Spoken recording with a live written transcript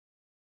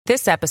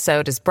This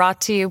episode is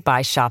brought to you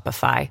by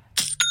Shopify.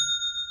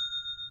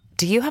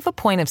 Do you have a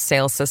point of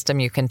sale system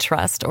you can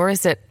trust, or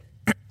is it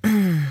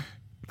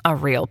a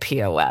real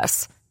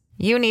POS?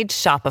 You need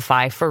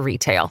Shopify for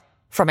retail.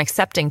 From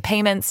accepting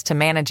payments to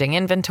managing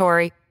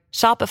inventory,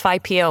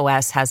 Shopify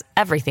POS has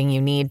everything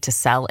you need to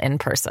sell in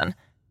person.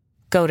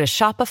 Go to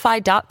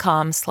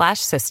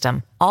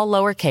shopify.com/system, all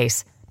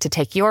lowercase, to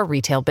take your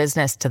retail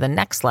business to the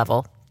next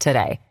level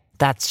today.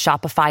 That's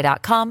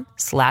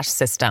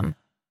shopify.com/system.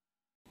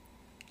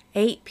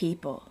 8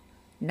 people,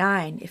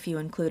 9 if you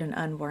include an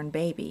unborn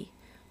baby,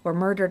 were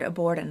murdered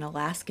aboard an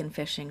Alaskan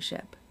fishing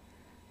ship.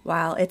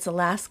 While it's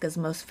Alaska's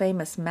most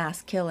famous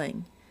mass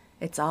killing,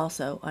 it's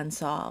also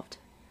unsolved.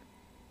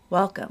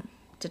 Welcome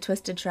to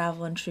Twisted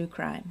Travel and True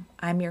Crime.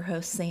 I'm your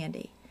host,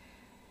 Sandy.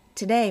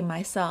 Today,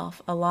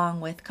 myself, along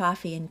with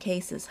Coffee and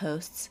Cases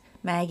hosts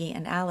Maggie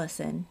and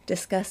Allison,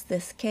 discuss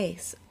this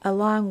case,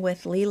 along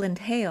with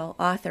Leland Hale,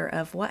 author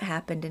of What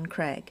Happened in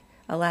Craig,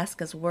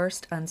 Alaska's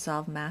Worst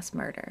Unsolved Mass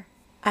Murder.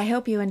 I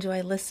hope you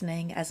enjoy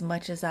listening as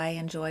much as I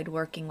enjoyed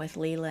working with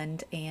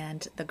Leland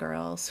and the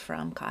girls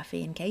from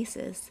Coffee and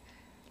Cases.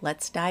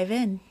 Let's dive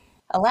in.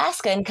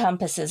 Alaska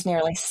encompasses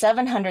nearly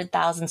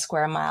 700,000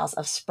 square miles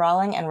of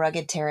sprawling and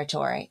rugged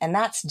territory, and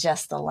that's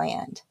just the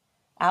land.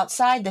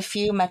 Outside the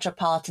few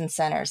metropolitan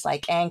centers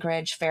like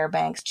Anchorage,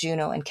 Fairbanks,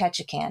 Juneau, and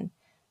Ketchikan,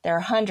 there are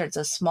hundreds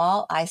of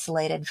small,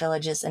 isolated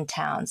villages and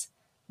towns,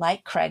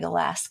 like Craig,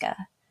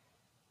 Alaska.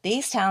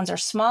 These towns are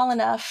small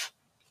enough,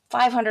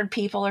 500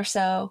 people or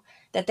so,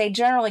 that they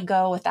generally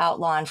go without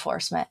law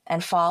enforcement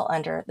and fall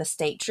under the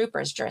state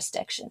troopers'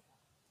 jurisdiction.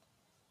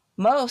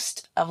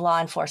 Most of law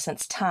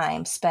enforcement's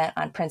time spent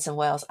on Prince of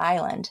Wales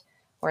Island,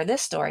 where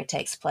this story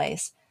takes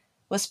place,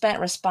 was spent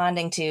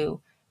responding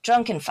to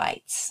drunken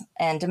fights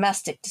and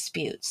domestic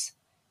disputes.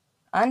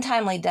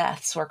 Untimely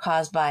deaths were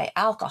caused by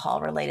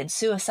alcohol-related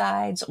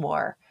suicides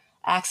or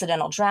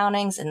accidental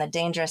drownings in the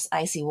dangerous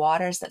icy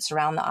waters that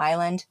surround the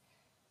island.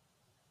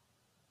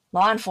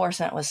 Law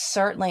enforcement was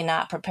certainly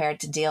not prepared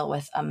to deal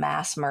with a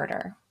mass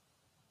murder.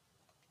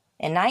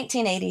 In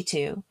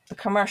 1982, the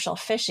commercial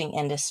fishing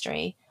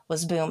industry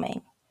was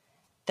booming.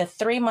 The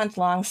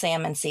 3-month-long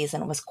salmon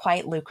season was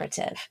quite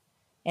lucrative.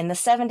 In the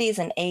 70s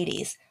and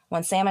 80s,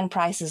 when salmon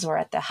prices were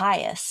at the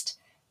highest,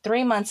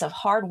 3 months of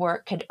hard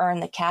work could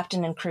earn the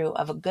captain and crew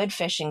of a good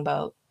fishing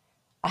boat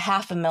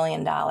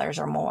 $500,000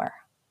 or more.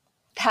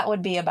 That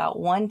would be about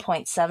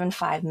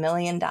 $1.75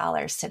 million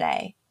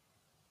today.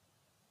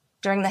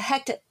 During the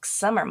hectic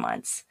summer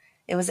months,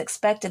 it was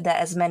expected that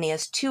as many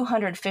as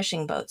 200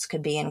 fishing boats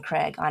could be in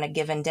Craig on a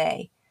given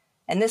day,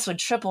 and this would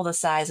triple the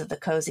size of the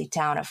cozy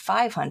town of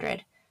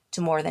 500 to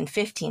more than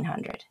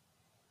 1,500.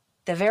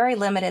 The very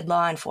limited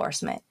law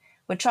enforcement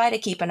would try to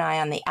keep an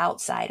eye on the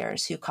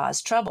outsiders who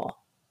caused trouble.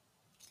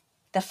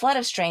 The flood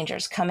of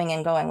strangers coming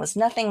and going was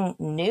nothing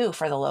new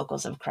for the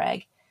locals of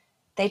Craig.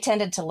 They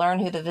tended to learn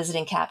who the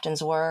visiting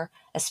captains were,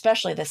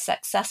 especially the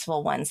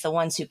successful ones, the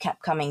ones who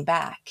kept coming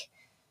back.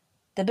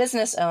 The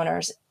business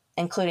owners,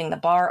 including the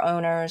bar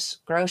owners,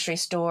 grocery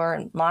store,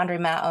 and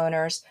laundromat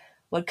owners,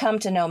 would come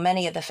to know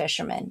many of the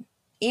fishermen,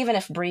 even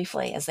if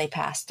briefly, as they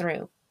passed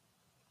through.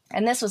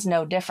 And this was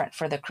no different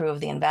for the crew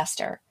of the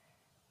Investor.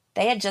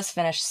 They had just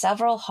finished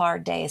several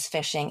hard days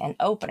fishing an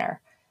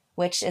opener,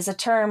 which is a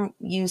term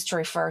used to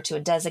refer to a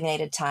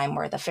designated time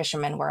where the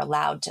fishermen were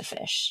allowed to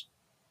fish.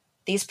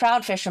 These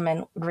proud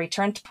fishermen would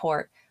return to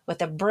port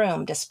with a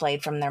broom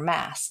displayed from their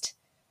mast.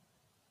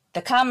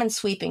 The common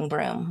sweeping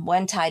broom,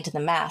 when tied to the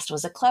mast,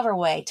 was a clever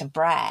way to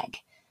brag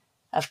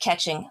of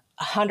catching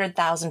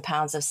 100,000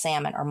 pounds of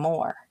salmon or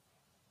more.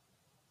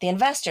 The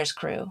Investor's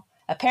crew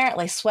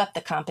apparently swept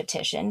the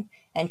competition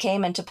and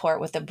came into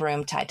port with a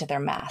broom tied to their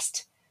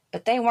mast,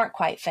 but they weren't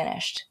quite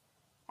finished.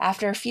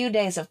 After a few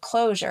days of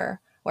closure,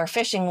 where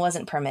fishing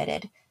wasn't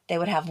permitted, they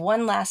would have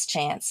one last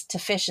chance to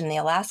fish in the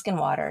Alaskan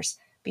waters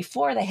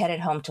before they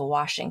headed home to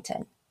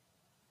Washington.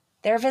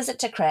 Their visit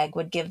to Craig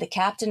would give the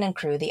captain and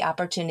crew the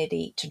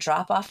opportunity to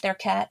drop off their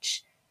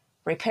catch,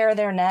 repair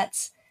their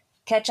nets,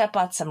 catch up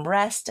on some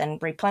rest,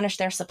 and replenish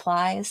their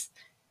supplies.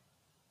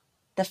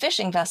 The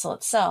fishing vessel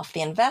itself,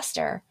 the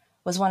Investor,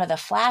 was one of the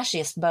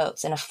flashiest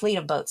boats in a fleet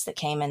of boats that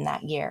came in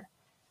that year.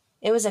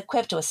 It was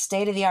equipped with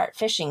state-of-the-art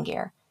fishing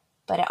gear,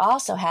 but it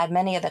also had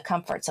many of the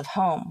comforts of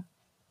home,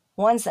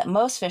 ones that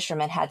most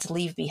fishermen had to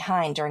leave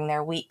behind during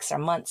their weeks or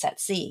months at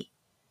sea.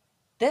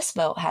 This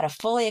boat had a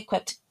fully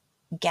equipped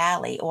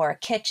galley or a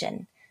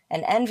kitchen,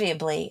 and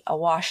enviably a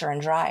washer and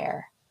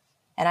dryer.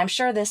 And I'm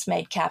sure this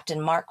made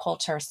Captain Mark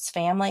Colthurst's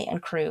family and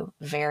crew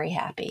very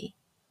happy.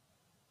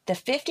 The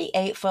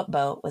 58-foot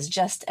boat was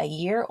just a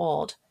year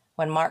old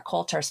when Mark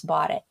Colthurst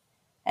bought it,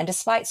 and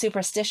despite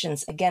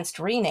superstitions against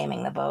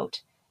renaming the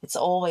boat, it's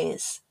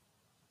always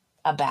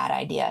a bad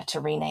idea to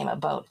rename a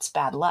boat. It's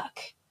bad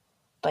luck.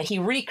 But he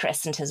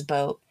rechristened his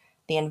boat,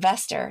 the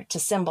Investor, to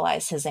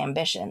symbolize his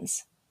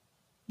ambitions.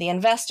 The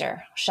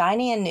Investor,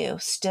 shiny and new,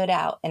 stood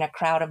out in a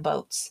crowd of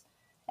boats,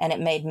 and it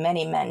made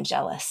many men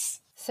jealous.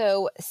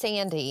 So,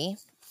 Sandy,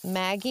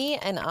 Maggie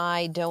and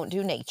I don't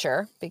do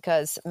nature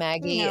because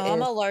Maggie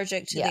I'm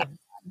allergic to the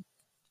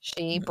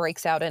She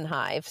breaks out in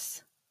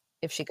hives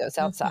if she goes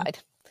outside.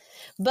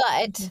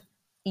 But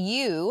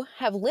you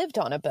have lived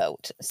on a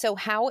boat. So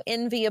how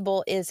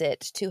enviable is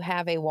it to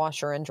have a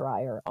washer and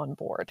dryer on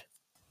board?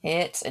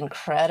 It's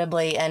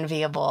incredibly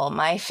enviable.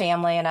 My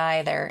family and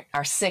I, there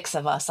are 6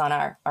 of us on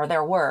our, or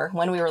there were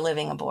when we were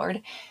living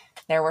aboard,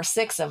 there were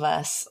 6 of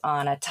us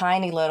on a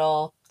tiny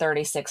little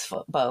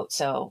 36-foot boat.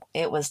 So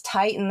it was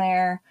tight in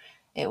there.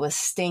 It was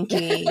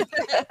stinky.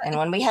 And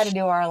when we had to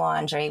do our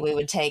laundry, we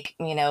would take,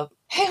 it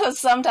was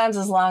sometimes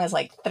as long as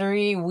like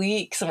 3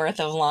 weeks worth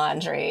of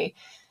laundry.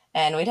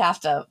 And we'd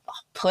have to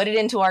put it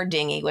into our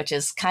dinghy, which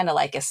is kind of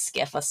like a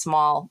skiff, a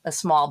small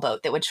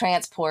boat that would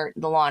transport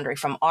the laundry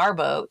from our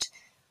boat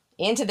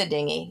into the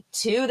dinghy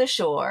to the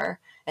shore,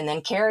 and then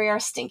carry our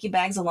stinky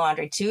bags of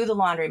laundry to the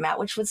laundromat,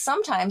 which was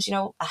sometimes,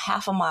 a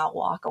half a mile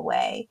walk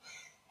away.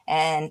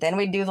 And then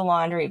we'd do the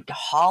laundry,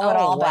 haul it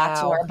all back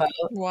to our boat.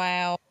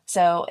 Wow.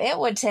 So it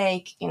would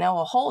take,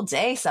 a whole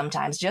day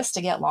sometimes just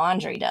to get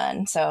laundry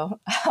done. So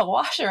a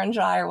washer and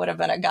dryer would have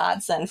been a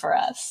godsend for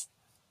us.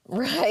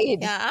 Right.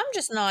 Yeah, I'm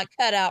just not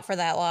cut out for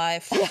that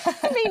life.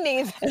 Me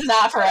neither. It's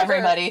not for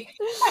everybody.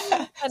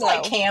 It's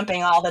like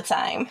camping all the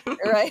time.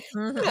 Right.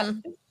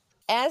 Mhm.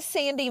 As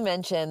Sandy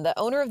mentioned, the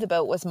owner of the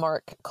boat was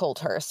Mark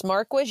Colthurst.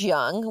 Mark was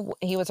young.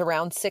 He was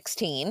around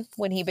 16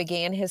 when he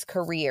began his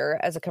career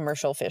as a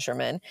commercial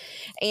fisherman.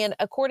 And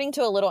according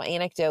to a little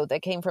anecdote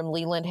that came from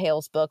Leland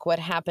Hale's book, What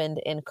Happened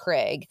in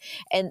Craig,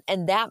 and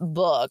that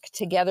book,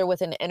 together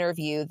with an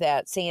interview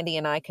that Sandy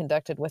and I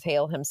conducted with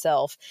Hale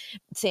himself,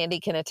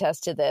 Sandy can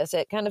attest to this,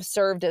 it kind of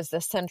served as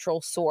the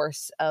central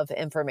source of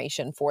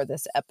information for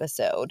this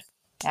episode.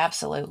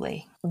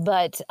 Absolutely.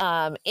 But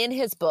in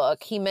his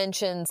book, he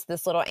mentions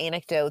this little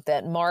anecdote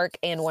that Mark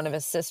and one of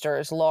his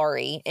sisters,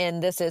 Laurie,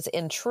 and this is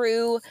in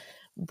true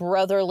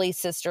brotherly,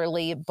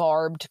 sisterly,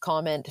 barbed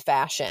comment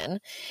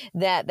fashion,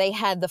 that they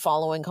had the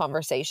following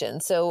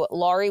conversation. So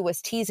Laurie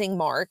was teasing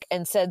Mark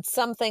and said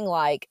something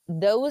like,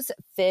 "Those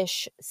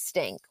fish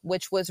stink,"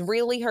 which was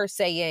really her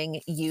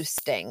saying, "You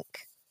stink,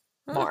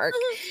 Mark."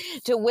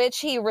 To which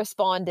he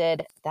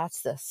responded,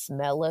 "That's the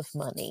smell of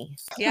money."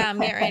 Yeah,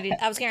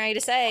 I was getting ready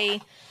to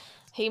say,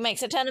 he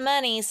makes a ton of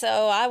money, so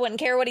I wouldn't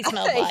care what he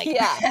smelled like.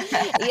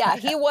 Yeah,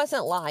 he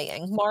wasn't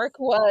lying. Mark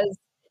was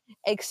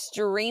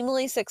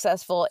extremely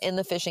successful in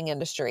the fishing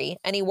industry,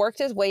 and he worked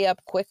his way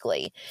up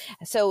quickly.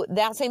 So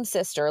that same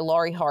sister,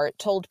 Laurie Hart,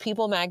 told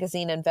People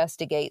Magazine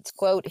Investigates,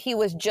 quote, "He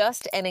was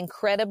just an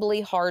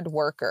incredibly hard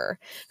worker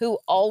who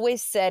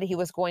always said he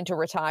was going to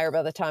retire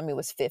by the time he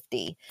was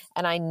 50,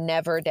 and I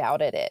never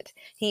doubted it.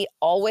 He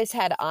always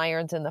had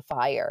irons in the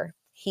fire.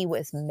 He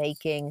was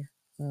making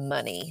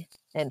money,"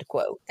 end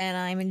quote. And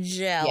I'm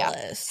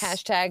jealous. Yeah.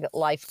 Hashtag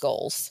life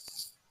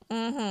goals.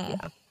 Mm-hmm.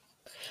 Yeah.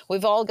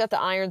 We've all got the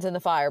irons in the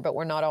fire, but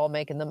we're not all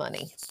making the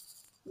money.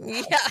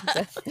 Yeah.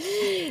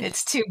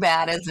 It's too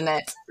bad, isn't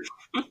it?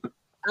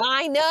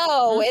 I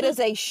know. It is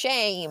a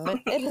shame.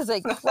 It is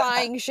a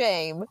crying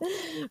shame.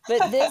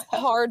 But this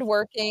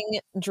hardworking,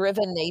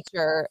 driven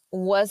nature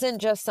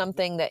wasn't just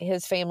something that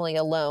his family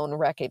alone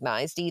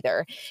recognized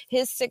either.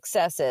 His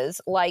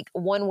successes, like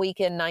one week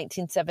in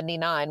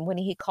 1979, when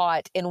he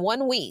caught in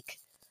 1 week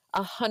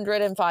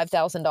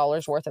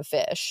 $105,000 worth of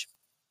fish.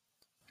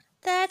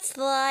 That's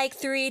like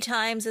 3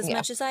 times as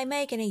much as I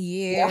make in a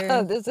year.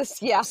 Yeah, this is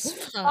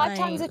 5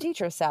 times a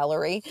teacher's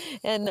salary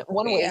in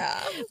 1 week.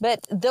 Yeah. But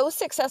those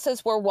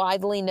successes were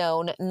widely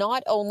known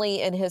not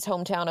only in his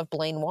hometown of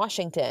Blaine,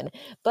 Washington,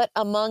 but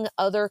among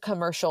other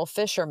commercial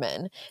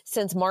fishermen,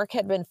 since Mark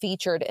had been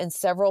featured in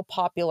several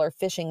popular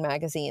fishing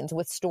magazines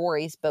with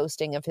stories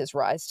boasting of his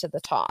rise to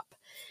the top.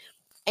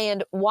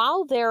 And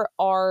while there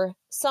are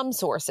some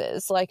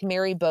sources, like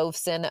Mary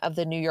Boveson of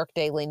the New York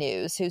Daily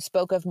News, who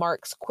spoke of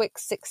Mark's quick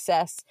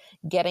success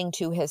getting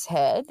to his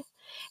head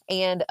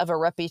and of a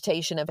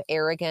reputation of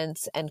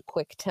arrogance and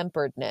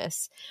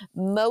quick-temperedness,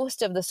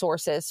 most of the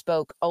sources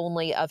spoke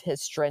only of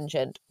his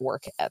stringent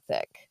work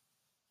ethic.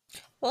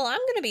 Well, I'm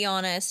going to be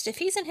honest. If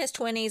he's in his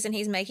 20s and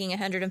he's making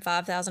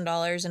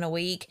 $105,000 in a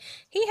week,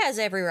 he has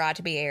every right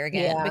to be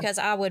arrogant, because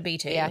I would be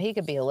too. Yeah, he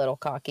could be a little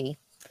cocky.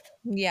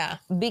 Yeah.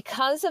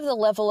 Because of the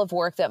level of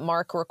work that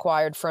Mark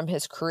required from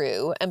his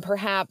crew, and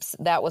perhaps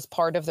that was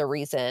part of the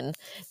reason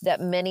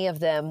that many of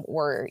them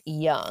were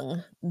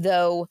young,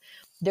 though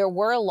there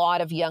were a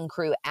lot of young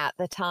crew at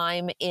the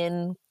time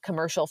in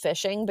commercial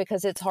fishing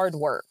because it's hard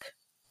work,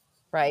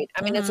 right?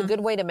 I mean, it's a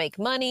good way to make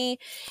money,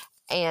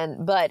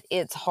 but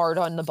it's hard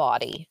on the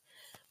body.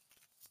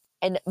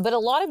 But a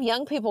lot of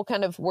young people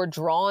kind of were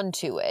drawn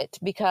to it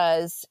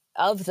because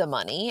of the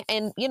money.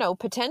 And,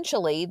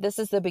 potentially this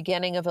is the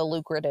beginning of a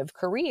lucrative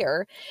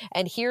career.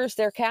 And here's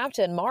their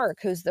captain, Mark,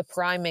 who's the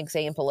prime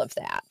example of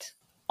that.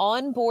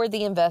 On board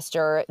the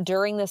Investor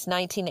during this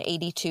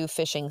 1982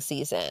 fishing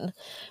season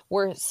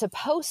were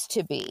supposed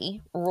to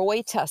be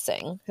Roy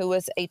Tussing, who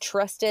was a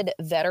trusted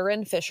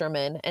veteran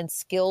fisherman and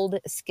skilled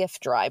skiff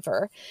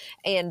driver.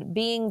 And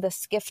being the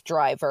skiff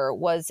driver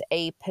was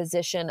a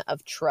position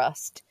of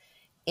trust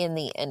in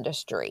the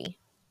industry.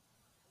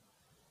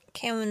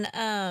 Can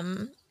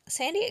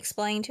Sandy,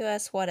 explain to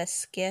us what a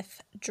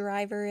skiff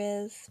driver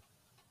is.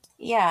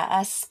 Yeah,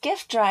 a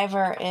skiff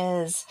driver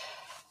is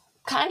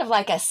kind of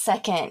like a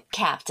second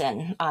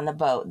captain on the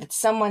boat. It's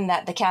someone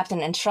that the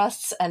captain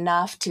entrusts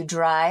enough to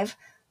drive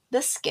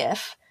the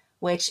skiff,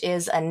 which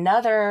is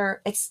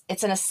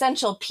it's an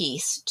essential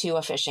piece to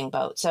a fishing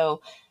boat.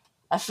 So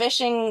a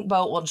fishing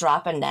boat will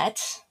drop a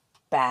net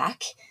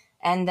back,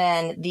 and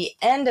then the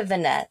end of the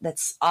net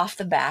that's off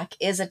the back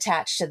is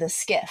attached to the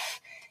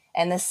skiff.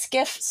 And the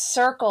skiff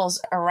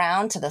circles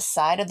around to the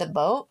side of the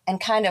boat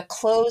and kind of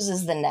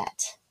closes the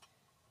net.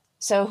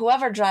 So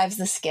whoever drives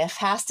the skiff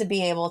has to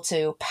be able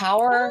to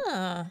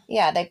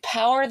they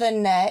power the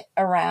net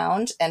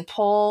around and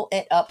pull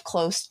it up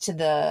close to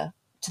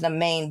the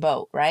main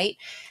boat, right?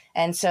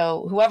 And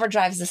so whoever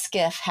drives the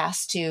skiff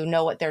has to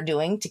know what they're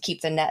doing to keep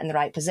the net in the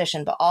right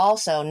position, but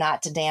also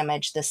not to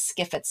damage the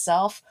skiff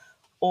itself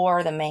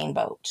or the main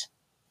boat.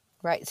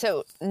 Right.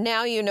 So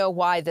now you know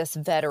why this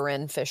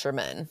veteran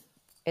fisherman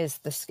is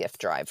the skiff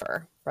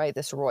driver, right?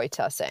 This Roy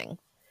Tussing.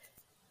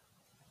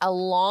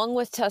 Along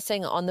with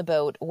Tussing on the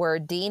boat were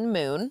Dean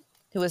Moon,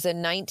 who was a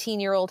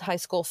 19-year-old high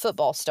school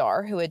football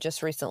star who had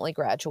just recently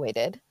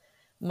graduated,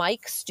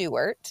 Mike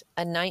Stewart,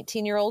 a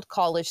 19-year-old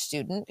college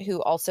student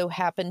who also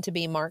happened to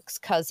be Mark's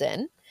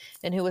cousin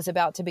and who was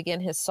about to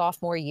begin his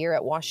sophomore year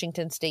at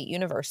Washington State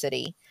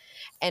University,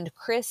 and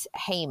Chris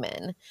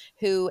Heyman,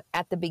 who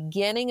at the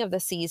beginning of the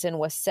season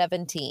was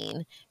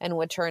 17 and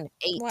would turn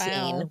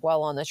 18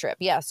 while on the trip.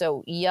 Yeah,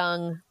 so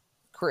young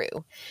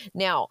crew.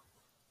 Now,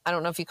 I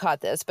don't know if you caught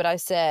this, but I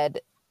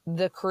said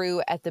the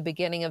crew at the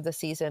beginning of the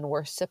season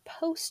were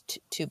supposed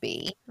to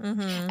be.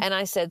 Mm-hmm. And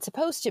I said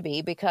supposed to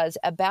be because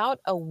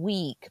about a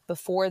week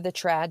before the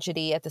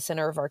tragedy at the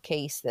center of our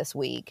case this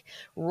week,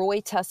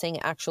 Roy Tussing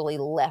actually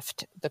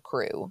left the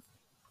crew.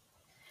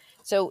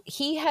 So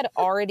he had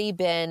already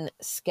been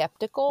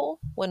skeptical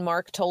when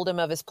Mark told him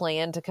of his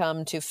plan to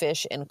come to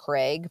fish in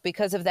Craig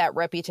because of that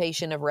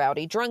reputation of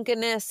rowdy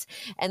drunkenness,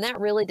 and that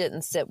really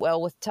didn't sit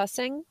well with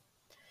Tussing.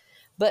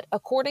 But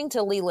according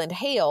to Leland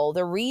Hale,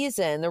 the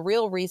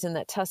real reason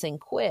that Tussing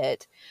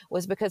quit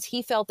was because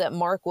he felt that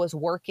Mark was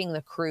working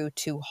the crew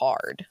too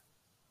hard.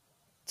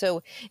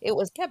 So it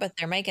was... Yeah, but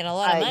they're making a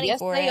lot of money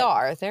for it. Yes, they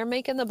are. They're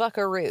making the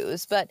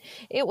buckaroos. But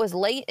it was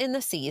late in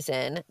the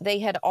season. They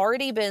had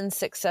already been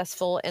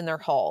successful in their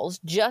hauls.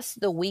 Just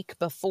the week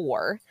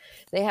before,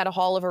 they had a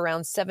haul of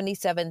around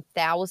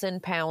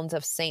 77,000 pounds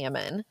of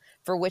salmon,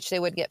 for which they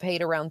would get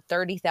paid around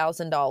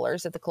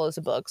 $30,000 at the close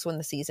of books when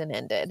the season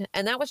ended.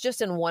 And that was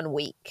just in 1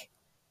 week.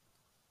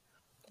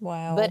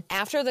 Wow. But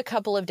after the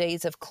couple of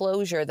days of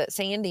closure that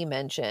Sandy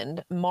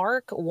mentioned,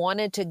 Mark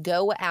wanted to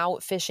go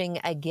out fishing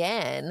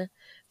again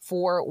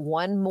for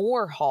one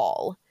more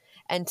haul.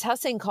 And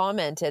Tussing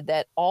commented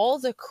that all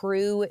the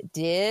crew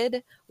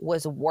did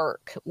was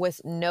work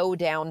with no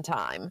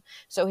downtime.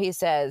 So he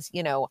says,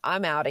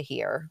 I'm out of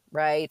here,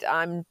 right?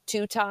 I'm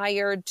too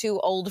tired, too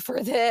old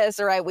for this,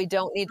 right? We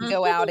don't need to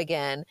go out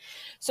again.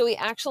 So he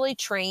actually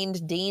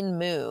trained Dean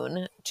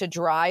Moon to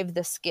drive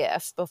the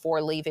skiff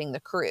before leaving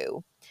the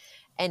crew.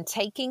 And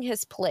taking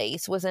his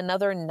place was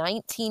another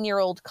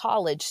 19-year-old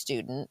college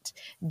student,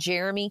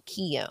 Jeremy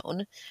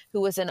Keown,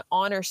 who was an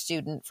honor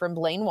student from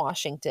Blaine,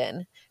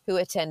 Washington, who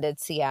attended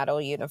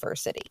Seattle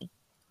University.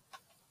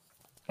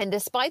 And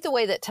despite the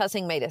way that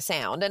Tussing made it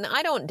sound, and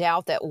I don't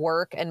doubt that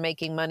work and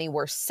making money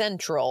were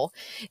central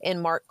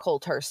in Mark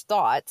Coulter's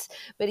thoughts,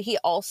 but he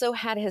also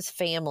had his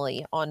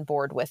family on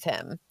board with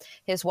him.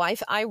 His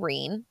wife,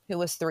 Irene, who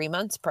was 3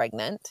 months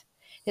pregnant,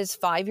 his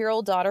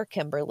 5-year-old daughter,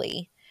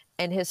 Kimberly,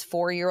 and his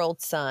 4-year-old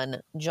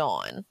son,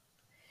 John.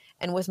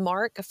 And with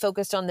Mark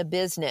focused on the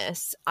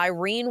business,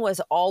 Irene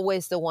was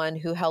always the one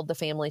who held the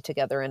family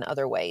together in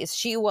other ways.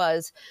 She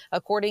was,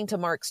 according to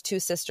Mark's two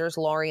sisters,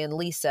 Laurie and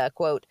Lisa,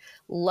 quote,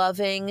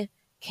 loving,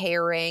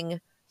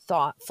 caring,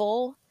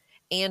 thoughtful,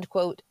 and,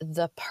 quote,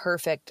 the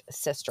perfect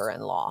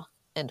sister-in-law,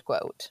 end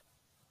quote.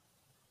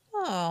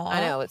 Aww.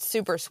 I know, it's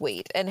super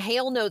sweet. And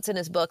Hale notes in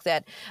his book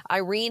that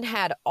Irene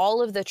had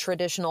all of the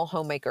traditional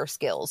homemaker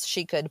skills.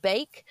 She could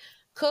bake,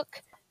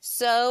 cook,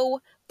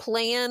 sew,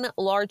 plan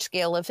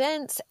large-scale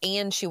events,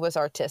 and she was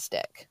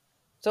artistic.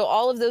 So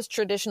all of those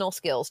traditional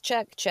skills,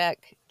 check,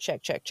 check,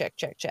 check, check, check,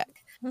 check, check.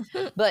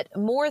 But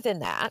more than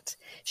that,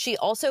 she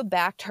also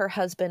backed her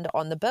husband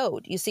on the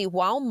boat. You see,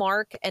 while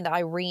Mark and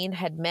Irene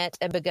had met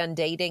and begun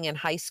dating in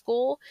high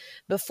school,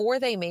 before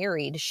they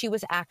married, she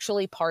was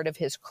actually part of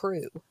his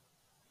crew.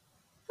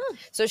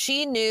 So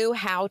she knew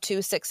how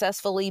to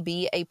successfully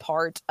be a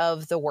part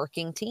of the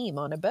working team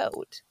on a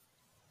boat.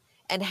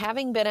 And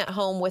having been at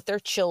home with their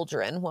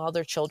children while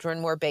their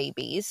children were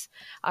babies,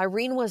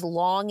 Irene was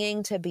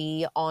longing to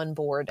be on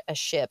board a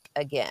ship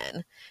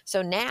again.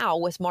 So now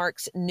with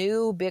Mark's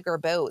new, bigger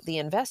boat, the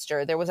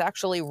Investor, there was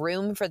actually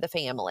room for the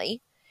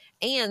family.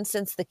 And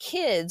since the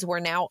kids were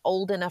now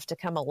old enough to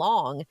come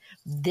along,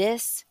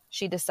 this,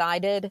 she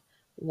decided,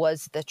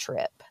 was the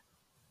trip.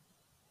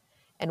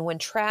 And when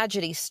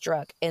tragedy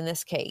struck in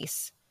this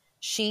case,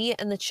 she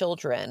and the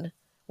children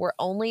were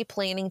only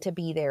planning to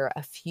be there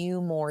a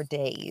few more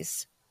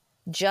days.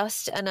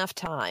 just enough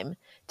time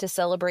to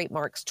celebrate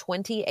Mark's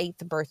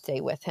 28th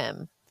birthday with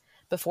him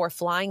before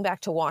flying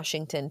back to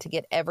Washington to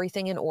get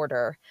everything in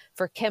order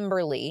for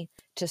Kimberly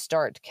to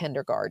start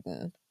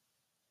kindergarten.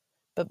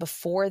 But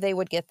before they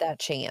would get that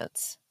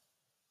chance,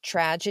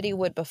 tragedy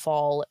would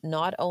befall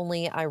not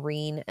only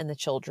Irene and the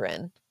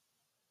children,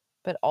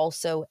 but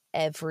also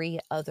every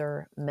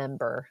other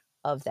member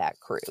of that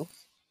crew.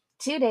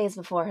 2 days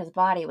before his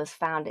body was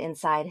found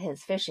inside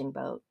his fishing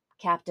boat,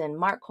 Captain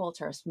Mark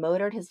Colthurst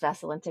motored his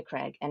vessel into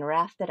Craig and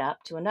rafted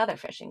up to another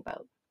fishing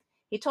boat.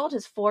 He told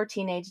his 4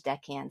 teenage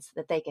deckhands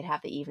that they could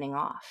have the evening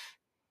off.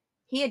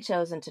 He had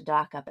chosen to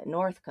dock up at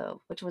North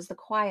Cove, which was the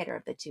quieter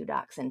of the 2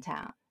 docks in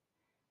town.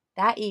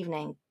 That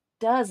evening,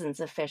 dozens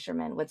of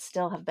fishermen would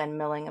still have been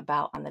milling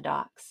about on the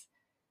docks.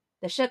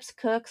 The ship's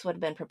cooks would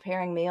have been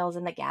preparing meals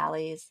in the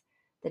galleys.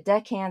 The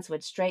deckhands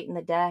would straighten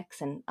the decks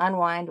and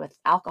unwind with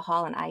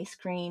alcohol and ice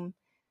cream.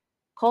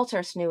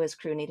 Colthurst knew his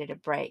crew needed a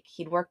break.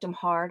 He'd worked them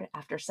hard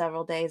after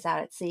several days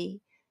out at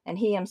sea, and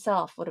he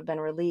himself would have been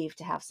relieved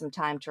to have some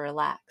time to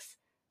relax,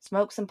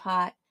 smoke some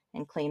pot,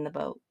 and clean the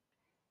boat.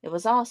 It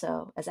was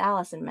also, as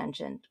Allison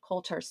mentioned,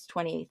 Colthurst's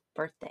 28th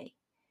birthday.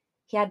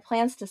 He had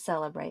plans to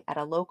celebrate at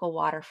a local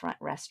waterfront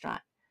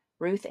restaurant,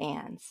 Ruth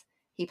Ann's.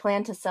 He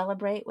planned to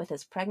celebrate with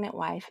his pregnant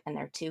wife and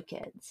their 2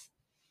 kids.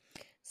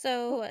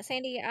 So,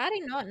 Sandy, I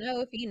did not know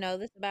if you know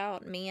this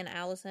about me and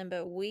Allison,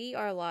 but we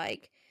are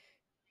like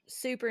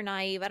super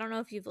naive. I don't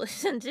know if you've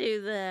listened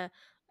to the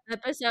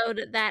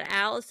episode that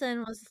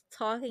Allison was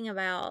talking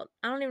about.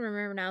 I don't even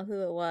remember now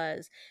who it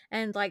was.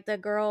 And like the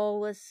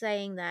girl was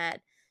saying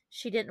that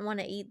she didn't want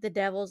to eat the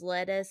devil's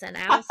lettuce, and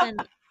Allison,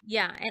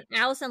 yeah, and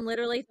Allison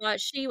literally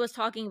thought she was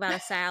talking about a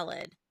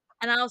salad.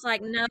 And I was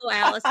like, no,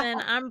 Allison,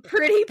 I'm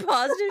pretty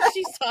positive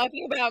she's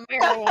talking about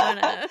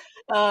marijuana.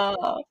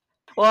 Oh,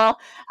 well,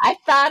 I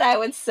thought I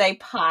would say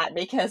pot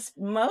because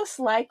most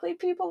likely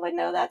people would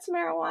know that's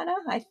marijuana,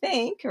 I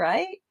think,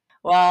 right?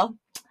 Well,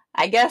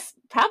 I guess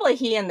probably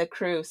he and the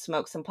crew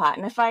smoked some pot.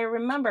 And if I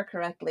remember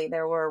correctly,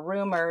 there were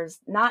rumors,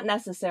 not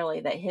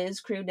necessarily that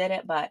his crew did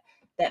it, but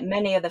that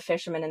many of the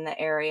fishermen in the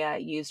area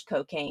used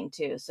cocaine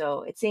too.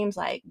 So it seems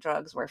like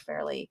drugs were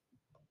fairly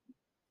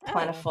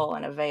plentiful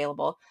and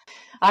available.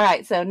 All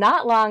right, so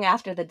not long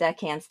after the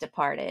deckhands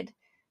departed,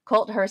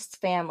 Colthurst's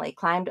family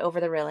climbed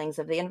over the railings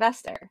of the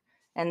Investor,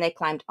 and they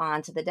climbed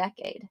onto the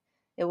Decade.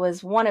 It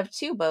was one of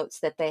 2 boats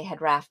that they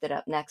had rafted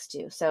up next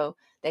to. So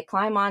they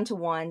climb onto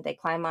one, they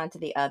climb onto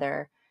the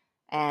other,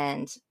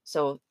 and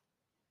so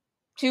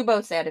 2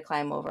 boats they had to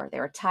climb over. They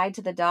were tied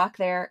to the dock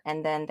there,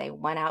 and then they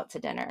went out to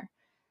dinner.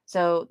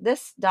 So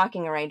this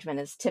docking arrangement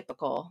is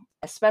typical,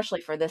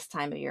 especially for this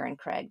time of year in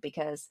Craig,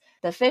 because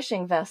the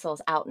fishing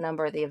vessels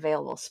outnumber the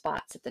available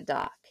spots at the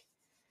dock.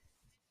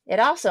 It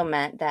also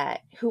meant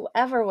that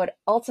whoever would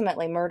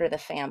ultimately murder the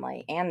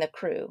family and the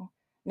crew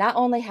not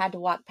only had to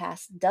walk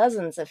past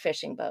dozens of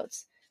fishing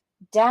boats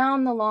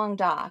down the long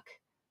dock,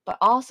 but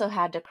also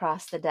had to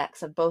cross the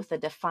decks of both the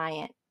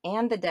Defiant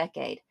and the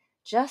Decade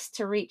just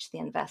to reach the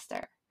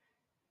Investor.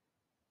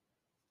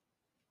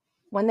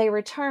 When they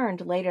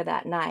returned later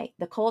that night,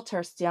 the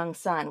Colthurst's young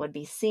son would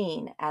be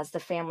seen as the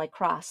family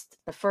crossed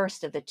the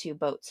first of the 2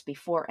 boats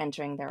before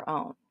entering their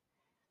own.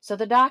 So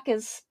the dock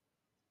is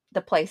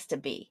the place to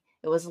be.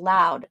 It was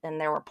loud,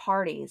 and there were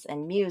parties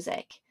and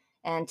music.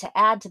 And to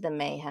add to the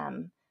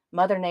mayhem,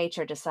 Mother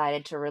Nature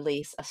decided to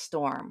release a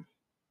storm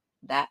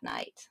that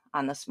night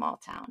on the small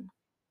town.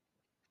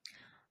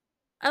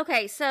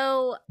 Okay,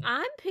 so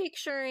I'm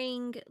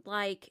picturing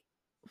like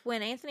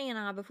when Anthony and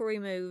I, before we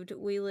moved,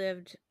 we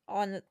lived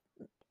on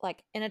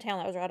like in a town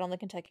that was right on the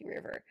Kentucky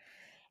River.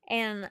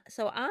 And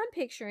so I'm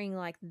picturing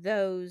like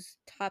those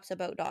types of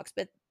boat docks,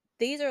 but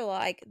these are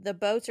like the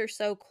boats are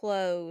so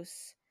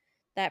close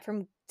that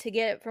to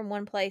get from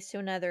one place to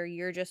another,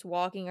 you're just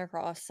walking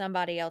across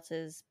somebody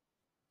else's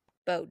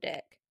boat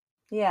deck.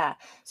 Yeah,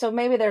 so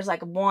maybe there's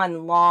like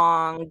one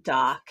long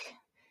dock.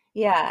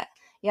 Yeah,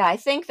 I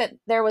think that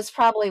there was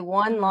probably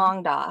one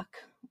long dock,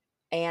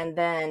 and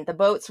then the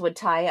boats would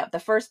tie up. The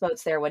first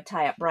boats there would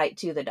tie up right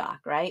to the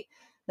dock, right?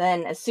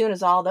 Then as soon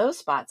as all those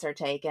spots are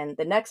taken,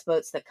 the next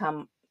boats that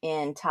come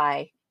in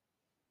tie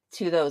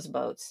to those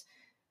boats.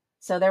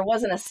 So there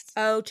wasn't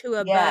to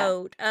a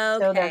boat. Okay.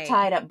 So they're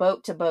tied up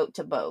boat to boat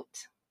to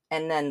boat.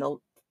 And then the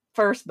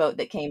first boat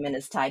that came in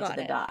is tied to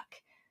the dock.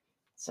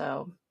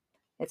 So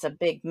it's a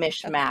big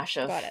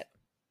mishmash of Got it.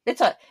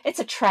 It's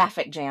a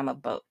traffic jam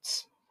of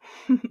boats.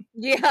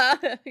 Yeah.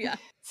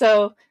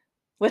 So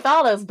with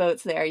all those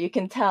boats there, you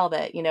can tell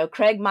that,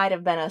 Craig might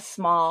have been a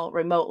small,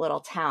 remote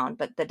little town,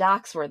 but the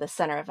docks were the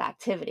center of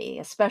activity,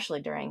 especially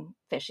during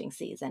fishing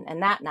season.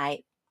 And that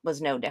night was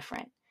no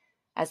different.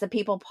 As the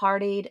people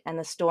partied and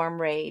the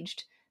storm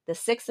raged, the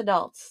 6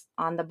 adults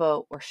on the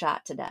boat were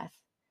shot to death.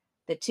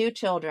 The 2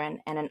 children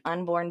and an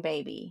unborn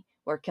baby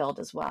were killed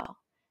as well.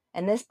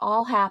 And this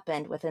all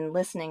happened within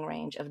listening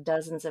range of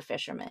dozens of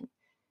fishermen.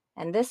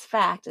 And this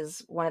fact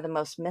is one of the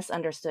most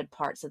misunderstood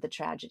parts of the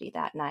tragedy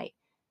that night.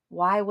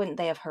 Why wouldn't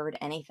they have heard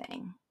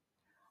anything?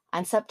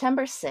 On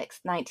September 6,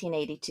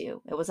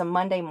 1982, it was a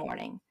Monday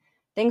morning,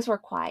 Things were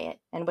quiet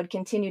and would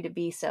continue to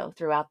be so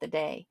throughout the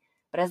day,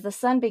 but as the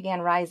sun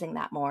began rising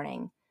that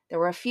morning, there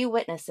were a few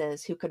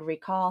witnesses who could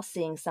recall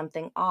seeing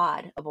something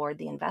odd aboard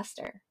the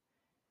Investor.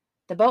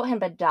 The boat had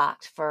been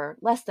docked for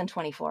less than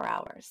 24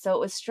 hours, so it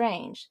was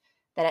strange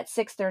that at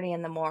 6:30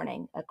 in the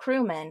morning, a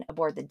crewman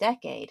aboard the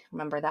Decade,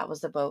 remember that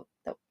was the boat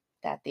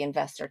that the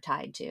Investor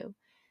tied to,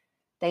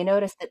 they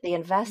noticed that the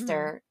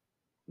Investor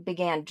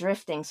began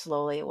drifting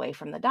slowly away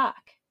from the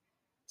dock.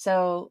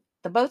 So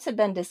the boats had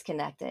been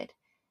disconnected,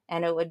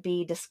 and it would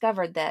be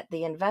discovered that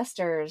the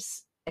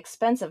Investor's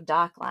expensive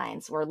dock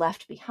lines were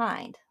left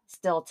behind,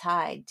 still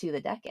tied to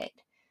the Decade.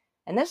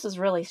 And this was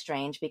really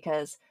strange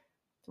because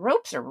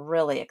ropes are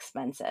really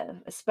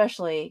expensive,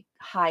 especially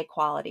high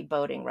quality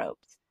boating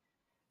ropes.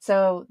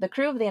 So the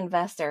crew of the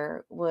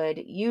Investor would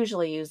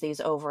usually use these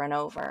over and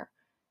over.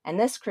 And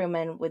this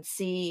crewman would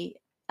see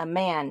a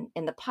man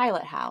in the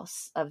pilot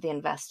house of the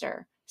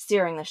Investor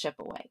steering the ship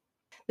away.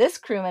 This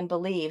crewman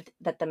believed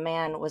that the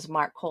man was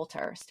Mark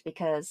Colthurst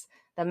because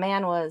the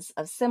man was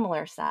of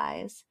similar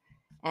size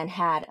and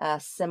had a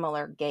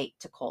similar gait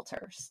to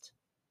Colthurst.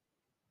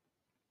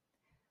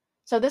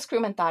 So this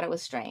crewman thought it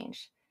was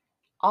strange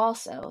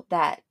also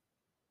that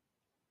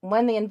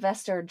when the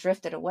Investor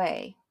drifted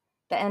away,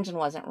 the engine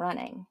wasn't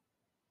running.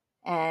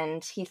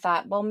 And he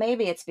thought, well,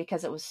 maybe it's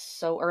because it was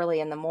so early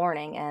in the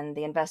morning and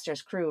the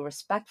Investor's crew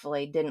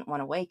respectfully didn't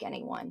want to wake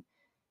anyone.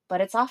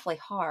 But it's awfully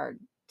hard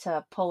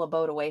to pull a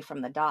boat away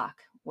from the dock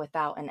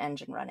without an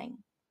engine running.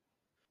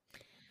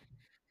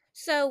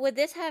 So would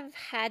this have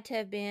had to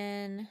have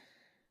been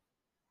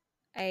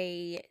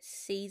a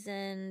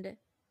seasoned,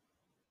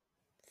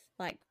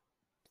 like,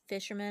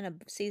 fisherman,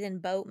 a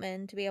seasoned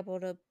boatman to be able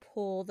to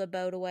pull the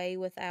boat away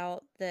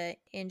without the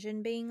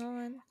engine being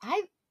on?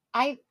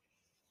 I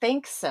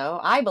think so.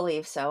 I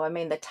believe so. I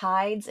mean,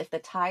 if the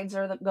tides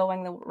are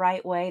going the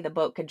right way, the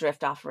boat could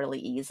drift off really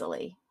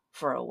easily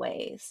for a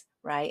ways,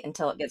 right?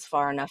 Until it gets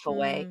far enough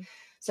away.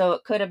 So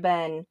it could have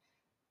been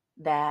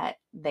that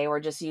they were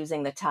just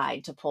using the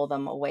tide to pull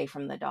them away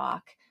from the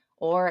dock,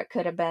 or it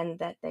could have been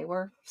that they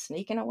were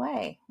sneaking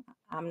away.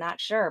 I'm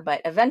not sure,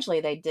 but eventually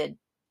they did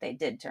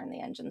turn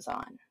the engines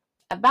on.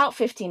 About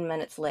 15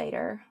 minutes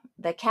later,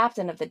 the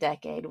captain of the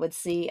Decade would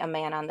see a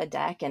man on the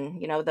deck,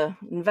 and the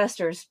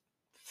Investor's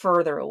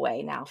further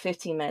away now.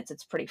 15 minutes,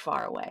 it's pretty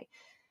far away.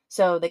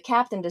 So the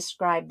captain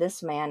described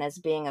this man as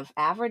being of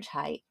average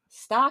height,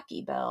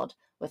 stocky build,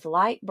 with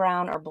light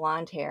brown or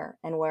blonde hair,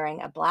 and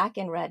wearing a black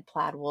and red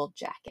plaid wool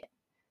jacket.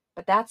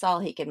 But that's all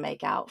he could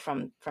make out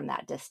from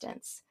that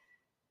distance.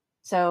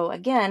 So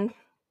again,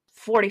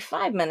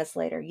 45 minutes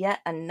later, yet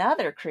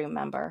another crew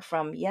member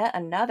from yet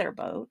another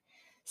boat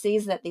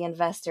sees that the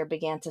Investor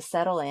began to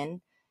settle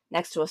in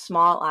next to a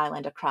small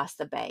island across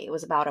the bay. It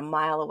was about a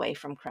mile away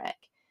from Craig.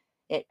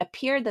 It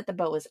appeared that the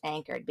boat was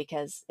anchored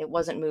because it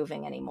wasn't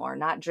moving anymore,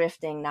 not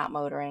drifting, not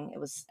motoring. It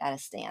was at a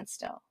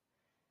standstill.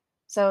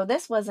 So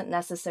this wasn't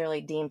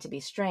necessarily deemed to be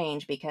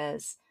strange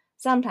because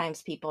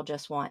sometimes people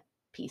just want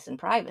peace and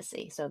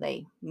privacy, so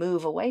they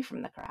move away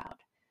from the crowd.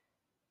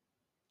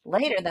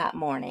 Later that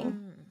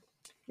morning,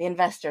 the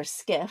Investor's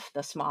skiff,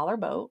 the smaller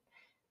boat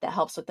that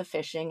helps with the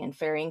fishing and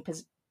ferrying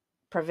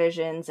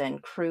provisions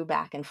and crew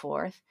back and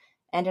forth,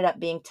 ended up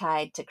being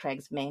tied to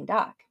Craig's main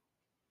dock.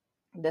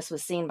 This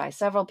was seen by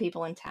several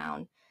people in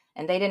town,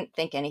 and they didn't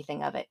think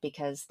anything of it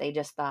because they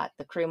just thought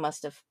the crew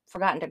must have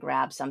forgotten to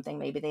grab something.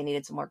 Maybe they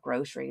needed some more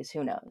groceries,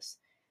 who knows.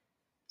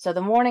 So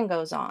the morning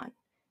goes on,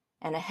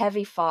 and a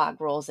heavy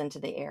fog rolls into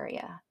the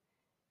area.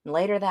 And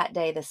later that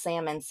day, the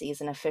salmon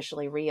season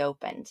officially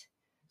reopened.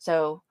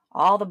 So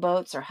all the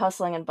boats are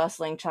hustling and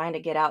bustling, trying to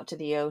get out to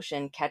the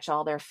ocean, catch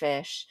all their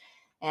fish,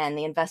 and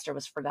the Investor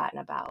was forgotten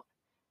about.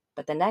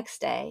 But the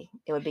next day,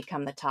 it would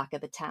become the talk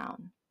of the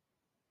town.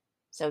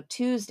 So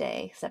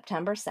Tuesday,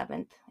 September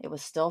 7th, it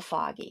was still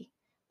foggy,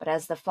 but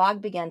as the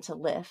fog began to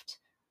lift,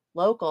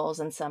 locals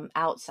and some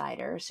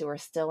outsiders who were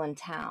still in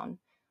town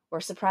were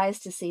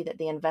surprised to see that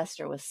the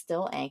Investor was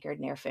still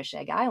anchored near Fish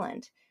Egg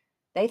Island.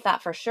 They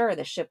thought for sure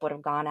the ship would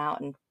have gone out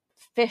and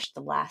fished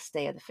the last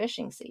day of the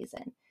fishing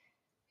season.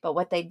 But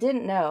what they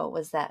didn't know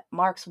was that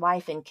Mark's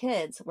wife and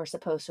kids were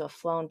supposed to have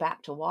flown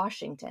back to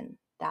Washington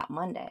that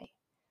Monday.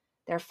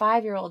 Their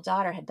 5-year-old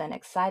daughter had been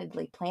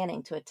excitedly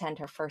planning to attend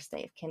her first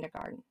day of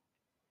kindergarten.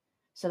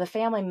 So the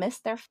family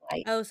missed their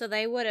flight. Oh, so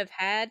they would have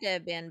had to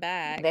have been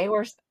back,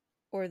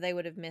 or they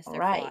would have missed their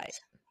right.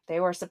 flight. They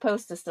were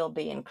supposed to still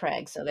be in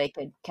Craig so they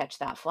could catch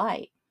that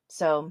flight.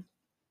 So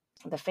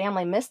the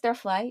family missed their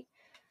flight.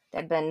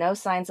 There'd been no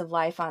signs of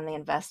life on the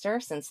Investor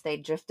since they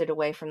drifted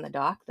away from the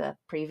dock the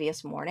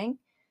previous morning.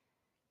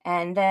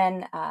 And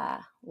then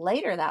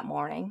later that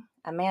morning,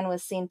 a man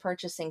was seen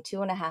purchasing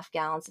 2.5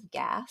 gallons of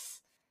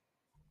gas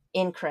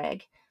in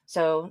Craig.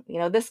 So,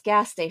 this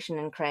gas station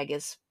in Craig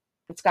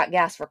it's got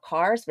gas for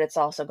cars, but it's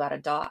also got a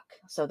dock.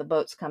 So the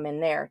boats come in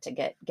there to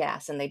get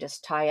gas, and they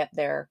just tie up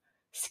their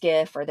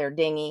skiff or their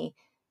dinghy,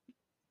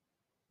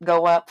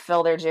 go up,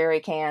 fill their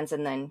jerry cans,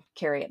 and then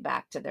carry it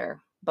back to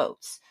their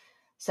boats.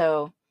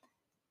 So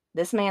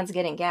this man's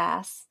getting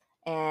gas,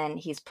 and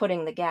he's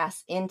putting the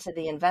gas into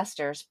the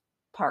Investor's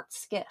parked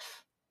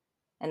skiff,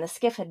 and the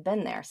skiff had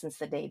been there since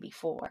the day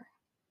before.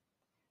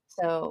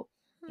 So,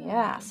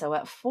 yeah, Hmm. so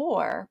at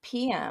 4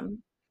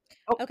 p.m.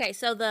 Oh, Okay,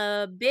 so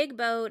the big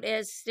boat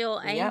is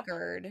still yep.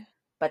 anchored.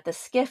 But the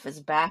skiff is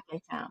back in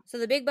town. So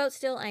the big boat's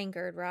still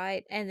anchored,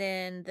 right? And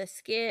then the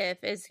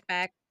skiff is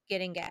back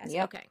getting gas.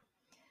 Yep. Okay.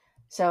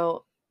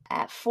 So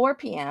at 4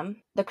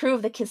 p.m., the crew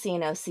of the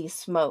casino sees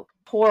smoke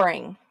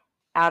pouring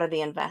out of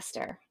the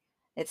Investor.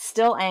 It's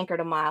still anchored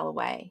a mile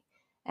away,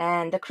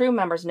 and the crew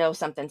members know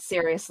something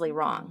seriously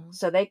wrong, Hmm.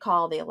 so they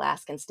call the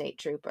Alaskan State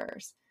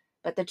Troopers.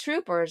 But the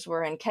troopers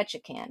were in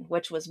Ketchikan,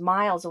 which was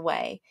miles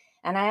away,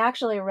 and I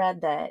actually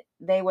read that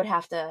they would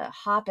have to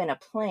hop in a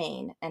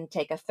plane and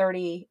take a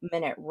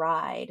 30-minute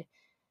ride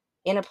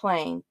in a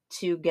plane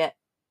to get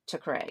to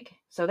Craig.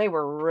 So they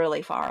were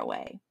really far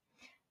away.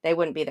 They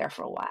wouldn't be there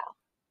for a while.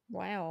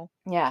 Wow.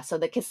 Yeah, so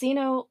the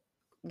casino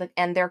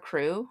and their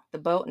crew, the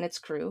boat and its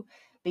crew,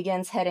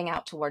 begins heading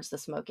out towards the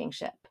smoking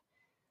ship.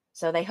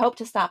 So they hope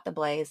to stop the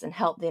blaze and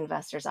help the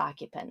Investor's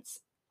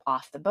occupants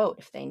off the boat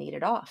if they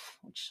needed off,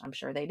 which I'm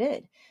sure they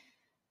did.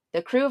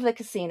 The crew of the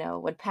casino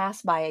would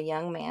pass by a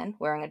young man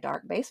wearing a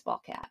dark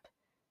baseball cap.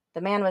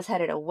 The man was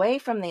headed away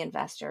from the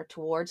Investor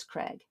towards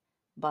Craig,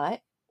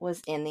 but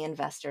was in the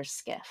Investor's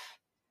skiff.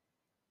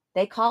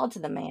 They called to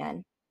the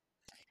man.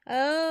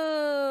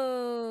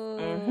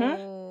 Mm-hmm.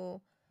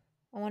 Oh.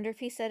 I wonder if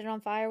he set it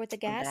on fire with the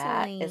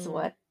That is gasoline.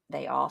 what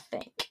they all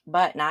think,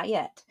 but not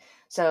yet.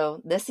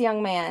 So this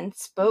young man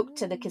spoke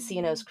to the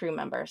casino's Mm. crew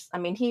members. I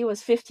mean, he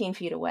was 15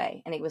 feet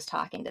away and he was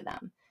talking to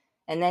them.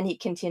 And then he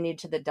continued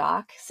to the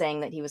dock,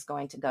 saying that he was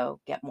going to go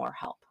get more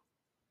help.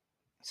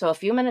 So a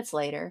few minutes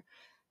later,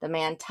 the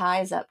man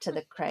ties up to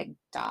the Craig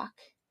dock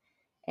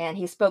and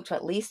he spoke to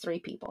at least 3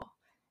 people,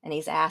 and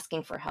he's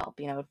asking for help,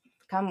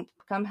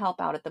 come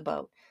help out at the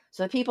boat.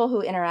 So the people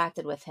who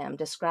interacted with him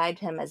described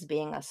him as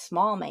being a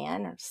small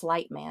man or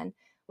slight man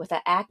with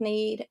an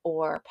acne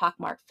or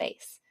pockmarked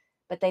face,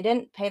 but they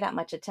didn't pay that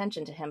much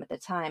attention to him at the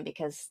time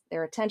because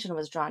their attention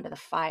was drawn to the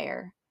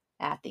fire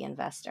at the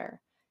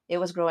Investor. It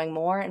was growing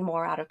more and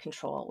more out of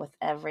control with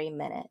every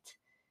minute.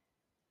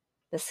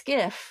 The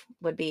skiff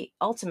would be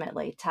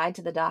ultimately tied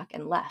to the dock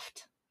and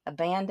left,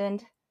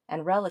 abandoned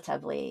and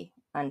relatively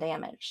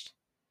undamaged.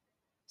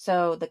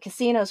 So the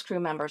casino's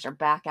crew members are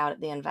back out at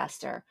the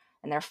Investor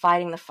and they're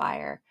fighting the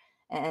fire,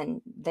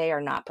 and they are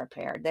not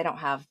prepared. They don't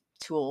have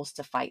tools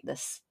to fight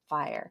this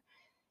fire.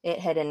 It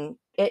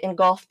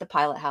engulfed the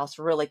pilot house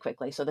really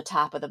quickly, so the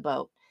top of the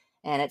boat,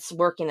 and it's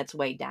working its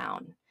way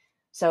down.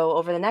 So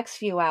over the next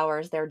few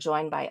hours, they're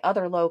joined by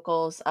other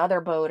locals,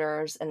 other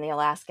boaters, and the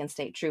Alaskan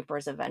State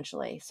Troopers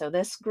eventually. So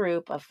this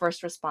group of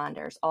first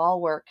responders all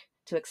work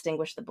to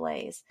extinguish the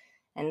blaze,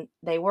 and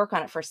they work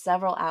on it for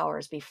several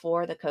hours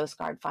before the Coast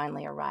Guard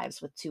finally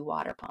arrives with 2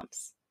 water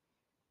pumps.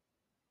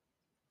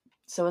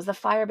 So as the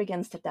fire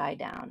begins to die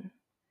down,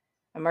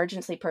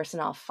 emergency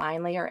personnel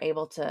finally are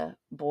able to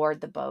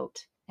board the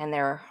boat, and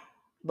they're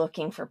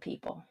looking for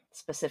people,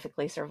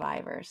 specifically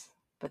survivors,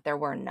 but there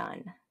were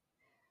none.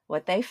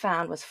 What they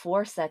found was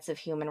 4 sets of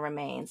human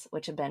remains,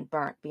 which had been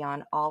burnt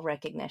beyond all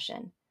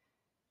recognition,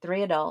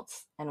 3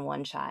 adults and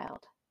 1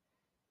 child.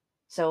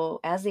 So,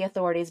 as the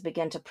authorities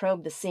begin to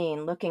probe the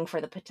scene, looking for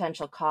the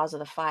potential cause of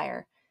the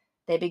fire,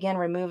 they began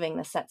removing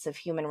the sets of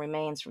human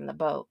remains from the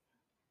boat.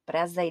 But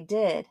as they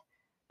did,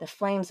 the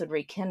flames would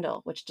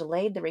rekindle, which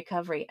delayed the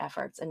recovery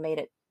efforts and made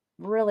it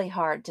really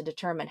hard to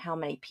determine how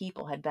many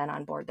people had been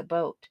on board the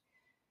boat.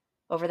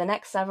 Over the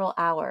next several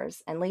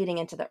hours and leading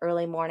into the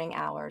early morning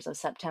hours of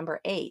September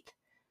 8th,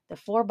 the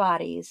 4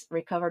 bodies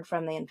recovered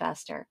from the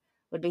Investor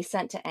would be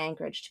sent to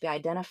Anchorage to be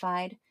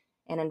identified,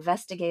 and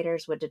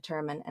investigators would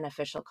determine an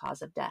official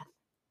cause of death,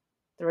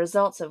 the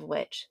results of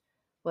which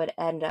would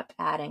end up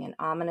adding an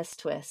ominous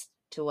twist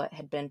to what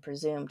had been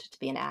presumed to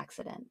be an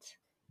accident.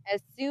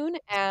 As soon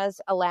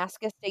as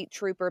Alaska State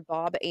Trooper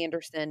Bob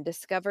Anderson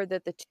discovered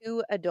that the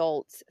 2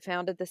 adults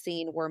found at the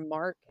scene were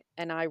Mark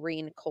and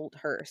Irene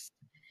Colthurst,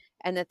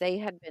 and that they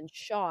had been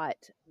shot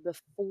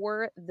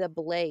before the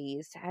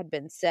blaze had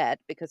been set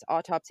because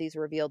autopsies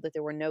revealed that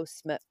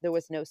there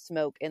was no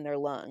smoke in their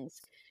lungs.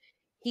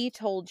 He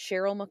told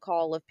Cheryl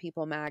McCall of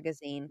People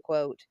magazine,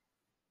 quote,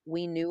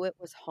 "We knew it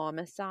was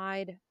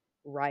homicide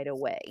right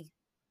away,"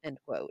 end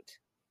quote.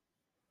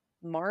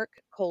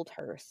 Mark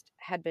Colthurst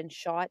had been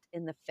shot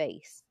in the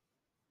face,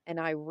 and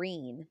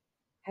Irene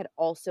had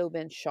also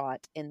been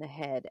shot in the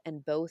head,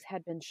 and both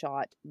had been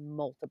shot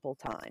multiple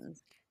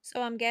times.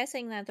 So I'm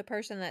guessing that the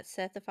person that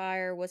set the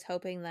fire was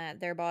hoping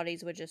that their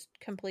bodies would just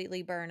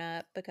completely burn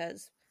up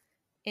because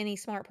any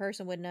smart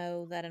person would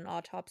know that an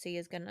autopsy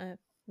is going to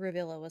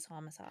reveal it was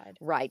homicide.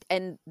 Right.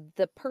 And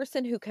the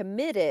person who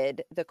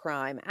committed the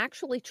crime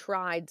actually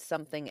tried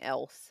something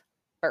else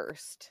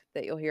first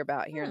that you'll hear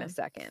about here in a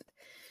second.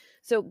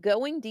 So,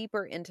 going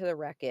deeper into the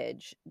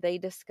wreckage, they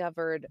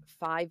discovered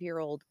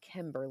 5-year-old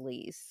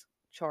Kimberly's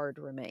charred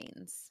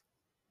remains.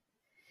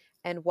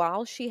 And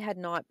while she had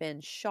not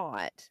been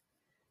shot,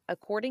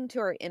 according to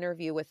our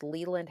interview with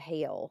Leland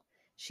Hale,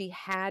 she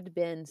had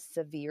been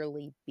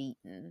severely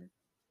beaten.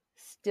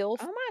 Still,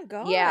 Oh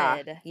my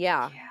yeah, God.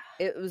 yeah,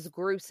 it was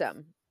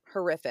gruesome,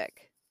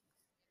 horrific.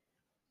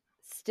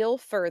 Still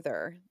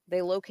further,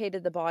 they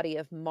located the body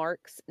of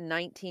Mark's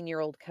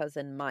 19-year-old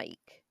cousin,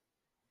 Mike.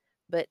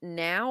 But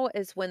now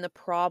is when the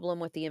problem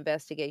with the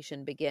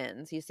investigation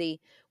begins. You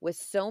see, with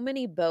so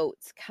many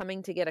boats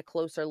coming to get a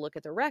closer look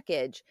at the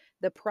wreckage,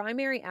 the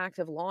primary act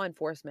of law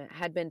enforcement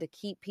had been to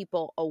keep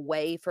people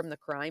away from the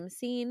crime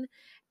scene.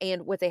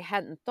 And what they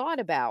hadn't thought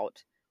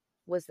about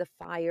was the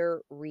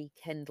fire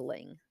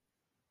rekindling.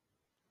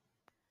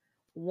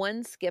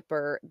 One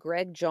skipper,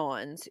 Greg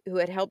Johns, who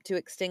had helped to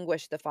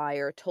extinguish the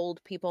fire,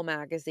 told People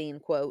magazine,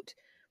 quote,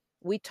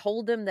 "We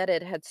told them that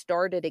it had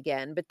started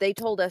again, but they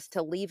told us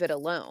to leave it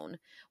alone.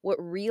 What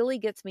really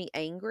gets me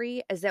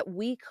angry is that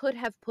we could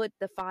have put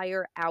the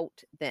fire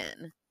out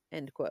then,"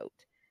 end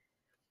quote.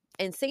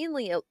 And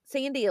Sandy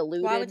Why would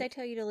alluded, they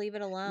tell you to leave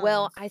it alone?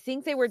 well, I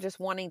think they were just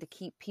wanting to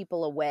keep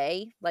people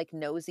away, like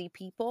nosy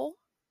people.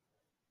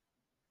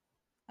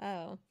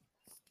 Oh.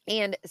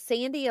 And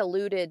Sandy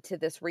alluded to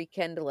this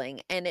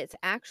rekindling, and it's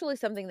actually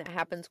something that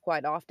happens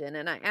quite often.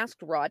 And I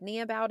asked Rodney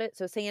about it.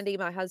 So Sandy,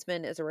 my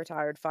husband, is a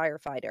retired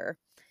firefighter.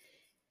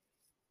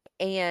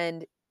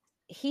 And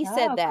he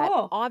said Oh, that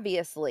cool.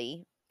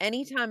 obviously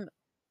anytime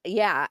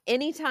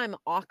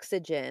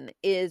oxygen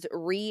is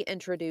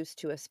reintroduced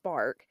to a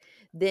spark,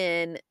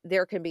 then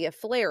there can be a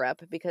flare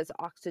up because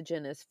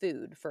oxygen is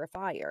food for a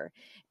fire.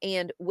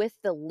 And with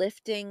the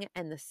lifting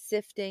and the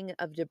sifting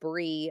of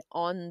debris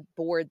on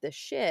board the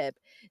ship,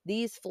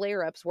 these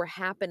flare ups were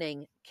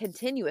happening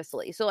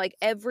continuously. So, like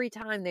every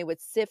time they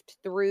would sift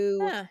through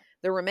Huh.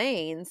 the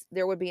remains,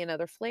 there would be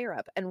another flare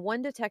up. And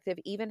one detective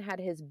even had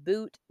his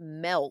boot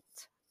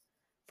melt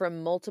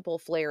from multiple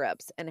flare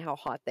ups and how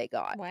hot they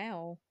got.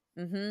 Wow.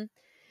 Mm-hmm.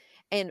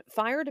 And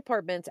fire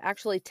departments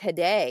actually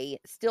today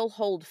still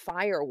hold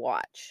fire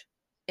watch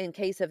in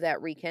case of that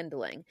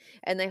rekindling.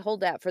 And they hold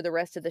that for the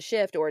rest of the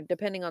shift, or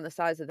depending on the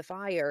size of the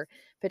fire,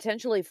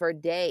 potentially for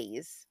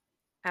days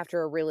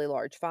after a really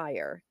large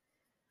fire.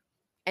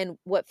 And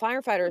what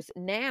firefighters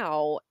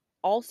now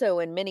also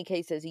in many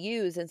cases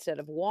use instead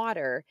of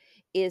water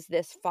is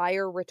this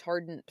fire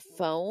retardant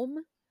foam.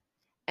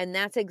 And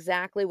that's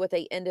exactly what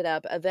they ended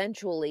up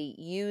eventually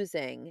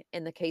using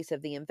in the case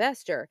of the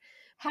investor.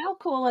 How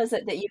cool is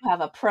it that you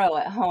have a pro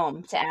at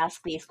home to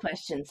ask these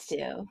questions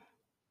to?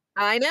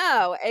 I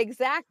know,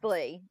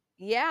 exactly.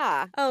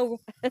 Yeah, Oh,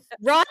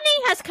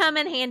 Rodney has come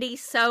in handy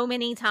so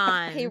many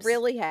times. he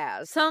really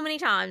has. So many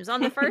times.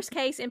 On the first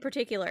case in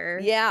particular.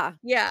 Yeah.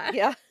 Yeah.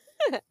 Yeah.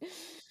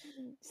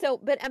 So,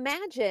 but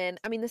imagine,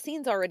 I mean, the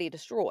scene's already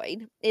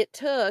destroyed. It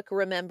took,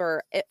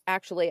 remember,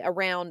 actually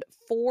around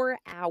 4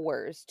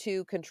 hours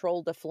to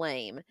control the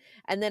flame,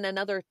 and then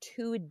another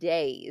 2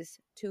 days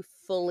to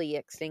fully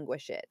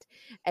extinguish it.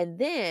 And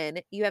then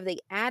you have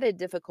the added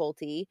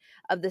difficulty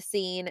of the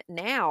scene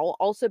now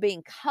also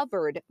being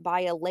covered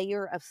by a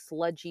layer of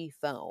sludgy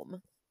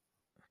foam.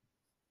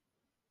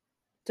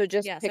 So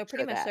just Yeah, so pretty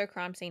picture much that. their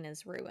crime scene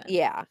is ruined.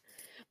 Yeah.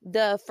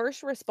 The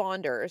first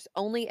responders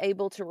only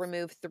able to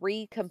remove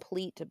 3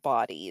 complete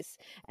bodies,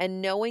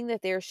 and knowing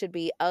that there should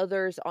be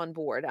others on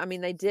board. I mean,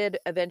 they did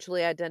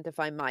eventually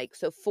identify Mike,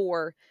 so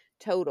 4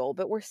 total,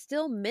 but we're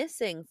still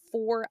missing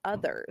 4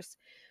 others.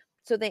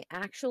 So they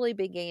actually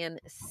began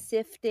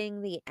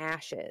sifting the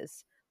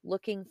ashes,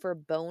 looking for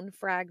bone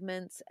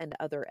fragments and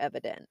other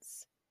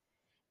evidence.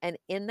 And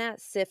in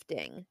that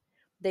sifting,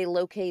 they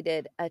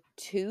located a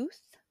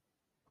tooth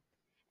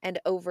and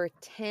over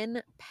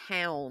 10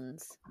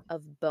 pounds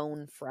of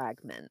bone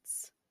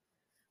fragments,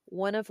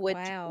 one of which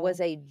was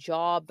Wow. a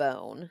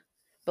jawbone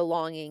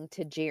belonging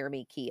to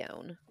Jeremy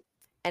Keown.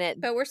 And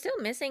it, But we're still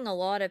missing a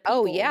lot of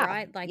oh, people, yeah,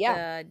 right? Like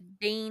yeah, the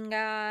Dean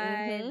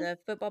guy, mm-hmm, the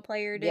football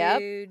player yep,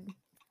 dude.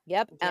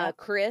 yep. Yep.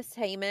 Chris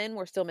Heyman,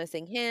 we're still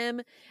missing him,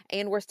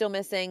 and we're still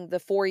missing the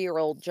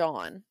 4-year-old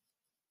John.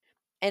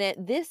 And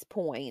at this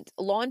point,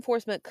 law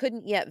enforcement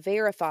couldn't yet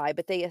verify,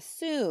 but they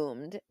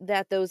assumed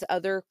that those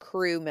other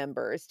crew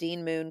members,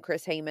 Dean Moon,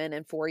 Chris Heyman,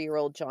 and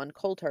 4-year-old John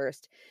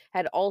Colthurst,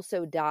 had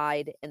also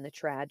died in the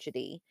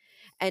tragedy.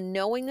 And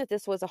knowing that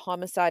this was a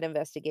homicide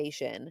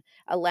investigation,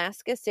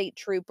 Alaska State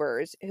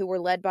Troopers, who were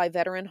led by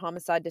veteran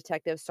homicide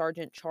detective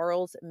Sergeant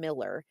Charles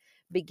Miller,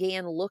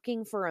 began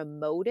looking for a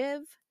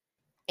motive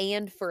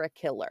and for a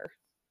killer.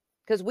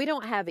 Because we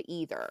don't have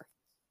either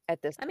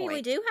at this I mean, we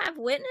point. do have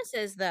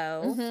witnesses,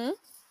 though.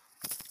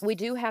 Mm-hmm. We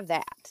do have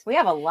that. We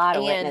have a lot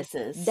of And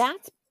witnesses.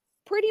 that's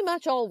pretty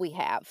much all we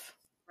have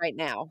right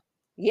now.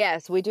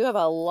 Yes, we do have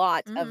a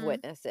lot of Mhm.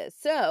 witnesses.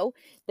 So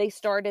they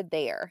started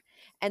there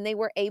and they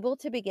were able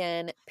to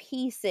begin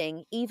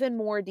piecing even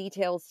more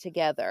details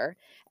together,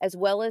 as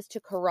well as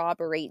to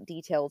corroborate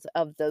details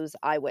of those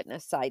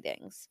eyewitness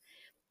sightings.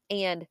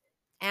 And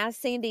as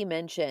Sandy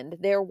mentioned,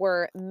 there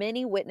were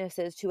many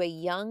witnesses to a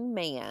young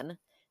man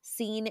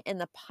seen in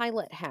the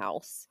pilot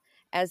house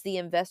as the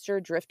investor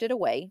drifted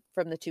away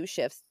from the 2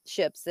 ships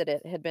that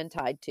it had been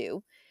tied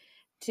to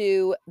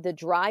the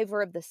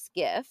driver of the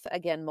skiff,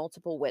 again,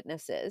 multiple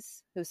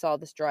witnesses who saw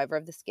this driver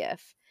of the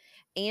skiff,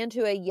 and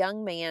to a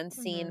young man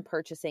seen Mhm.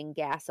 purchasing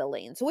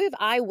gasoline. So we have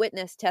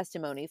eyewitness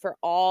testimony for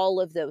all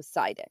of those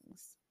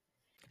sightings.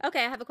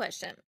 Okay, I have a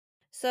question.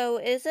 So,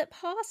 is it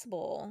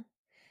possible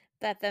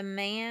that the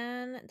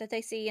man that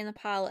they see in the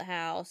pilot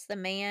house, the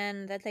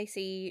man that they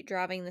see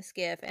driving the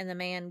skiff, and the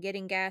man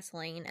getting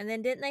gasoline, and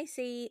then didn't they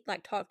see,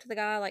 like, talk to the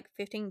guy like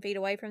 15 feet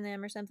away from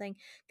them or something?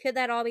 Could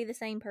that all be the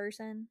same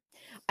person?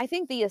 I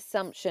think the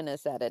assumption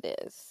is that it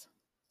is.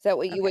 Is that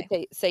what you would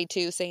Okay. say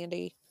too,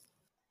 Sandy?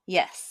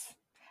 Yes.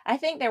 I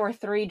think there were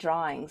 3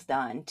 drawings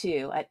done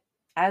too.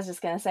 I was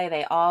just gonna say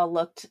they all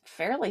looked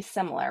fairly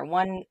similar.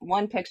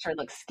 One picture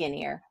looks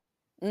skinnier.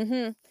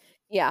 Mm-hmm.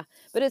 Yeah.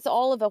 But it's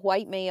all of a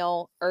white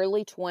male,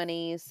 early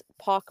 20s,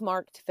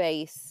 pockmarked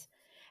face.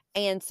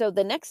 And so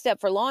the next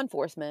step for law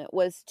enforcement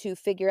was to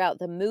figure out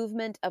the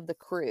movement of the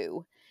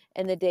crew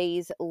in the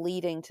days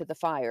leading to the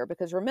fire.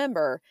 Because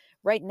remember,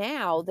 right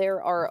now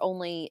there are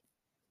only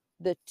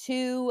the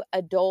two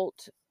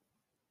adult,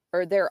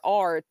 or there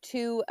are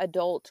two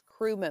adult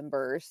crew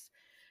members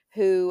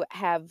who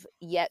have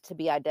yet to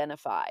be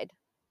identified,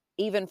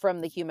 even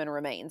from the human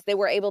remains. They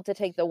were able to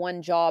take the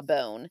one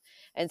jawbone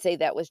and say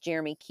that was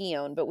Jeremy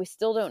Keown, but we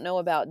still don't know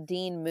about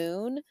Dean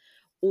Moon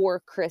or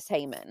Chris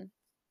Heyman.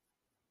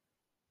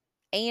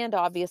 And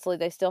obviously,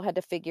 they still had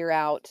to figure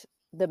out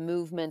the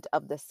movement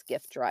of the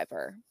skiff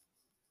driver.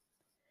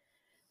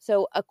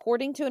 So,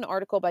 according to an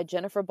article by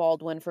Jennifer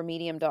Baldwin for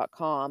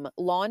Medium.com,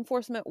 law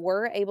enforcement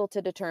were able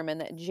to determine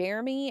that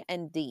Jeremy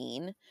and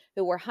Dean,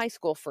 who were high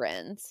school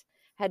friends,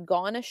 had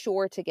gone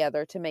ashore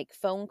together to make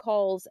phone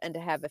calls and to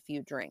have a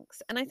few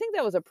drinks. And I think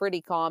that was a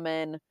pretty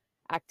common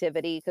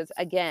activity because,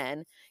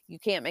 again, you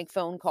can't make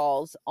phone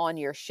calls on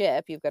your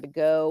ship. You've got to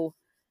go,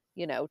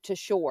 to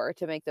shore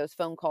to make those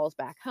phone calls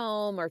back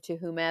home or to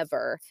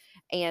whomever.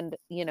 And,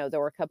 there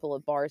were a couple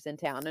of bars in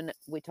town, and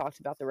we talked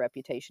about the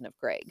reputation of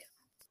Greg.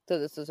 So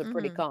this was a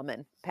pretty Mhm.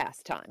 common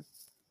pastime.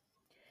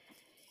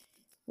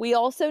 We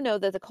also know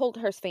that the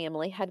Colthurst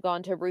family had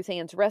gone to Ruth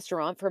Ann's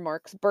restaurant for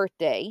Mark's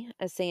birthday,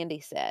 as Sandy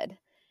said,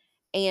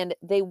 and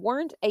they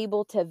weren't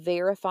able to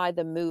verify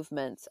the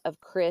movements of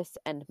Chris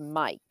and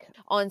Mike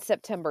on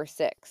September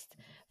 6th.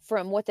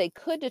 From what they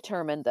could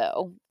determine,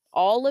 though,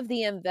 all of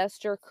the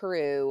investor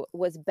crew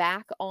was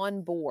back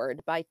on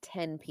board by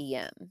 10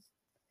 p.m.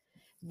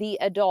 The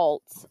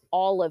adults,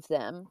 all of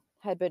them,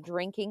 had been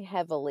drinking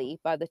heavily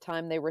by the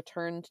time they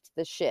returned to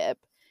the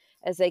ship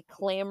as they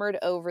clambered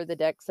over the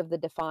decks of the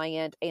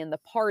Defiant and the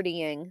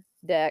partying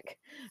deck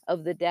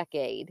of the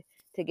Decade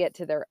to get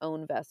to their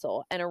own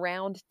vessel. And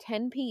around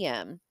 10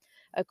 p.m.,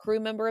 a crew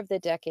member of the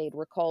Decade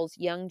recalls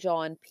young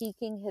John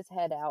peeking his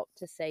head out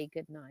to say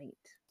goodnight.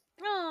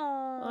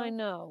 I Oh.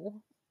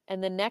 know.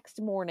 And the next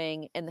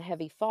morning, in the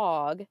heavy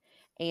fog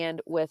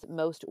and with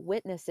most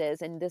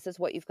witnesses, and this is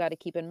what you've got to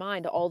keep in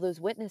mind, all those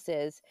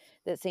witnesses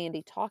that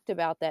Sandy talked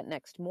about that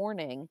next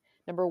morning,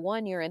 number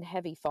one, you're in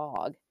heavy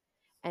fog.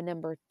 And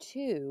number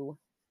two,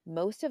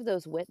 most of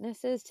those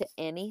witnesses to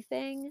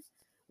anything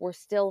were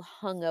still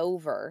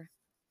hungover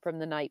from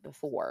the night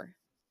before.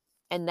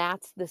 And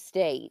that's the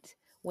state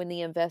when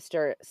the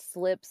investor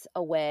slips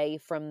away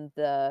from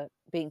the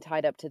being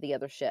tied up to the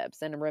other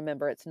ships. And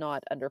remember, it's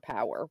not under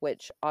power,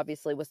 which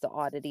obviously was the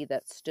oddity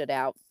that stood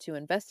out to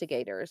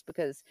investigators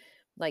because,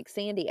 like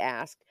Sandy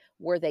asked,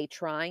 were they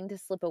trying to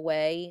slip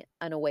away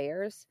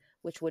unawares,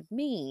 which would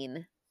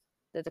mean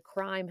that the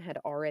crime had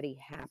already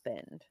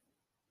happened,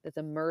 that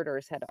the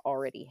murders had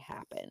already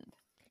happened.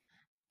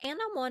 And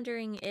I'm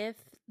wondering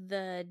if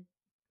the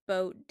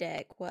boat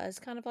deck was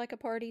kind of like a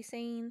party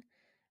scene.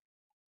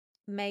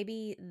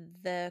 Maybe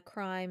the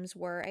crimes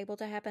were able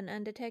to happen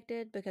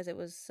undetected because it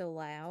was so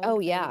Oh,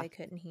 loud, maybe yeah. they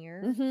couldn't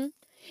hear. Mm-hmm.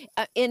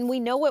 And we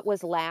know it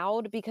was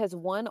loud because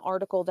one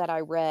article that I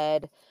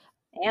read.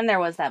 And there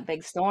was that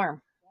big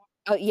storm.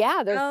 Oh,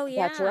 yeah, Oh,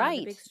 that's yeah, the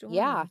right. big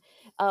Yeah. storm.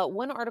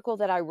 One article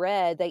that I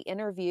read, they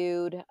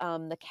interviewed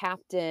the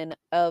captain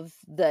of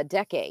the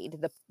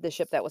Decade, the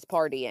ship that was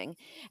partying,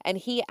 and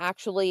he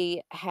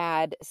actually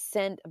had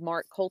sent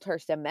Mark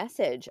Colthurst a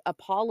message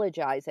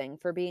apologizing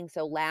for being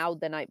so loud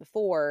the night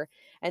before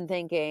and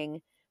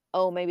thinking,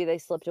 oh, maybe they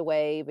slipped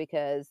away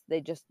because they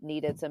just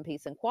needed some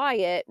peace and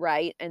quiet,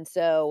 right? And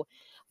so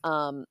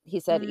he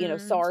said, Mm.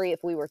 sorry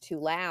if we were too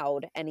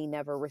loud, and he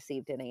never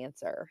received an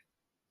answer.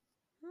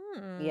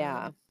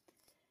 Hmm. Yeah.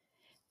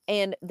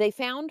 And they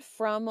found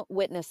from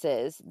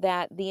witnesses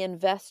that the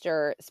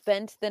investor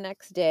spent the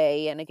next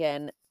day, and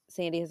again,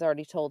 Sandy has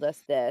already told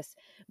us this,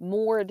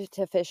 moored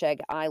to Fish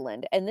Egg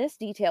Island. And this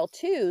detail,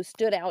 too,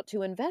 stood out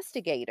to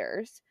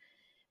investigators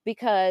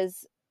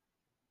because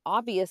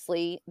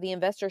obviously the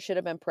investor should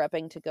have been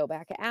prepping to go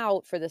back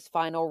out for this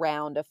final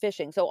round of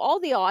fishing. So, all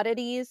the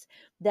oddities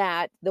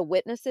that the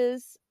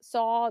witnesses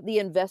saw, the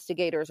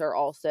investigators are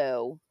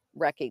also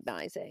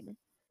recognizing.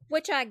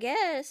 Which I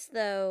guess,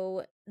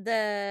 though,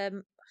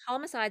 the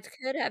homicides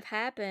could have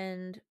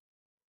happened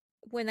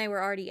when they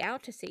were already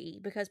out to sea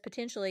because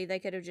potentially they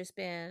could have just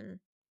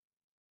been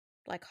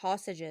like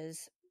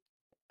hostages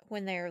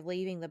when they're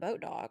leaving the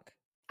boat dock,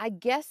 I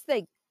guess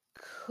they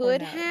or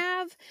could no?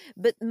 have,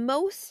 but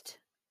most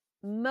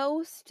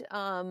most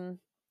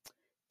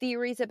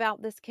theories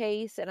about this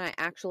case, and I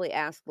actually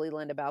asked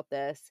Leland about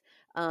this,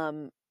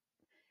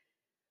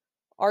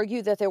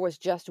 argue that there was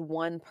just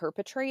one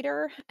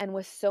perpetrator, and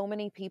with so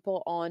many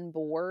people on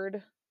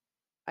board,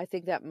 I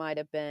think that might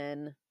have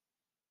been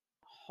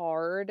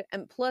hard.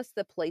 And plus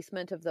the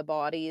placement of the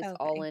bodies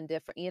all Okay. in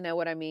different, you know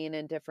what I mean,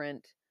 in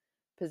different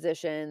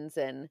positions,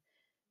 and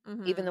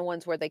even Mm-hmm. the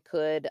ones where they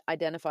could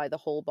identify the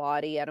whole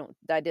body.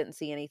 I didn't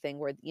see anything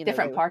where,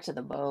 Different parts of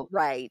the boat.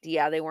 right.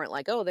 Yeah, they weren't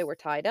like, oh, they were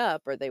tied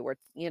up or they were,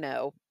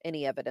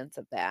 any evidence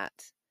of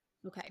that.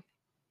 Okay.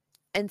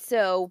 And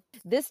so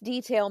this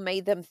detail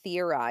made them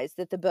theorize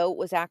that the boat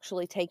was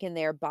actually taken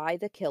there by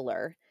the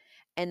killer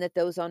and that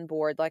those on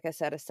board, like I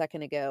said a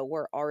second ago,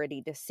 were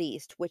already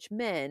deceased, which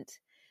meant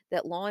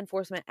that law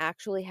enforcement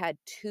actually had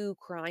two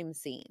crime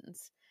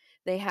scenes.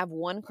 They have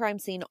one crime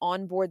scene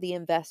on board the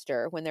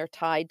Investor when they're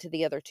tied to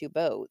the other two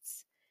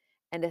boats,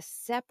 and a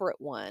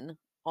separate one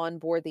on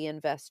board the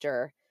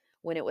Investor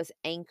when it was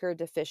anchored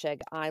to Fish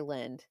Egg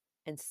Island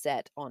and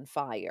set on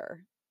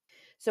fire.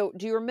 So,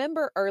 do you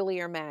remember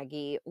earlier,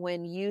 Maggie,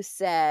 when you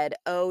said,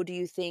 oh, do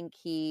you think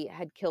he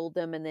had killed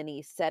them and then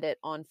he set it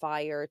on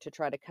fire to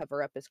try to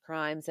cover up his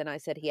crimes? And I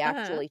said he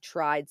Uh-huh. actually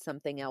tried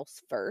something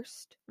else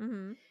first.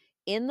 Mm-hmm.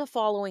 In the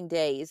following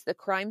days, the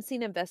crime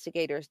scene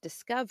investigators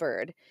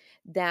discovered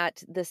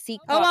that the sea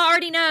Oh, cock, I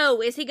already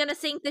know. Is he gonna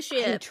sink the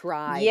he ship?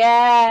 tried.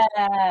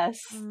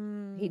 Yes.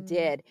 He Mm.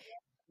 did.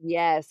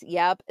 Yes,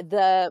 yep.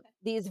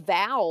 These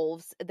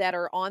valves that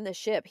are on the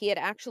ship, he had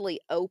actually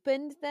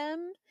opened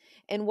them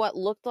in what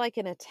looked like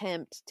an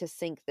attempt to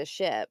sink the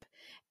ship.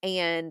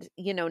 And,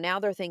 now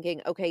they're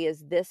thinking, okay,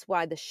 is this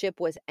why the ship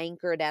was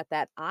anchored at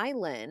that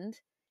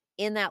island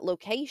in that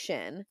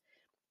location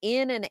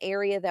in an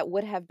area that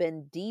would have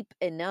been deep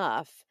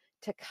enough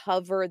to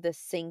cover the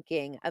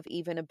sinking of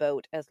even a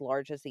boat as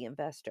large as the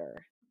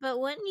Investor? But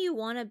wouldn't you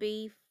want to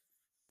be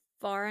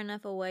far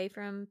enough away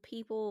from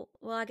people?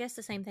 Well, I guess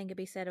the same thing could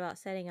be said about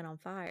setting it on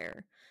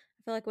fire.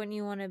 I feel like wouldn't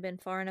you want to have been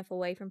far enough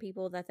away from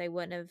people that they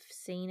wouldn't have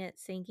seen it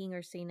sinking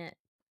or seen it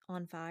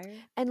on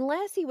fire?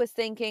 Unless he was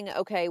thinking,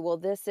 okay, well,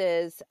 this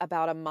is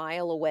about a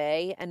mile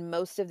away, and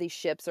most of these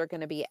ships are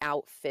going to be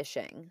out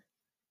fishing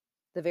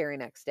the very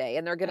next day.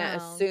 And they're going to Oh,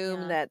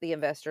 assume yeah. that the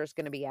investor is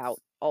going to be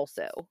out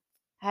also.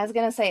 I was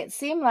gonna say it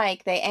seemed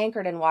like they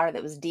anchored in water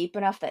that was deep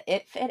enough that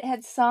if it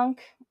had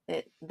sunk,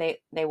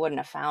 they wouldn't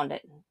have found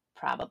it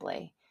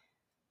probably.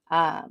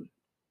 Um,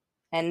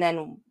 and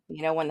then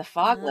when the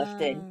fog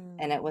lifted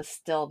and it Oh. was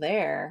still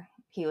there,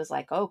 he was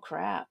like, "Oh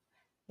crap,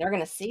 they're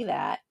gonna see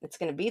that. It's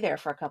gonna be there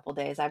for a couple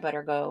days. I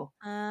better go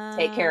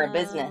take care of Oh.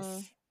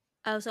 business."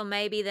 Oh, so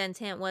maybe the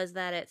intent was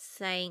that it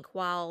sank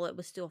while it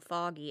was still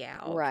foggy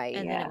out, Right.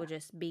 and then it Yeah. would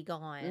just be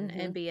gone Mm-hmm.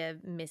 and be a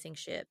missing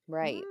ship.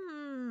 Right.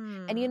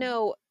 And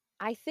Hmm.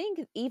 I think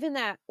even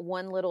that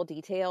one little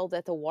detail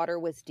that the water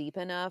was deep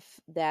enough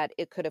that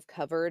it could have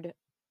covered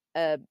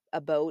a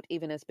boat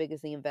even as big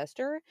as the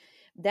investor,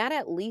 that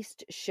at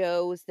least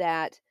shows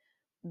that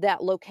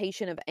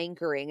location of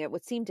anchoring, it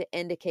would seem to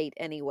indicate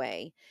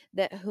anyway,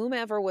 that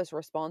whomever was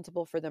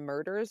responsible for the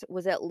murders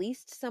was at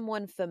least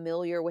someone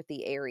familiar with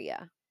the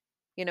area.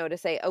 To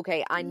say,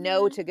 okay, I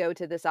know Mhm. to go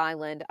to this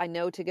island. I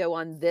know to go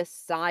on this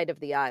side of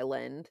the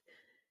island.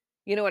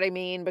 You know what I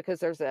mean? Because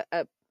there's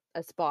a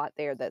spot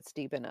there that's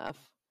deep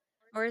enough.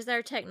 Or is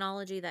there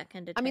technology that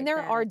can I mean, detect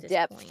there that are at this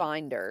depth point?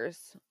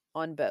 finders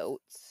on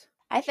boats.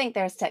 I think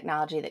there's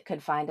technology that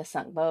could find a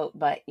sunk boat,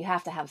 but you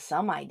have to have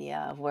some idea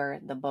of where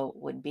the boat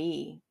would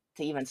be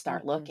to even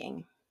start Hmm.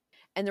 looking.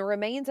 And the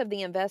remains of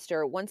the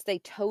investor, once they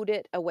towed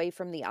it away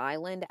from the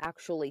island,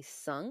 actually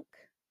sunk.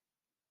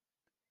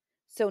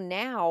 So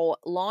now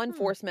law Hmm.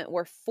 enforcement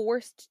were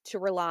forced to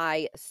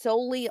rely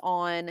solely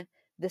on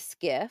the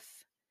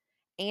skiff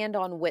and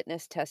on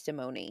witness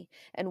testimony.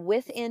 And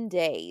within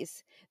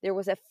days, there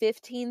was a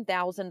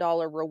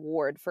 $15,000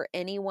 reward for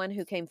anyone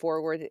who came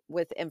forward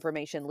with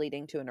information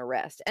leading to an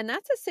arrest. And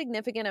that's a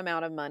significant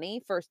amount of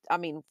money for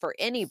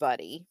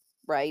anybody,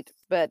 right?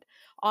 But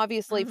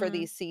obviously for Mhm.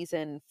 these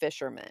seasoned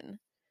fishermen.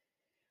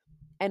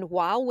 And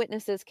while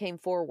witnesses came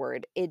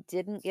forward, it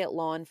didn't get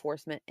law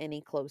enforcement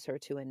any closer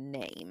to a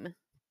name.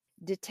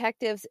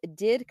 Detectives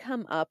did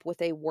come up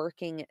with a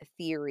working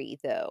theory,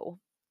 though.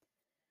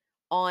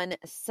 On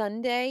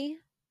Sunday,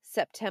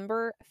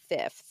 September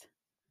 5th,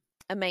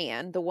 a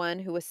man, the one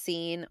who was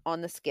seen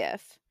on the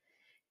skiff,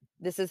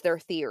 this is their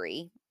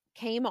theory,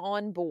 came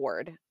on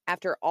board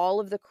after all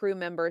of the crew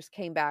members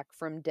came back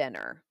from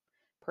dinner,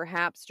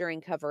 perhaps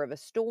during cover of a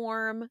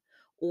storm,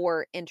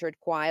 or entered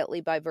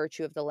quietly by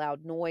virtue of the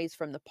loud noise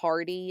from the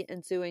party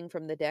ensuing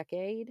from the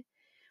decade.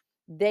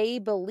 They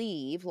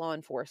believe, law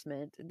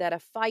enforcement, that a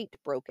fight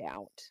broke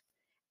out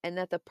and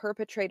that the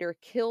perpetrator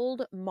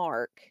killed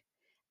Mark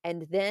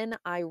and then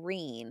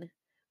Irene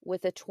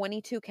with a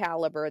 .22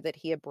 caliber that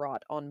he had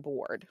brought on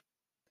board.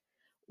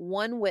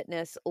 One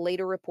witness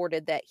later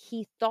reported that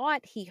he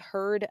thought he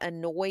heard a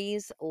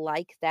noise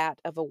like that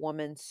of a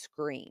woman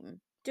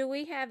scream. Do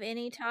we have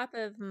any type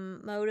of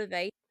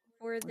motivation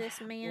for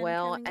this man Well,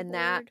 coming and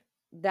that aboard?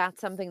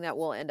 that's something that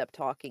we'll end up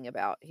talking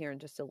about here in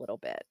just a little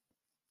bit.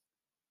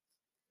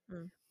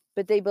 Mm.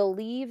 But they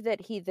believe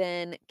that he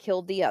then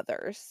killed the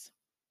others.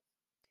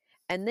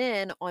 And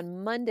then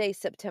on Monday,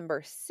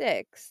 September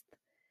 6th,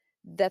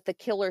 that the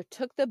killer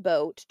took the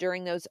boat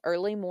during those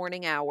early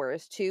morning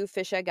hours to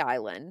Fish Egg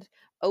Island,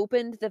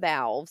 opened the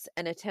valves,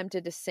 and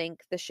attempted to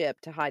sink the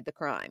ship to hide the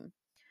crime.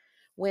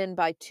 When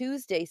by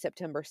Tuesday,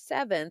 September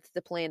 7th,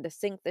 the plan to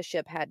sink the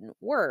ship hadn't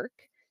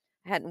worked,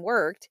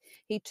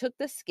 he took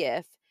the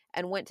skiff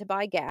and went to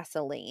buy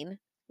gasoline,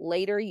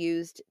 later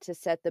used to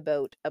set the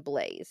boat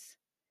ablaze.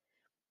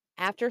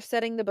 After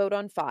setting the boat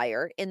on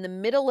fire, in the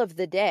middle of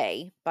the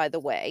day, by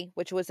the way,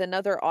 which was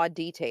another odd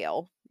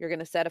detail, you're going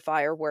to set a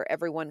fire where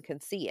everyone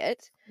can see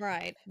it,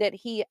 Right. that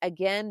he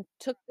again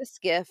took the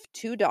skiff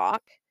to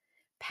dock,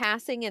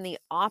 passing in the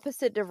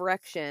opposite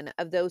direction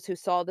of those who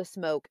saw the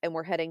smoke and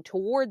were heading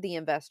toward the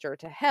investor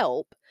to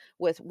help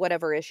with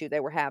whatever issue they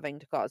were having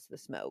to cause the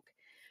smoke.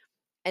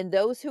 And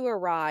those who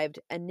arrived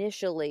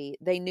initially,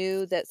 they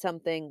knew that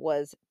something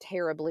was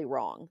terribly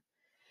wrong.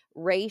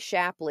 Ray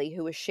Shapley,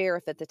 who was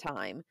sheriff at the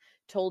time,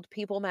 told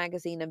People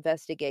Magazine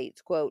Investigates,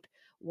 quote,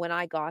 "When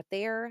I got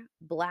there,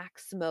 black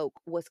smoke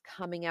was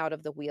coming out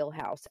of the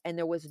wheelhouse and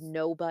there was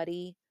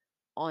nobody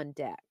on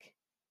deck.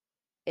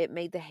 It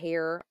made the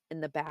hair in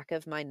the back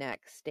of my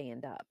neck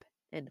stand up,"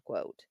 end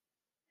quote.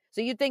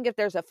 So you'd think if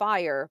there's a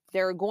fire,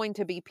 there are going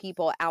to be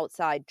people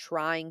outside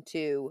trying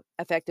to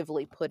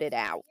effectively put it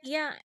out.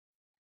 Yeah,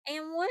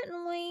 and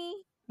wouldn't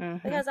we?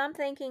 Mm-hmm. Because I'm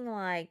thinking,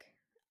 like,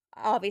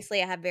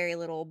 obviously I have very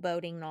little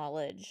boating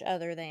knowledge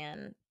other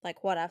than,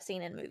 like, what I've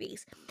seen in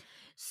movies.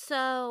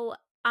 So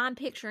I'm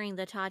picturing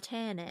the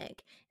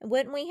Titanic.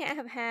 Wouldn't we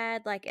have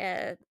had, like,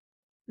 a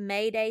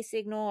Mayday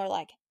signal or,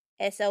 like,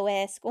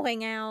 SOS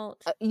going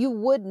out? You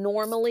would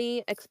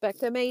normally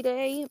expect a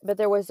mayday, but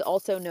there was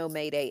also no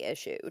mayday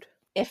issued.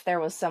 If there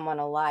was someone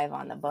alive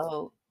on the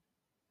boat.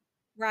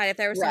 Right, if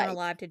there was someone Right.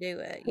 alive to do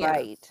it. Yeah.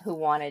 Right. Who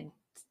wanted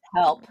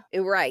help.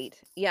 Right.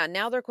 Yeah.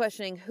 Now they're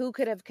questioning who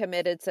could have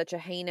committed such a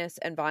heinous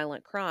and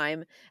violent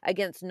crime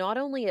against not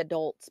only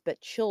adults,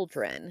 but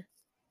children.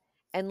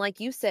 And like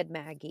you said,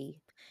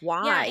 Maggie,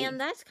 why? Yeah, and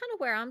that's kind of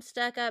where I'm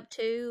stuck up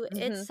too.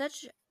 It's Mhm.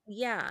 such,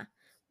 yeah.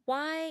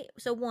 Why?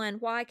 So, one,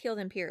 why kill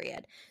them,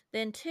 period?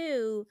 Then,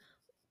 two,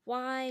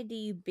 why do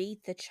you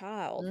beat the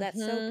child?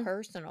 That's so Mhm.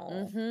 personal.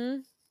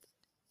 Mhm.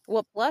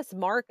 Well, plus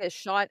Mark is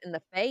shot in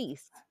the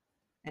face.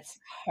 It's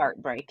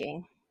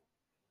heartbreaking.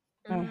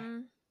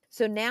 Hmm.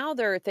 So now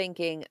they're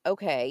thinking,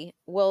 okay,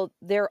 well,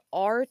 there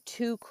are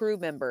 2 crew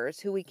members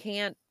who we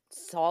can't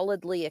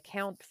solidly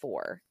account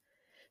for.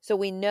 So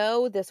we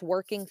know this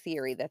working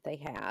theory that they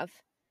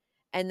have,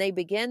 and they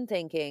begin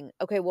thinking,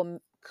 okay, well,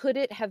 could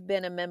it have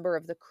been a member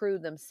of the crew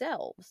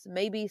themselves?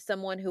 Maybe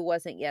someone who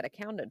wasn't yet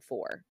accounted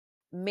for.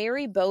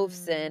 Mary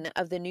Bovson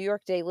of the New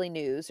York Daily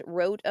News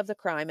wrote of the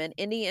crime and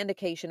any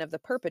indication of the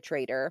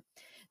perpetrator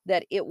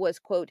that it was,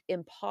 quote,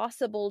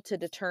 impossible to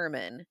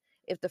determine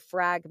if the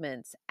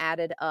fragments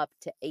added up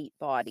to 8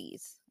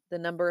 bodies, the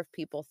number of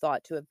people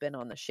thought to have been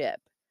on the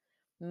ship.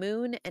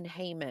 Moon and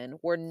Heyman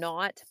were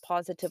not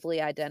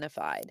positively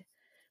identified,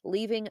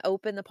 leaving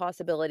open the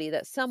possibility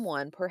that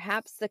someone,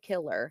 perhaps the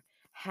killer,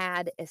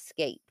 had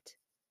escaped.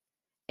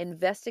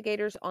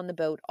 Investigators on the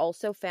boat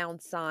also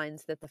found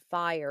signs that the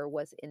fire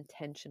was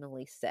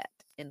intentionally set,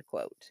 end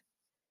quote.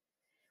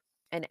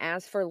 And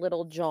as for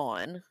little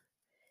John,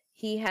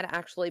 he had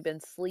actually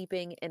been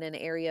sleeping in an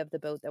area of the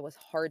boat that was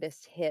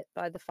hardest hit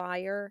by the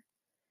fire.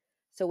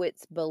 So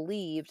it's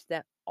believed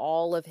that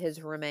all of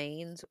his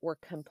remains were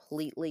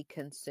completely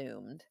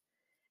consumed.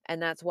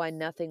 And that's why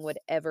nothing would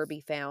ever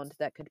be found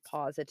that could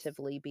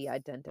positively be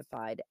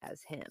identified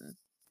as him.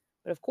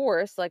 But of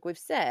course, like we've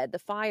said, the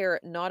fire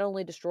not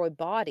only destroyed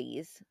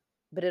bodies,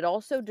 but it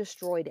also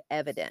destroyed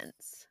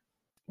evidence.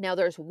 Now,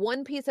 there's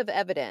one piece of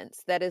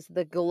evidence that is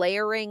the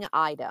glaring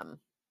item,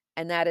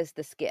 and that is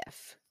the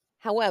skiff.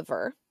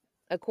 However,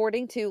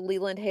 according to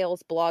Leland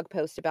Hale's blog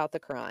post about the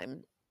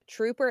crime,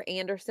 Trooper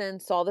Anderson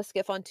saw the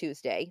skiff on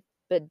Tuesday,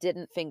 but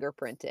didn't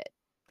fingerprint it.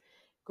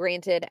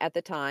 Granted, at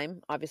the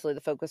time, obviously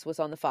the focus was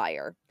on the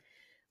fire.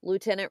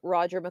 Lieutenant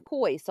Roger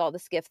McCoy saw the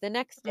skiff the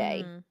next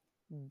day,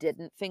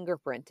 didn't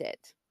fingerprint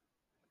it.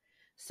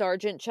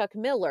 Sergeant Chuck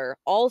Miller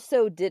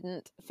also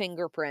didn't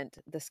fingerprint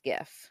the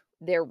skiff.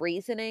 Their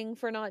reasoning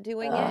for not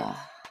doing it,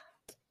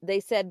 they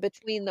said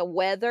between the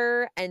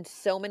weather and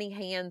so many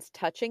hands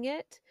touching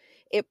it,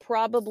 it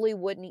probably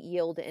wouldn't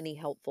yield any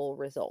helpful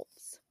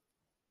results.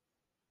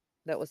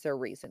 That was their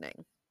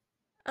reasoning.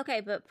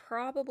 Okay, but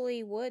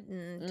probably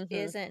wouldn't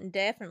isn't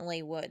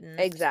definitely wouldn't.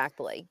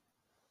 Exactly.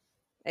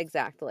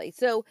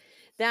 So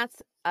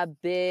that's a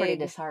big, Pretty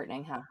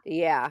disheartening, huh?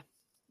 yeah,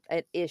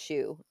 an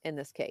issue in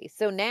this case.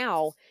 So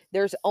now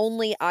there's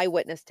only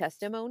eyewitness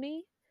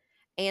testimony,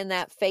 and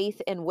that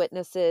faith in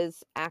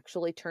witnesses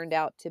actually turned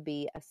out to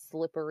be a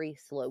slippery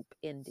slope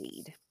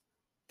indeed.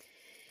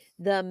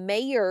 The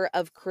mayor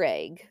of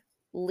Craig,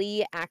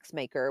 Lee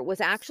Axmaker,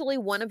 was actually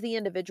one of the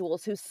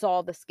individuals who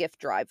saw the skiff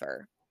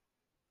driver.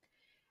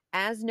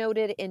 As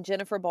noted in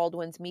Jennifer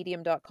Baldwin's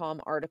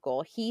Medium.com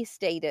article, he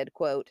stated,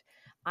 quote,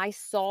 "I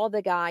saw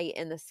the guy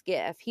in the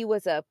skiff. He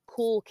was a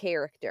cool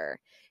character.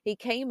 He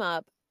came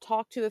up,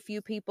 talked to a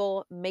few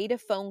people, made a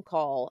phone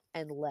call,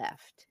 and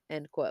left,"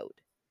 end quote.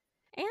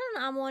 And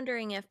I'm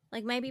wondering if,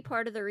 like, maybe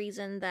part of the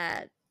reason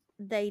that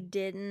they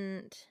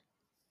didn't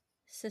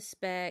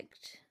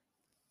suspect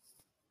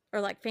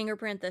or, like,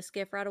 fingerprint the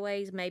skiff right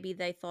away is maybe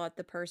they thought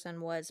the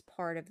person was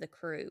part of the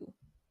crew.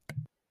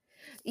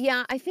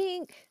 Yeah, I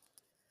think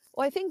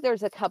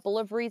there's a couple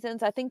of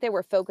reasons. I think they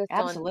were focused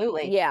on,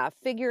 Absolutely.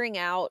 figuring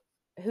out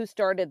who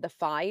started the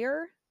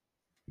fire.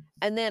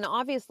 And then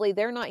obviously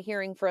they're not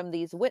hearing from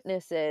these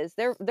witnesses.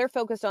 They're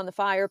focused on the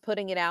fire,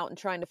 putting it out and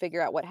trying to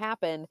figure out what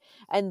happened.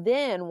 And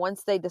then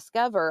once they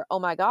discover, oh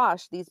my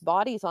gosh, these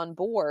bodies on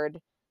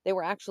board, they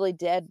were actually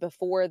dead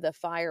before the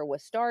fire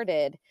was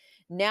started.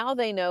 Now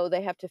they know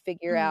they have to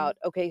figure out,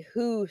 okay,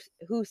 who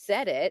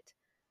said it,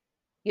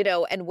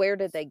 and where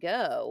did they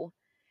go?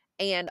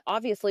 And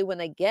obviously when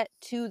they get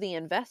to the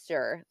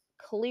investor,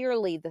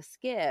 clearly the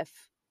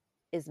skiff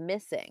is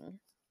missing.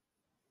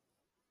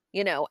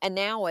 And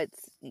now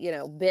it's,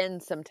 been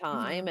some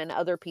time and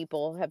other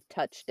people have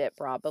touched it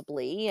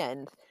probably.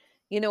 And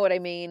you know what I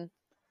mean?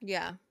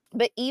 Yeah.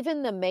 But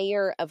even the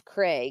mayor of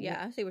Craig,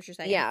 Yeah, I see what you're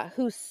saying.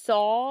 who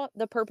saw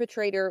the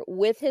perpetrator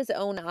with his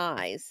own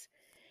eyes,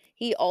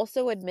 he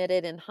also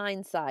admitted in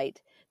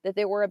hindsight that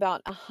there were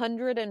about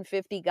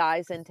 150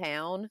 guys in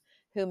town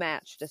who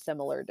matched a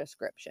similar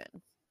description.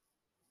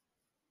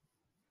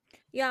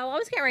 Yeah, well, I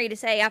was getting ready to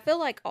say, I feel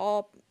like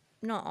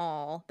not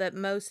all, but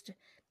most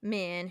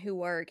men who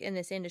work in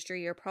this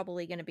industry are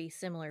probably going to be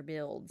similar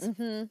builds.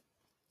 Mm-hmm.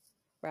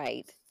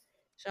 Right.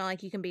 It's not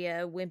like you can be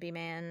a wimpy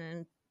man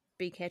and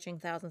be catching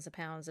thousands of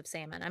pounds of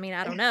salmon. I mean,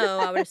 I don't know.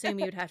 I would assume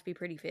you would have to be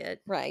pretty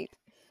fit. Right.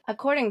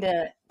 According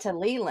to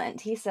Leland,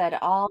 he said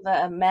all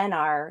the men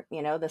are,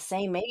 the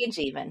same age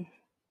even.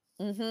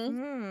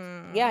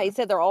 Mm-hmm. Yeah, he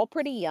said they're all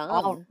pretty young.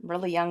 All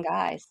really young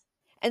guys.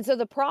 And so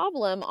the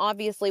problem,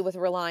 obviously, with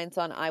reliance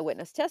on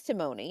eyewitness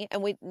testimony,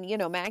 and we,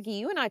 Maggie,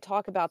 you and I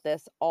talk about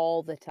this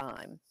all the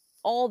time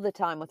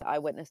with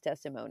eyewitness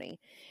testimony,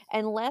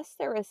 unless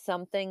there is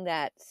something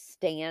that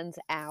stands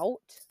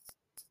out,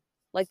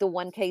 like the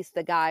one case,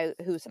 the guy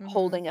who's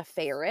holding a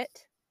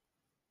ferret,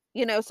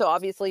 so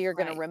obviously you're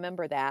going to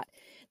remember that.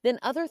 Then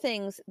other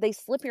things, they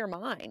slip your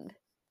mind.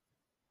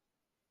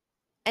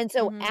 And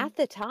so at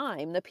the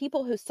time, the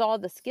people who saw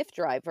the skiff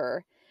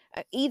driver,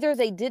 either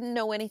they didn't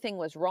know anything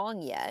was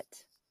wrong yet,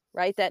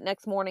 right? That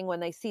next morning when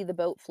they see the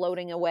boat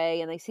floating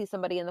away and they see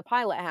somebody in the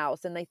pilot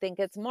house and they think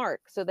it's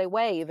Mark, so they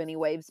wave and he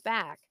waves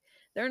back.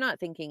 They're not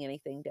thinking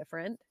anything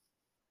different.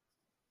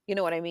 You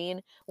know what I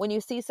mean? When you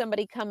see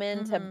somebody come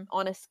in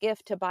on a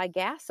skiff to buy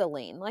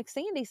gasoline, like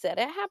Sandy said,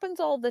 it happens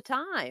all the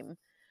time,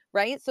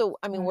 right? So,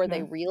 I mean, were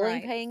they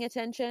really paying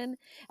attention?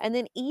 And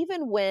then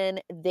even when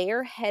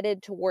they're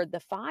headed toward the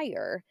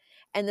fire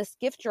and the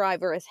skiff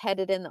driver is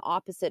headed in the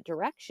opposite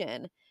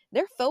direction,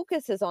 their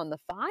focus is on the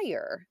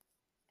fire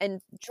and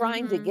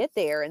trying to get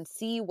there and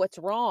see what's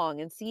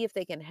wrong and see if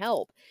they can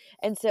help.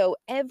 And so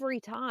every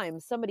time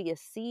somebody is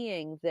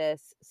seeing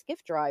this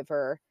skiff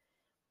driver,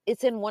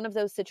 it's in one of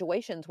those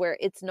situations where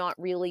it's not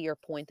really your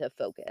point of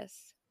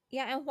focus.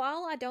 Yeah, and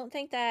while I don't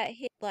think that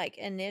his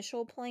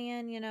initial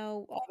plan,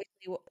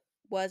 obviously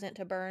wasn't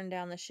to burn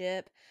down the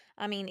ship.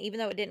 I mean, even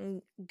though it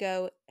didn't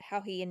go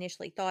how he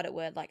initially thought it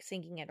would, like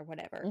sinking it or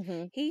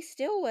whatever, he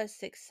still was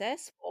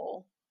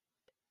successful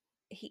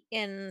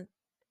in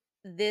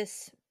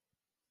this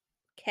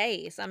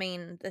case. I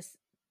mean,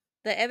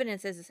 the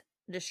evidence is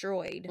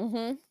destroyed.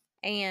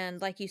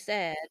 And like you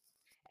said,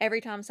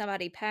 every time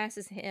somebody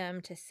passes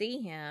him to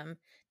see him,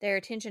 their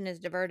attention is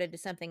diverted to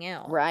something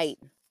else. Right.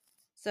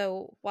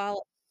 So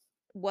while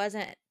it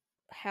wasn't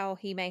how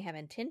he may have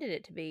intended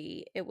it to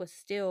be, it was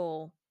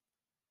still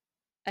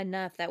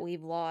enough that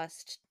we've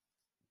lost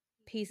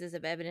pieces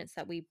of evidence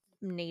that we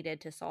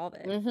needed to solve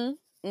it.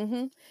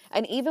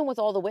 And even with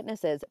all the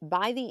witnesses,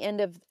 by the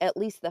end of at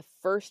least the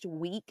first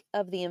week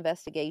of the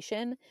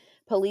investigation,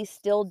 police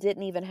still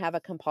didn't even have a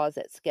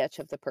composite sketch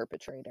of the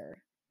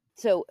perpetrator.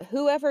 So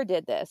whoever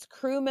did this,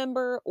 crew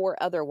member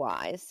or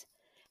otherwise,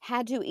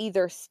 had to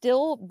either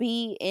still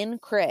be in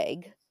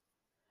Craig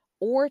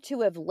or to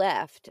have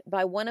left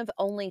by one of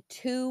only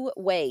two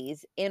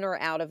ways in or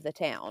out of the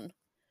town: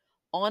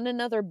 on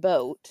another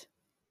boat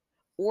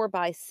or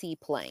by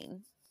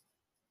seaplane.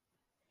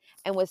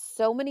 And with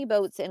so many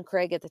boats in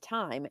Craig at the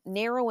time,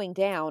 narrowing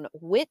down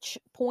which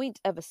point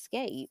of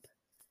escape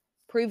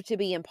proved to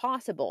be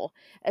impossible,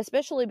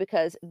 especially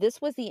because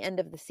this was the end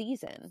of the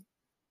season.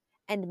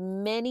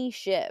 And many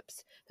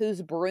ships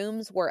whose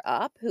brooms were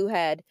up, who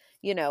had,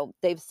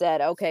 they've said,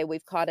 okay,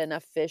 we've caught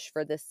enough fish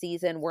for this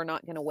season, we're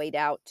not going to wait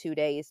out 2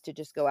 days to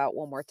just go out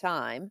one more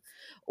time.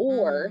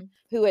 Or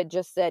who had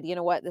just said, you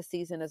know what, the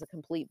season is a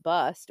complete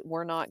bust,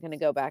 we're not going to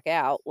go back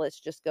out, let's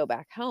just go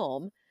back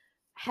home,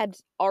 had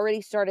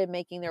already started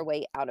making their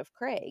way out of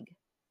Craig.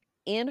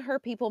 In her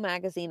People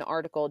magazine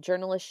article,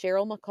 journalist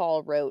Cheryl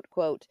McCall wrote,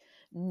 quote,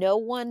 "No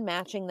one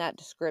matching that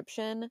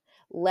description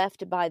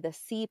left by the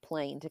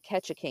seaplane to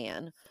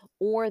Ketchikan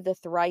or the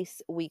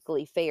thrice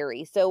weekly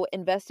ferry." So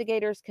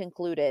investigators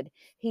concluded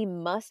he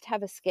must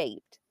have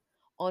escaped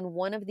on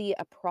one of the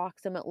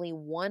approximately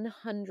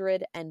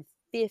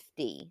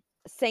 150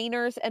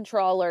 seiners and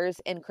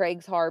trawlers in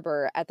Craig's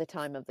Harbor at the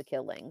time of the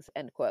killings,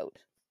 end quote.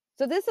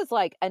 So this is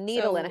like a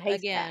needle in a So haystack.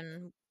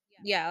 again,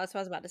 yeah, that's what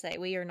I was about to say.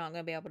 We are not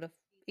going to be able to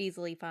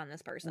easily find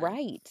this person.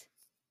 Right.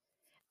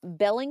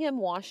 Bellingham,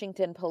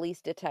 Washington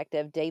police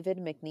detective David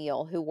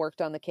McNeil, who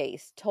worked on the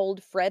case,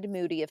 told Fred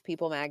Moody of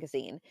People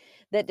magazine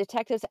that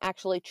detectives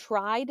actually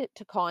tried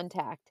to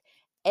contact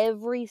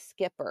every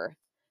skipper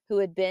who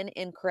had been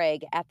in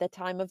Craig at the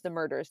time of the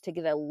murders to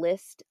get a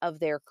list of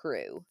their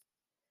crew.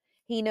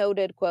 He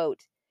noted,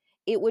 quote,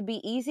 "It would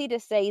be easy to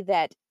say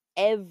that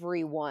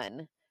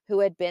everyone who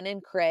had been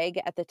in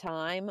Craig at the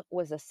time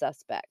was a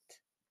suspect.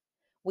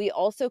 We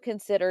also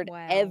considered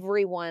Wow.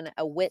 everyone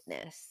a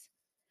witness.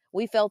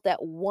 We felt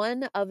that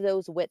one of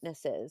those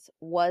witnesses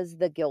was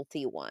the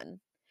guilty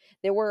one.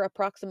 There were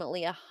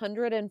approximately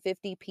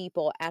 150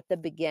 people at the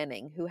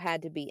beginning who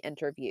had to be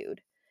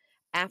interviewed.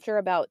 After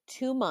about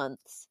 2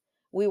 months,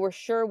 we were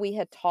sure we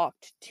had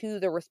talked to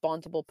the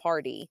responsible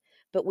party,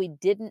 but we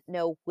didn't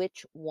know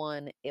which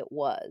one it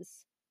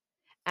was.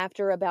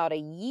 After about a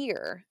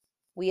year,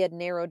 we had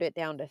narrowed it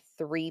down to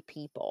 3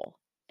 people,"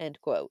 end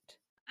quote.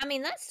 I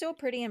mean, that's still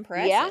pretty Yeah,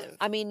 impressive.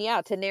 I mean,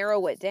 yeah, to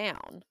narrow it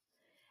down.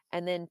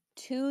 And then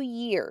 2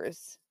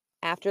 years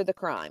after the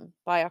crime,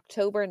 by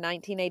October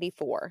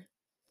 1984,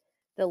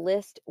 the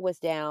list was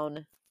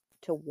down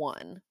to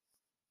 1.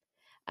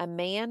 A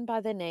man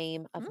by the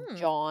name of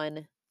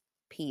John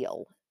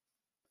Peel.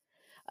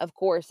 Of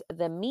course,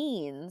 the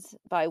means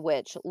by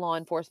which law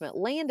enforcement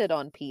landed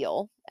on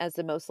Peel as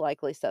the most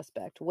likely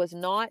suspect was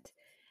not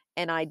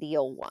an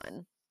ideal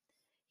one.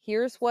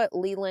 Here's what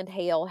Leland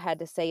Hale had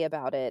to say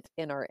about it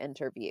in our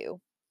interview.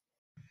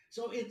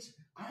 So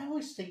I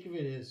always think of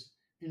it as,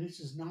 and this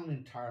is not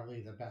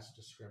entirely the best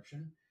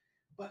description,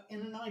 but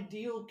in an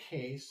ideal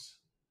case,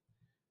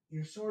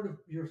 you've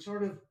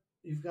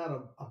got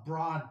a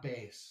broad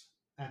base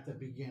at the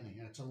beginning,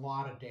 and it's a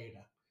lot of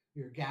data.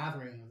 You're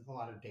gathering a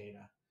lot of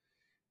data.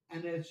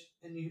 And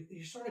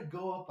you sort of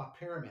go up a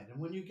pyramid. And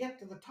when you get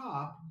to the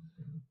top,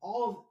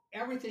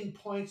 everything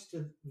points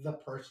to the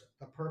person,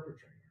 the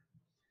perpetrator.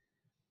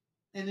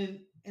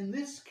 And in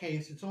this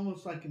case, it's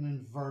almost like an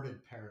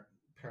inverted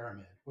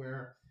pyramid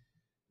where,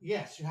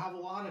 yes, you have a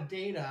lot of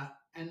data,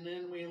 and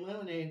then we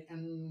eliminate,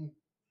 and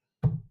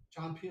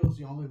John Peel's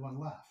the only one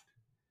left.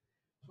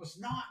 So it's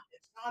not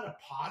a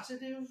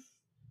positive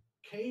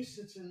case;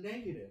 it's a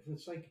negative.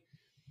 It's like,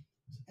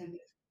 and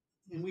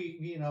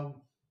we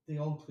the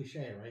old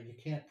cliche, right? You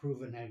can't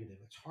prove a negative.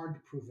 It's hard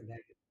to prove a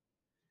negative.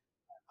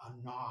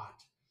 I'm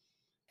not.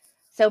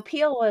 So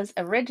Peel was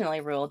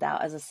originally ruled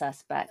out as a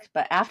suspect,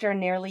 but after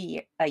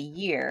nearly a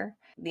year,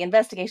 the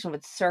investigation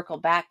would circle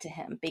back to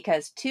him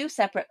because 2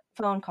 separate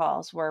phone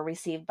calls were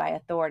received by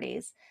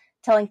authorities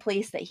telling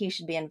police that he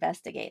should be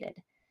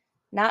investigated.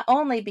 Not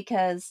only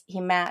because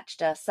he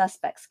matched a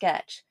suspect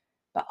sketch,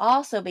 but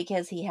also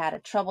because he had a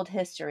troubled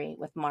history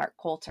with Mark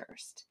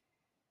Colthurst.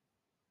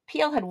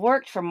 Peel had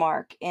worked for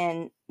Mark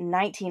in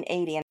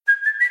 1980 and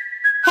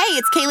Hey,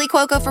 it's Kaylee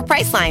Cuoco for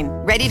Priceline.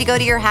 Ready to go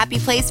to your happy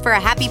place for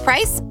a happy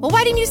price? Well,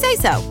 why didn't you say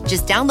so?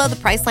 Just download the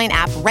Priceline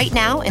app right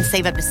now and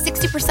save up to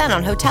 60%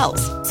 on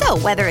hotels. So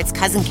whether it's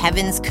Cousin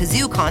Kevin's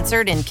Kazoo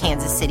Concert in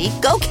Kansas City,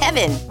 go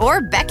Kevin,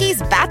 or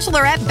Becky's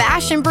Bachelorette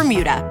Bash in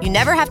Bermuda, you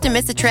never have to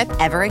miss a trip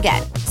ever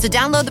again. So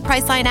download the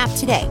Priceline app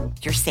today.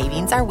 Your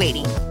savings are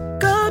waiting.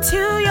 Go to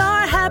your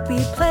happy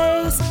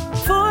place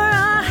for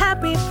a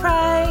happy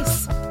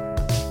price.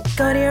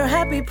 Go to your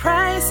happy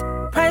price,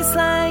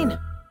 Priceline.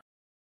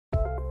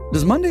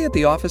 Does Monday at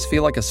the office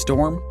feel like a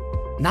storm?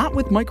 Not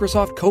with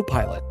Microsoft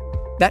Copilot.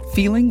 That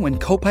feeling when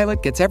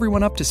Copilot gets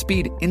everyone up to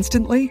speed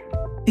instantly?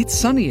 It's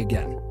sunny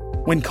again.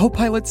 When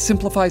Copilot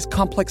simplifies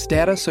complex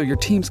data so your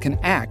teams can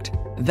act,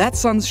 that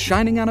sun's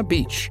shining on a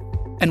beach.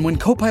 And when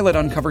Copilot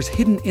uncovers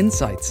hidden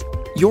insights,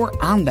 you're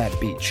on that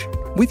beach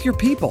with your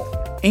people,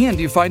 and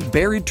you find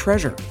buried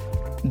treasure.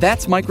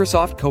 That's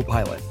Microsoft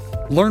Copilot.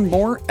 Learn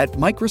more at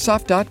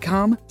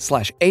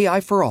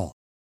Microsoft.com/AI for all.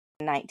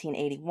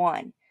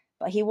 1981,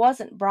 but he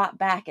wasn't brought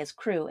back as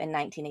crew in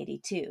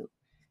 1982.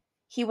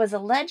 He was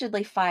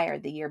allegedly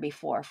fired the year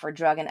before for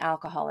drug and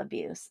alcohol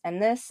abuse,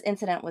 and this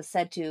incident was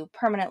said to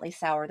permanently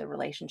sour the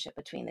relationship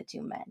between the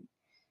 2 men.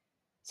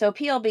 So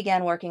Peel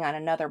began working on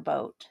another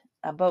boat,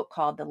 a boat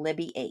called the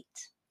Libby 8.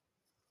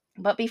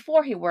 But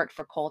before he worked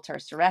for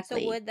Colthurst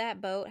directly... So would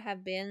that boat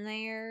have been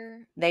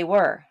there? They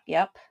were,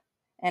 yep.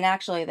 And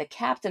actually, the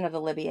captain of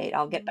the Libby 8,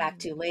 I'll get back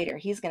to later,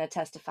 he's going to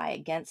testify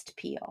against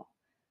Peel.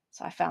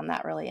 So I found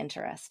that really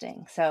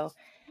interesting. So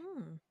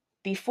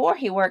before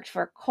he worked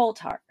for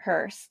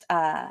Colthurst,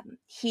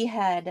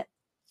 the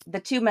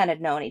 2 men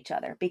had known each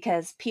other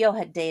because Peel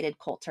had dated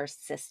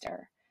Colthurst's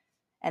sister.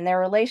 And their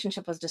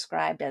relationship was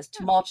described as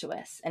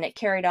tumultuous, and it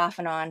carried off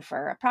and on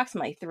for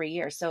approximately 3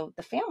 years. So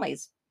the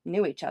families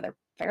knew each other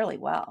fairly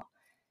well.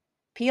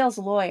 Peel's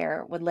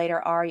lawyer would later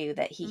argue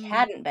that he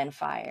hadn't been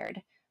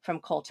fired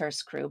from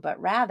Coulter's crew, but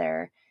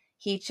rather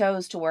he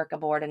chose to work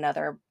aboard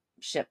another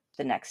ship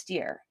the next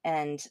year.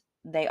 And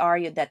they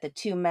argued that the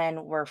two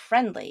men were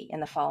friendly in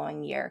the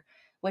following year,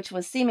 which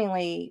was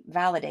seemingly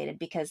validated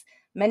because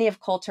many of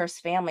Coulter's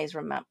family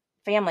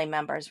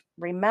members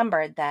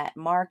remembered that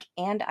Mark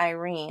and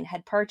Irene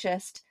had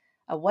purchased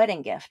a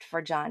wedding gift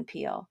for John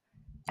Peel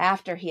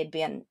after he had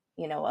been,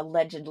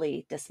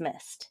 allegedly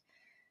dismissed.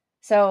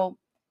 So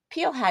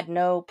Peel had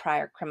no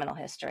prior criminal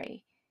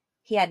history.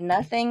 He had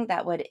nothing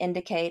that would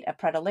indicate a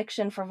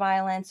predilection for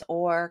violence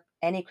or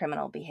any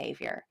criminal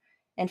behavior.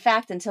 In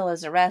fact, until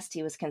his arrest,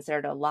 he was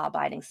considered a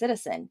law-abiding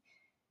citizen.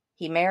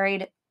 He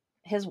married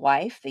his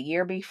wife the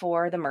year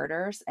before the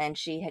murders, and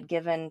she had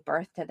given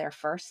birth to their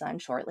first son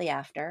shortly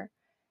after.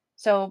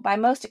 So by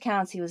most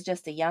accounts, he was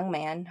just a young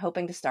man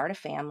hoping to start a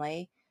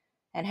family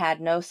and had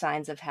no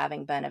signs of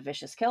having been a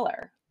vicious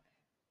killer.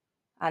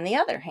 On the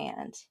other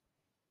hand,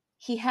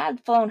 he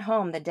had flown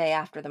home the day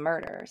after the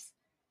murders,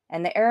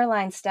 and the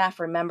airline staff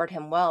remembered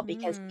him well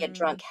because he had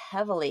drunk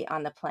heavily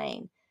on the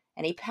plane,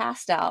 and he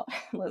passed out.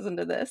 Listen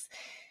to this.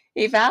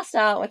 He passed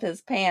out with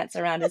his pants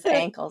around his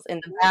ankles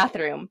in the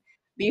bathroom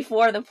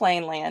before the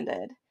plane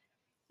landed.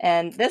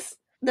 And this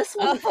was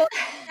Oh,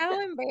 how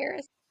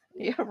embarrassing.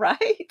 you're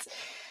right.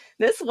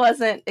 This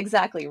wasn't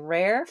exactly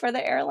rare for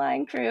the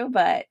airline crew,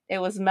 but it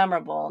was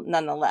memorable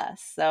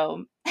nonetheless.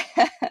 So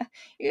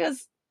he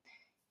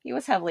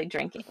was heavily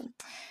drinking.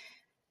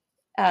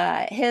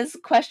 His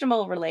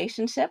questionable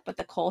relationship with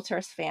the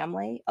Coulter's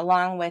family,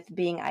 along with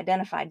being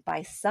identified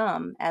by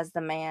some as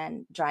the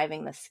man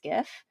driving the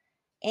skiff,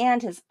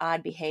 and his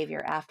odd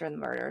behavior after the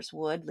murders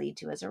would lead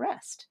to his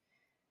arrest.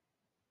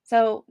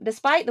 So,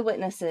 despite the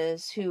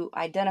witnesses who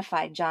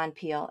identified John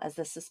Peel as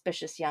the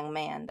suspicious young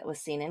man that was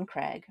seen in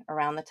Craig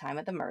around the time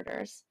of the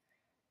murders,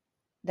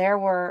 there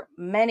were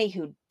many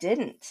who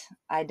didn't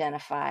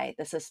identify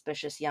the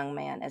suspicious young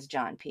man as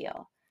John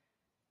Peel.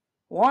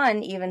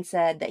 One even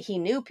said that he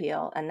knew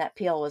Peel and that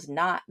Peel was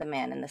not the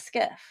man in the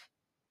skiff.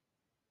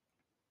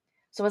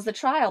 So as the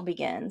trial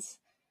begins,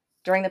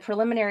 during the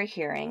preliminary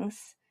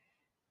hearings,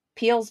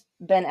 Peel's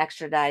been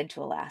extradited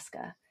to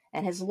Alaska,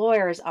 and his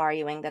lawyer is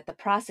arguing that the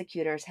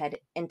prosecutors had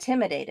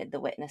intimidated the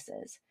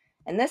witnesses.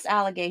 And this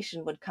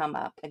allegation would come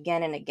up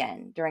again and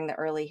again during the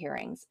early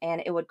hearings,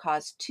 and it would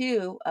cause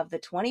 2 of the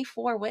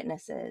 24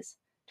 witnesses,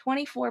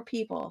 24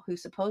 people who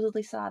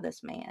supposedly saw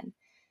this man,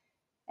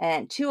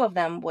 and 2 of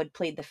them would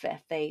plead the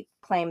fifth. They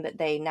claimed that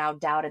they now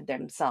doubted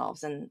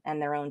themselves and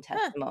their own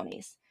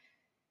testimonies.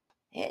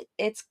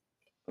 It's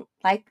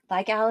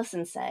like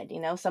Allison said,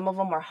 some of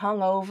them were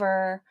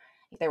hungover,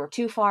 they were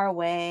too far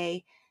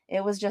away.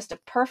 It was just a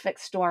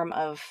perfect storm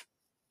of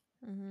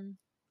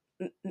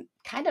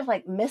kind of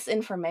like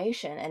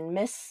misinformation and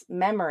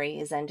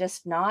mismemories and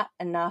just not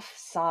enough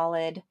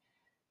solid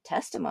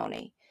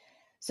testimony.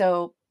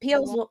 So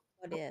Peel's what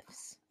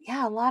ifs.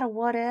 Yeah, a lot of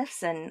what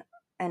ifs and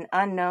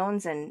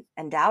unknowns and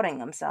doubting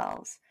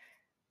themselves.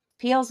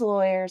 Peel's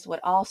lawyers would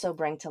also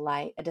bring to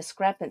light a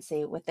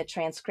discrepancy with the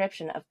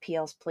transcription of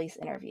Peel's police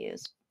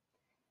interviews.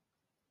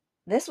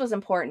 This was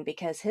important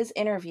because his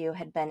interview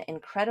had been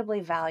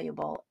incredibly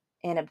valuable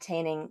in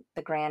obtaining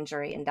the grand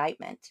jury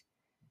indictment.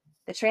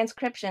 The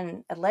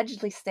transcription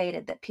allegedly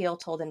stated that Peel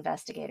told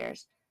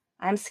investigators,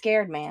 "I'm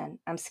scared, man.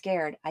 I'm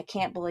scared. I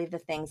can't believe the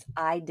things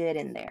I did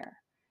in there."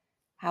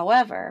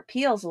 However,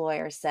 Peel's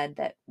lawyers said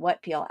that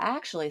what Peel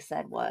actually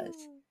said was,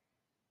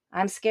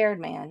 "I'm scared,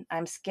 man.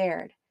 I'm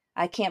scared.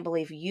 I can't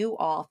believe you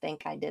all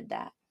think I did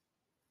that."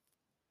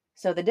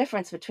 So the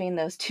difference between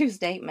those 2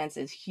 statements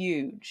is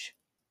huge.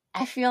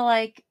 I feel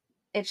like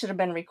it should have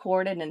been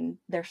recorded and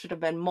there should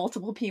have been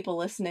multiple people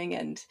listening,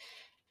 and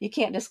you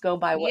can't just go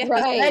by what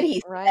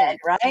he said,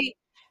 right?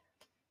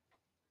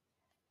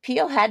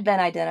 Peel had been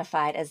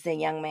identified as the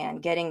young man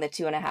getting the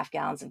 2.5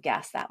 gallons of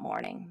gas that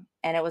morning,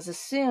 and it was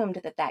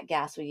assumed that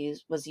gas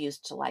was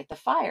used to light the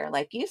fire,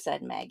 like you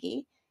said,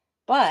 Maggie.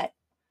 But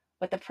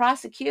what the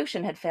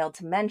prosecution had failed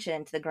to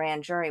mention to the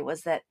grand jury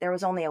was that there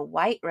was only a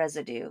white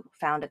residue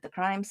found at the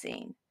crime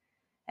scene.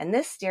 And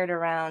this steered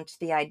around to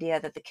the idea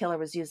that the killer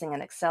was using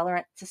an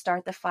accelerant to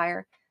start the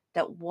fire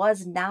that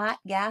was not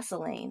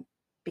gasoline,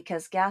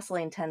 because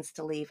gasoline tends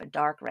to leave a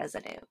dark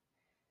residue.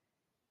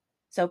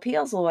 So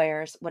Peel's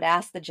lawyers would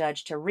ask the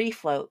judge to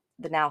refloat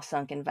the now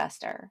sunk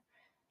investor.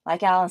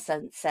 Like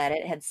Allison said,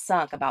 it had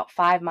sunk about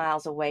 5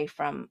 miles away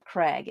from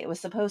Craig. It was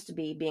supposed to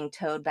be being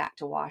towed back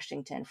to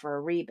Washington for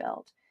a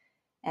rebuild.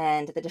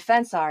 And the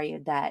defense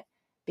argued that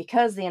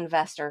because the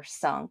investor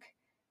sunk,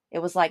 it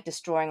was like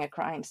destroying a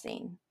crime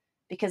scene,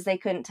 because they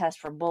couldn't test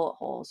for bullet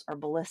holes or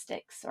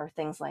ballistics or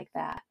things like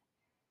that.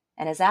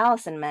 And as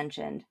Allison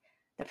mentioned,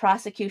 the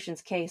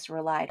prosecution's case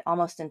relied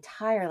almost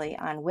entirely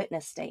on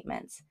witness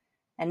statements.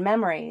 And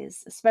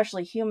memories,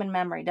 especially human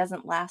memory,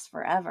 doesn't last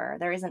forever.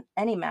 There isn't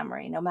any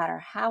memory, no matter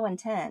how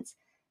intense,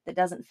 that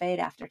doesn't fade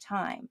after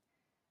time.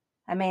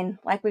 I mean,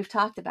 like we've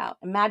talked about,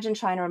 imagine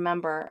trying to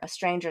remember a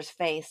stranger's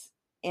face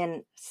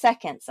in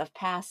seconds of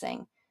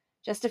passing,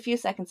 just a few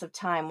seconds of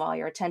time while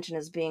your attention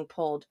is being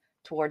pulled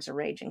towards a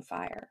raging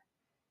fire.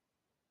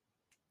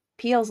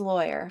 Peel's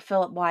lawyer,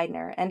 Philip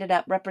Widener, ended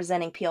up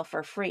representing Peel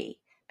for free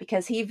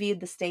because he viewed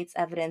the state's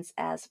evidence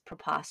as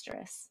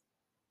preposterous.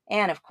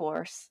 And of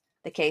course,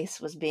 the case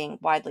was being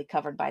widely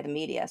covered by the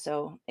media,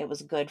 so it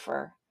was good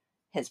for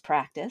his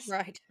practice.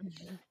 Right.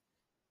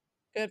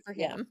 Good for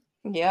Yeah. him.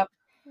 Yep.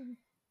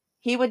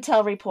 He would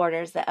tell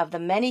reporters that of the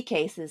many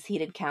cases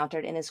he'd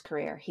encountered in his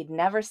career, he'd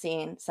never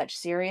seen such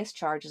serious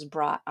charges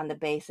brought on the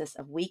basis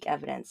of weak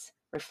evidence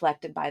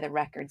reflected by the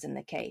records in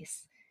the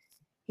case.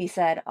 He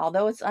said,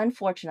 although it's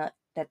unfortunate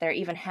that there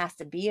even has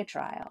to be a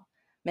trial,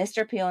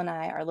 Mr. Peel and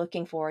I are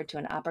looking forward to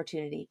an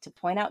opportunity to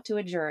point out to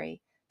a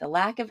jury the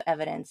lack of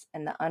evidence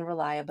and the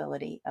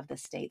unreliability of the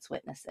state's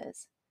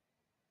witnesses.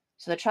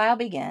 So the trial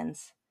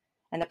begins,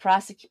 and the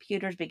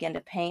prosecutors begin to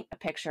paint a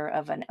picture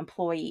of an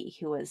employee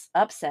who was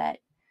upset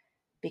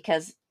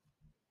because,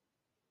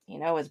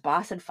 his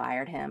boss had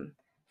fired him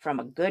from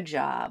a good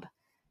job.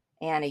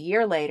 And a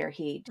year later,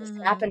 he just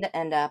happened to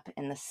end up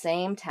in the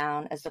same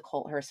town as the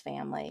Colthurst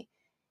family.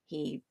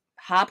 He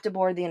hopped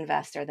aboard the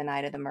Investor the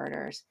night of the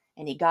murders,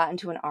 and he got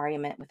into an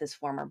argument with his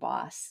former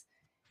boss.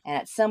 And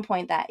at some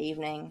point that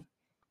evening,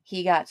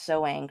 he got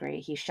so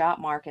angry, he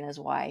shot Mark and his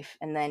wife,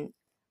 and then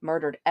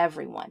murdered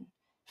everyone,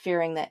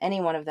 fearing that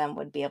any one of them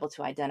would be able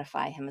to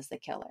identify him as the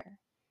killer.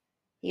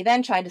 He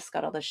then tried to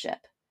scuttle the ship,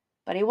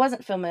 but he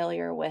wasn't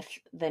familiar with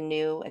the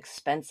new,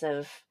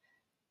 expensive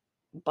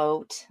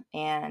boat,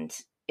 and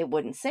it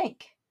wouldn't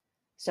sink.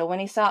 So when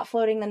he saw it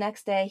floating the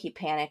next day, he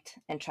panicked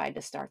and tried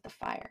to start the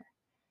fire.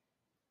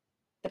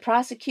 The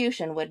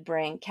prosecution would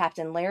bring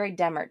Captain Larry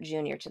Demmert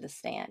Jr. to the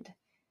stand.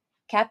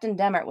 Captain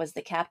Demmert was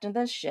the captain of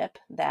the ship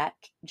that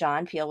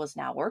John Peel was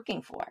now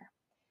working for,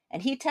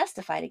 and he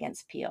testified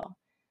against Peel.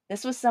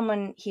 This was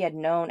someone he had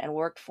known and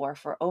worked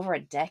for over a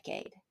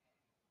decade.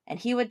 And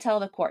he would tell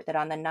the court that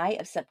on the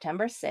night of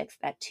September 6th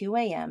at 2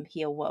 a.m.,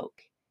 he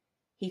awoke.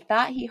 He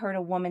thought he heard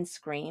a woman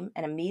scream,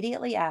 and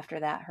immediately after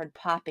that heard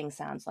popping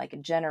sounds like a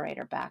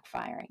generator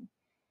backfiring.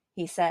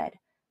 He said,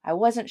 I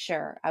wasn't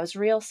sure. I was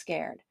real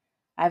scared.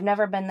 I've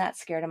never been that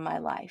scared in my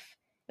life.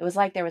 It was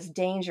like there was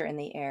danger in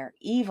the air,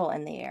 evil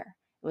in the air.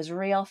 It was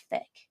real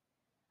thick.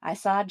 I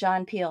saw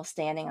John Peel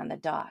standing on the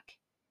dock.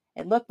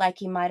 It looked like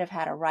he might have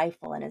had a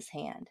rifle in his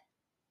hand.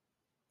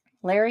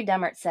 Larry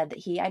Demmert said that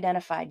he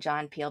identified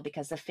John Peel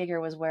because the figure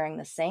was wearing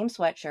the same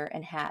sweatshirt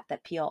and hat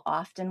that Peel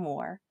often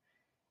wore,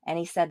 and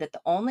he said that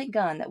the only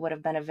gun that would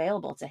have been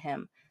available to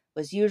him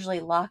was usually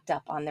locked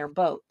up on their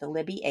boat, the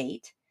Libby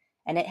 8,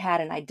 and it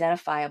had an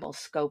identifiable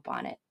scope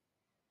on it.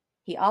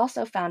 He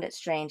also found it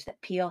strange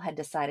that Peel had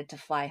decided to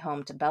fly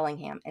home to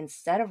Bellingham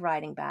instead of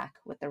riding back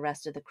with the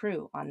rest of the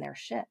crew on their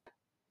ship.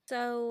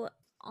 So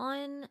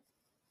on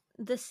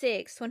the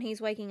 6th, when he's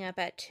waking up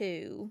at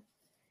 2,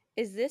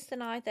 is this the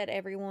night that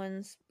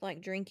everyone's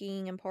like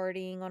drinking and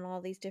partying on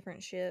all these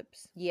different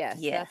ships?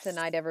 Yes, that's the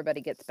night everybody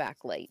gets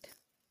back late.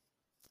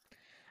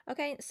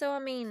 Okay, so I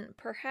mean,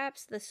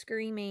 perhaps the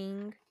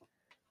screaming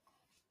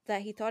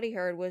that he thought he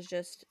heard was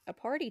just a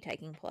party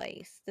taking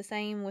place. The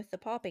same with the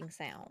popping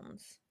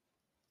sounds.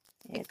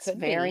 It's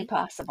very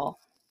possible.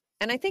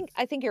 And I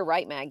think you're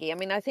right, Maggie. I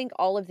mean, I think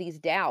all of these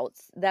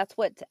doubts, that's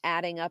what's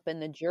adding up in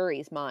the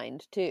jury's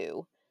mind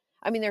too.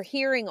 I mean, they're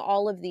hearing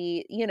all of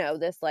the,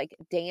 this like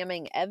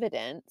damning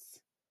evidence,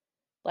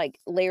 like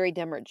Larry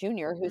Demmert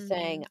Jr., who's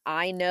saying,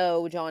 I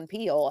know John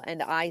Peel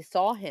and I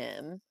saw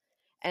him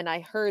and I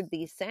heard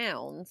these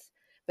sounds.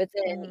 But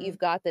then you've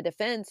got the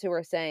defense who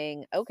are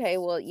saying, okay,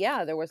 well,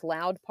 yeah, there was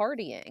loud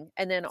partying.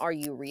 And then are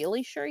you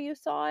really sure you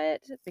saw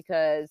it?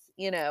 Because,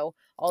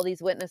 all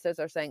these witnesses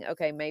are saying,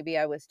 okay, maybe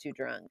I was too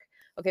drunk.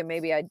 Okay,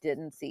 maybe I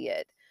didn't see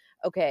it.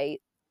 Okay,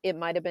 it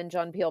might have been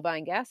John Peel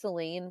buying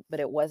gasoline, but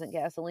it wasn't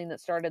gasoline that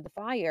started the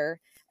fire.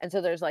 And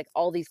so there's like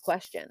all these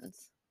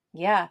questions.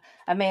 Yeah.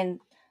 I mean,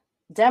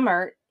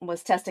 Demmert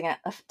was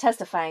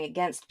testifying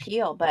against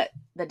Peel, but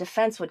the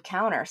defense would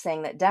counter,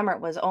 saying that Demmert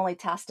was only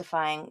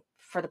testifying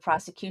for the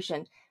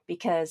prosecution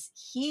because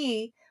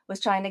he was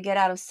trying to get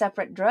out of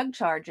separate drug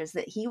charges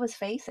that he was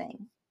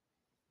facing.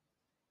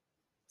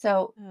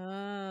 So,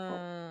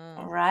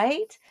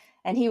 right?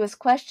 And he was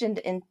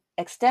questioned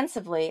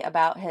extensively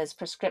about his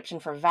prescription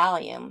for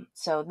Valium,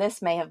 so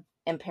this may have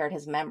impaired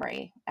his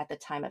memory at the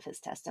time of his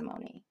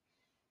testimony.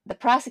 The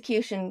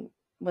prosecution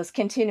was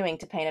continuing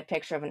to paint a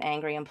picture of an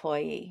angry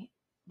employee,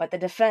 but the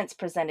defense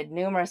presented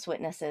numerous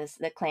witnesses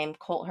that claimed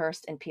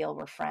Colthurst and Peel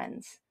were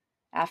friends.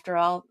 After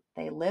all,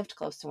 they lived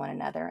close to one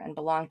another and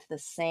belonged to the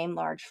same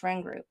large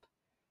friend group.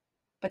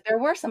 But there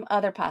were some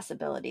other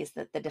possibilities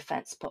that the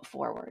defense put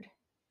forward.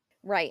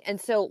 Right. And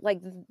so,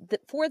 like,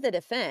 for the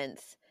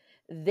defense,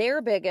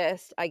 their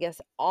biggest, I guess,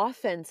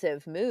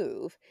 offensive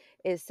move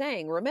is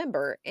saying,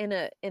 remember, in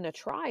a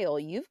trial,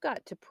 you've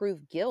got to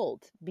prove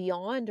guilt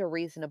beyond a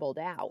reasonable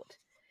doubt.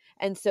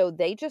 And so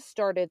they just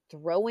started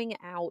throwing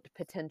out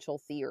potential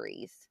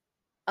theories,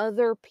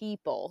 other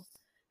people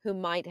who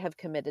might have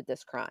committed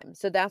this crime.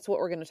 So that's what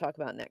we're going to talk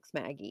about next,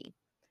 Maggie.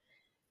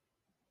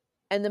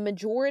 And the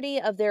majority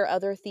of their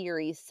other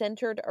theories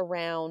centered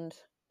around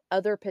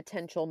other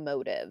potential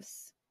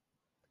motives.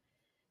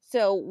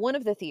 So, one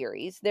of the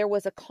theories, there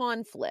was a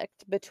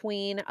conflict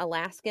between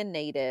Alaskan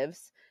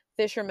natives,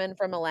 fishermen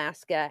from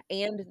Alaska,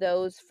 and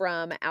those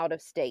from out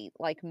of state,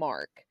 like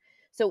Mark.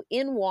 So,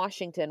 in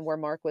Washington, where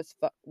Mark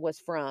was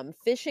from,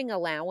 fishing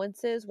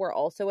allowances were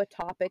also a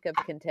topic of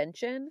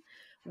contention.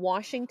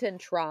 Washington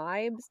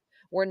tribes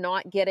were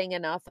not getting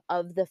enough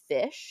of the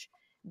fish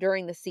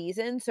during the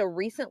season. So,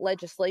 recent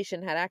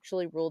legislation had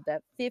actually ruled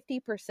that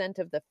 50%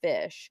 of the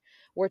fish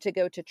were to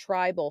go to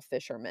tribal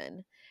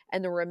fishermen,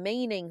 and the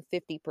remaining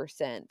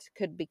 50%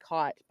 could be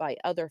caught by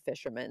other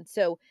fishermen.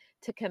 So,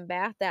 to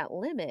combat that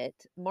limit,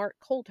 Mark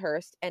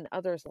Colthurst and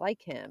others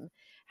like him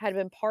had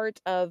been part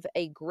of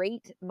a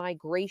great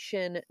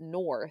migration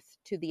north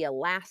to the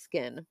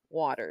Alaskan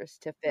waters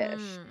to fish.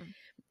 Mm.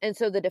 And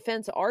so the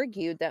defense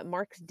argued that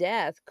Mark's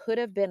death could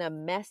have been a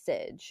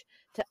message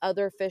to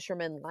other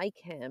fishermen like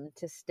him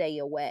to stay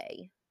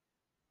away.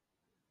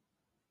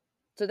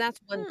 So that's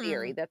one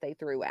theory that they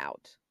threw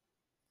out.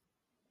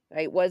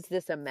 Right? Was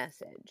this a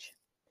message?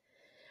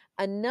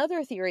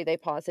 Another theory they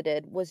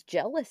posited was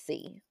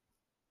jealousy.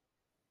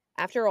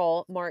 After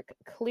all, Mark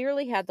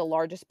clearly had the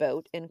largest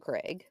boat in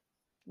Craig,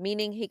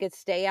 meaning he could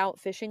stay out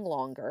fishing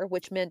longer,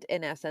 which meant,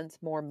 in essence,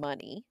 more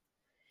money.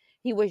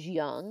 He was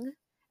young,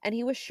 and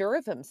he was sure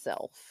of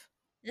himself.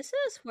 This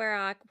is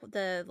where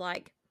the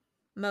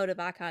motive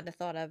I kind of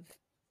thought of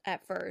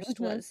at first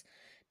was,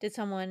 did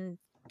someone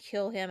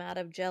kill him out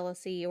of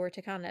jealousy or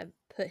to kind of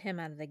put him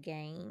out of the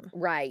game?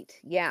 Right.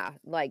 Yeah.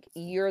 Like,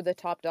 you're the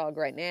top dog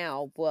right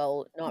now.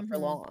 Well, not for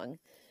Mhm. long.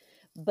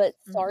 But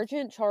Mhm.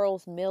 Sergeant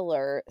Charles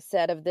Miller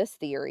said of this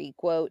theory,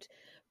 quote,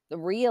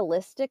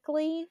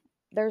 realistically,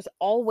 there's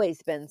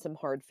always been some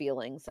hard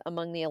feelings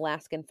among the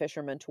Alaskan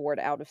fishermen toward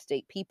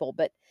out-of-state people,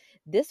 but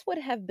this would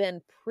have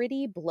been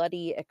pretty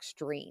bloody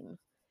extreme.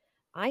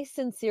 I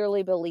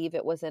sincerely believe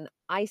it was an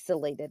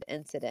isolated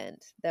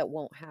incident that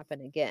won't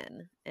happen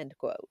again, end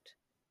quote.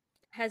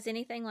 Has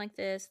anything like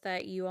this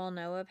that you all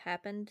know of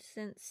happened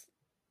since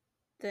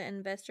the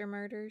investor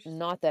murders?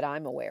 Not that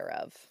I'm aware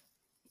of.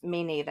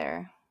 Me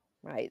neither.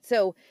 Right.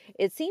 So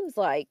it seems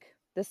like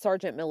the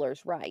Sergeant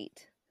Miller's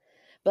right.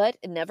 But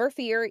never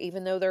fear,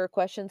 even though there are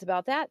questions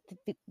about that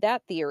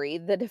theory,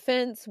 the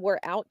defense were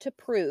out to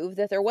prove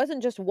that there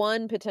wasn't just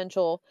one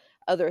potential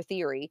other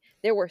theory,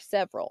 there were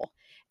several.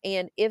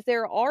 And if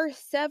there are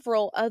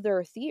several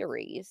other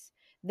theories,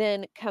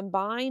 then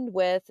combined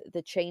with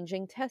the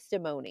changing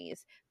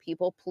testimonies,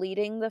 people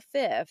pleading the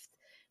fifth,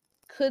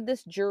 could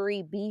this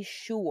jury be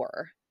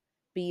sure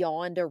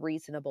beyond a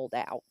reasonable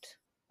doubt?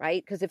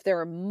 Right? Because if there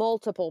are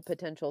multiple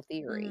potential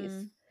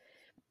theories,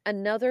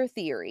 another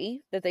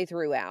theory that they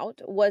threw out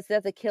was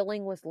that the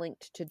killing was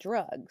linked to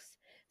drugs.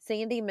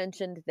 Sandy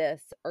mentioned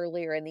this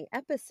earlier in the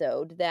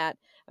episode that,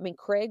 I mean,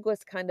 Craig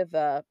was kind of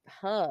a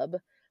hub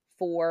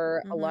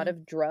for a lot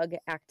of drug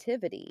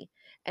activity,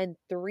 and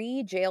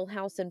 3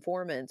 jailhouse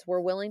informants were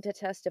willing to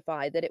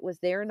testify that it was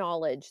their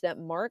knowledge that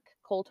Mark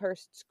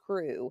Colthurst's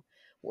crew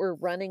were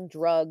running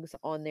drugs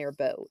on their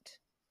boat,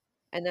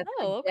 and that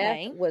the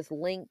death was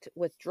linked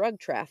with drug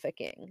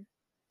trafficking.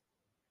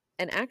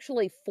 And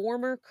actually,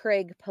 former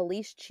Craig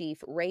Police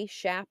Chief Ray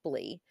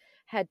Shapley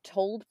had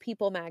told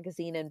People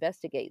Magazine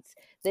Investigates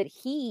that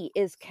he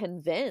is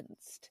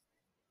convinced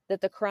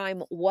that the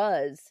crime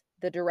was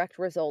the direct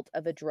result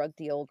of a drug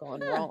deal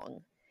gone wrong.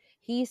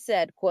 He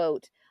said,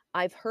 quote,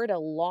 I've heard a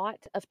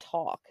lot of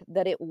talk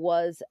that it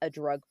was a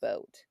drug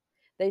boat.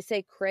 They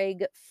say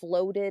Craig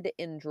floated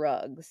in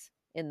drugs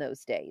in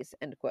those days,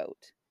 end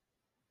quote.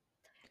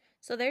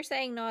 So they're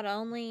saying not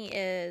only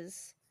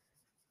is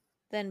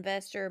the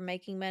investor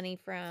making money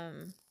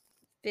from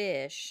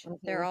fish,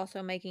 they're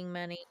also making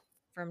money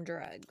from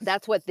drugs.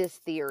 That's what this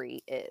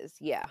theory is,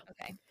 yeah.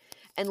 Okay.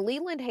 And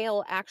Leland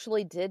Hale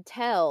actually did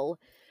tell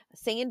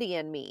Sandy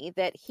and me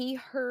that he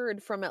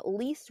heard from at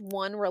least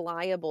one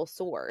reliable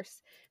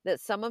source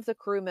that some of the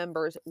crew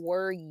members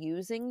were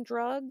using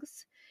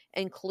drugs,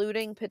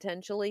 including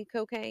potentially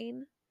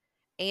cocaine,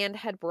 and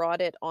had brought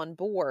it on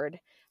board.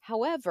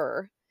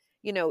 However,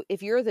 you know,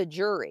 if you're the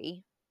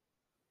jury,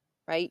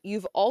 right,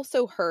 you've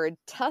also heard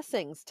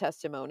Tussing's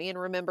testimony, and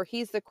remember,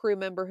 he's the crew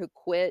member who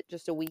quit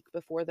just a week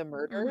before the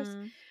murders,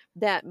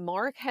 that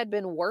Mark had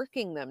been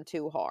working them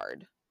too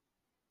hard.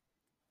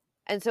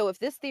 And so if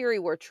this theory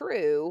were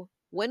true,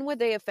 when would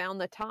they have found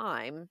the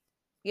time,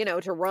 you know,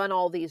 to run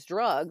all these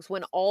drugs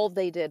when all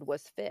they did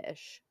was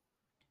fish?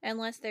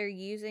 Unless they're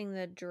using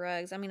the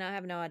drugs. I mean, I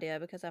have no idea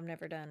because I've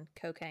never done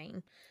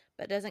cocaine.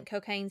 But doesn't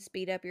cocaine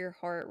speed up your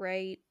heart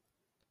rate?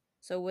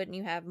 So wouldn't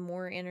you have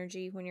more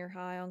energy when you're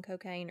high on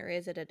cocaine, or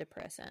is it a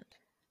depressant?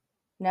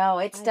 No,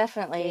 it's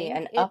definitely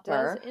an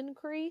upper. It does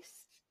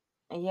increase.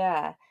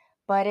 Yeah.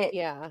 But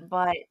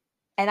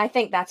and I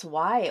think that's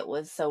why it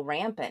was so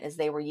rampant, is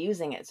they were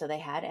using it so they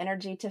had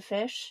energy to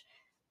fish.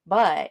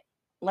 But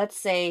let's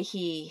say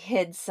he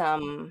hid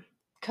some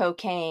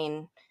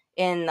cocaine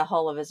in the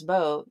hull of his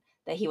boat,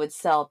 that he would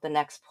sell at the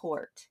next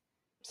port.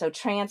 So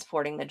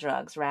transporting the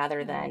drugs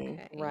rather than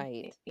Okay.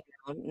 Right.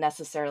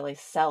 necessarily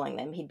selling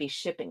them. He'd be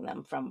shipping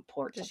them from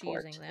port Just to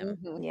port. using them.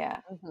 Mhm.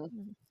 Yeah.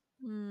 Mhm.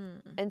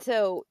 Mm. And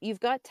so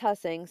you've got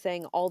Tussing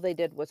saying all they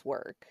did was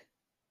work.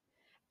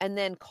 And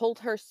then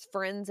Colthurst's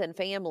friends and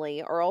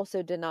family are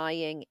also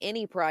denying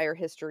any prior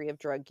history of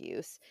drug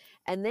use.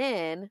 And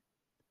then,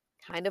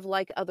 kind of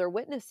like other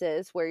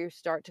witnesses, where you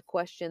start to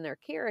question their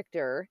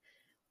character,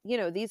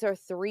 these are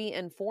 3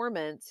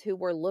 informants who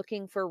were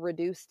looking for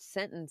reduced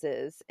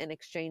sentences in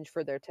exchange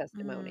for their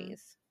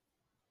testimonies.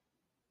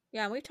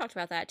 Yeah, and we've talked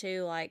about that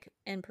too, like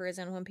in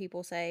prison when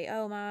people say,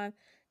 "Oh, my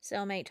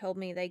cellmate told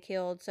me they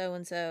killed so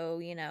and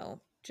so,"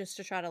 just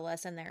to try to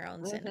lessen their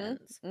own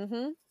sentence.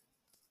 Mm-hmm.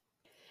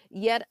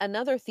 Yet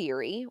another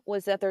theory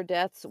was that their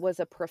deaths was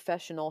a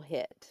professional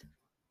hit,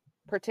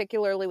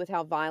 particularly with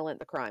how violent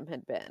the crime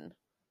had been.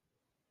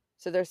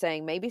 So they're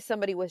saying maybe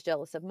somebody was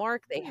jealous of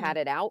Mark, they had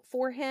it out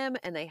for him,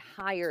 and they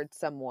hired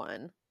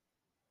someone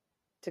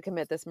to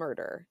commit this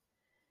murder.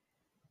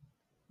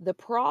 The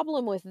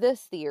problem with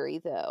this theory,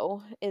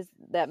 though, is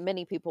that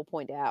many people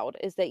point out,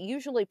 is that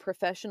usually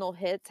professional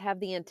hits have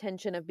the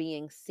intention of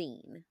being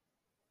seen.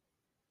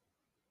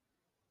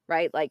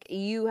 Right? Like,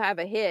 you have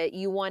a hit,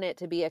 you want it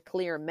to be a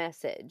clear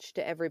message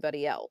to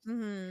everybody else.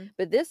 Mm-hmm.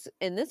 But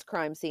in this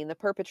crime scene, the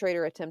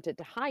perpetrator attempted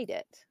to hide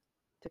it,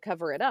 to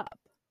cover it up.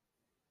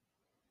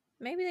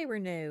 Maybe they were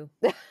new.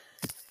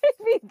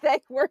 Maybe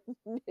they were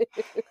new.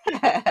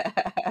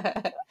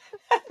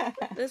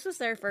 This was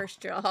their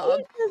first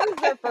job. This is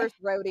their first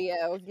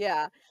rodeo.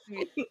 Yeah.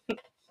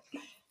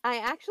 I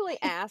actually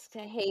asked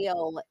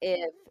Hale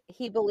if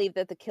he believed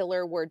that the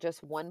killer were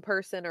just one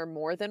person or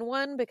more than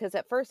one, because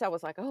at first I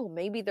was like, oh,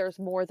 maybe there's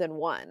more than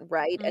one,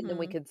 right? And then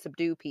we Mhm. could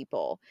subdue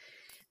people.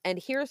 And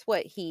here's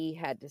what he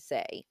had to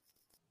say.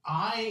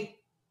 I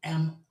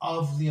am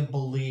of the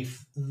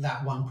belief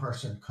that one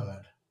person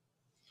could.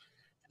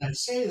 And I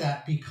say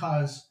that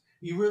because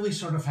you really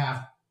sort of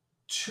have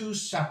two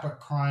separate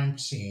crime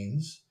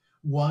scenes,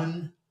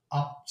 one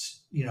up,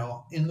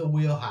 in the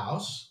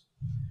wheelhouse,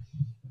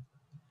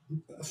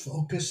 a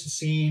focused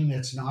scene.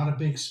 It's not a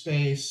big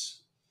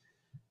space,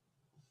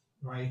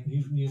 right?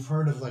 You've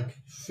heard of like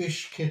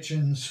fish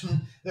kitchens.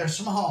 They're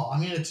small. I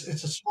mean, it's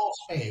a small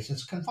space.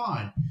 It's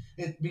confined.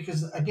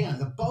 Because again,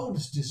 the boat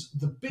is just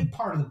the big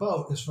part of the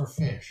boat is for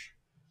fish.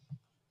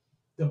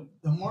 The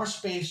more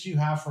space you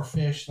have for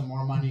fish, the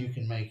more money you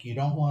can make. You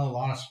don't want a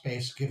lot of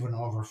space given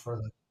over for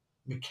the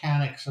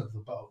mechanics of the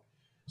boat.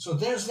 So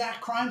there's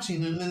that crime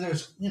scene, and then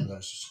there's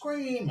a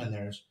scream,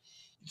 and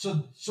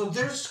so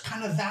there's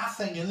kind of that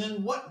thing, and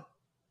then what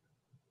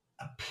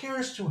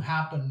appears to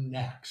happen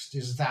next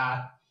is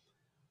that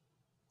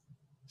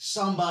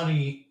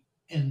somebody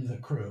in the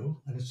crew,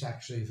 and it's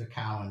actually the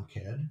Cowan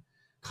kid,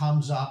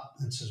 comes up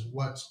and says,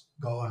 "What's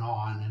going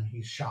on?" And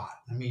he's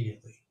shot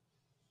immediately.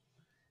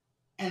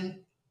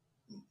 And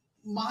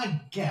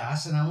my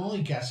guess, and I'm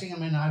only guessing, I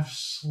mean, I've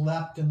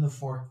slept in the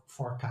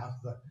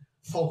forecast, the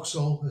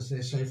forecastle, as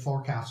they say.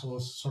 Forecastle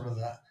is sort of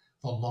the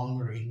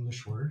longer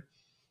English word.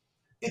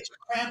 It's a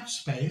cramped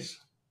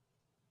space.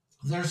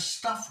 There's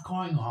stuff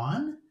going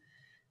on,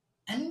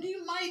 and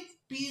you might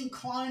be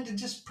inclined to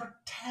just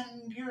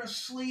pretend you're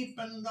asleep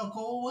and they'll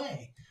go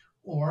away.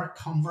 Or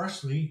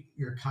conversely,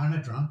 you're kind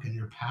of drunk and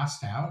you're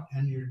passed out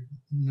and you're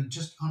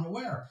just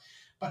unaware.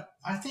 But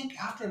I think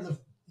after the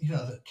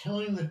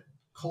killing the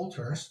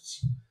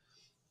Colthursts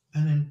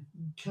and then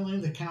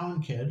killing the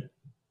Cowan kid,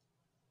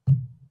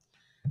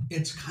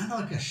 it's kind of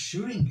like a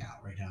shooting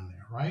gallery down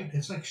there, right?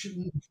 It's like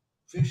shooting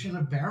fish in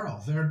a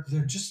barrel. They're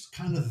just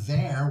kind of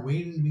there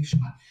waiting to be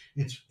shot.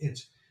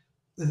 It's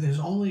there's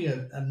only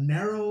a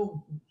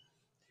narrow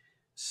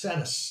set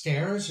of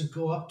stairs that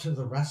go up to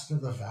the rest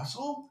of the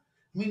vessel.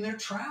 I mean, they're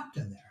trapped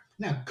in there.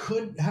 Now,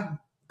 could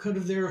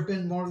there have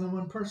been more than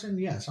one person?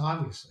 Yes,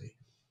 obviously.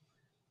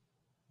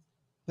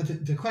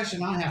 But the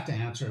question I have to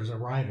answer as a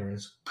writer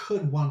is,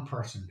 could one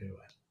person do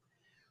it?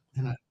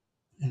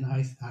 And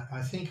I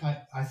think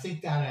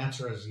that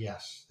answer is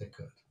yes, they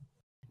could.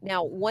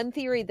 Now, one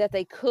theory that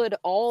they could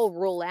all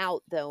rule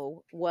out,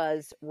 though,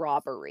 was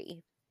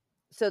robbery.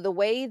 So the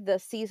way the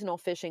seasonal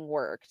fishing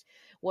worked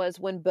was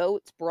when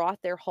boats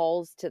brought their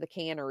hauls to the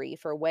cannery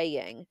for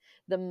weighing,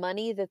 the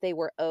money that they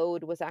were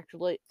owed was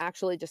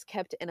actually just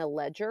kept in a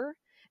ledger,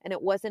 and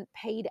it wasn't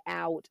paid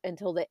out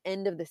until the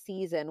end of the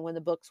season when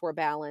the books were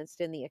balanced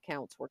and the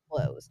accounts were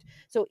closed.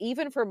 So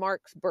even for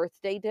Mark's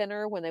birthday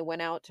dinner, when they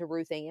went out to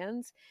Ruth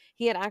Ann's,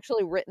 he had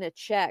actually written a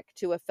check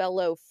to a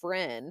fellow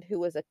friend who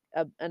was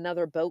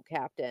another boat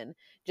captain,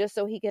 just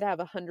so he could have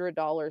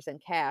 $100 in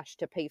cash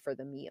to pay for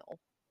the meal.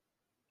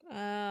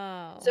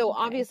 Oh. So okay.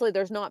 obviously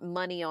there's not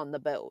money on the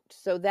boat.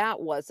 So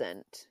that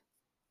wasn't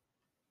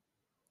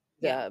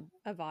a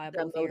the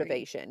viable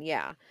motivation.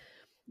 Yeah.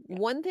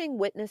 One thing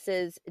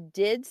witnesses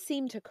did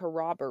seem to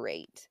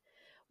corroborate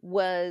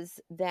was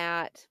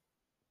that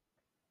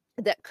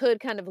could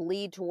kind of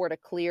lead toward a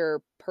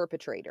clear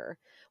perpetrator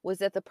was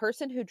that the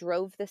person who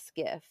drove the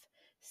skiff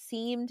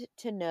seemed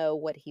to know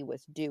what he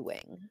was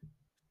doing.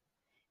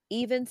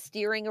 even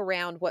steering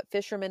around what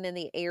fishermen in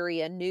the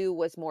area knew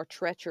was more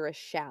treacherous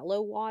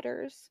shallow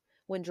waters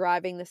when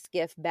driving the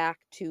skiff back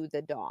to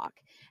the dock.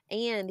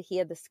 And he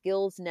had the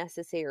skills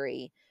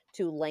necessary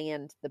to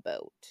land the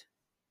boat.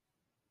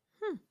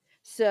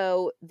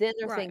 So then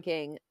they're Right.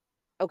 thinking,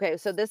 okay,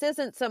 so this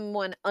isn't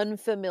someone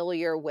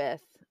unfamiliar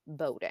with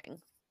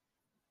boating.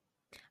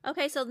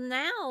 Okay, so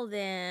now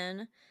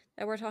then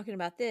that we're talking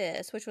about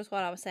this, which was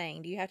what I was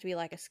saying, do you have to be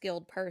like a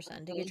skilled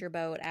person to get your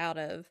boat out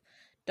of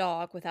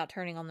dock without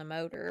turning on the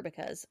motor?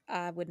 Because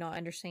I would not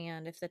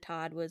understand if the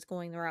tide was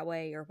going the right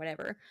way or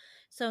whatever.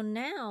 So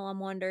now I'm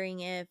wondering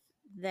if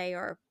they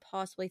are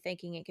possibly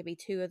thinking it could be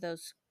two of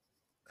those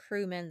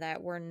crewmen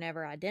that were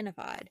never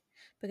identified,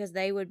 because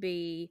they would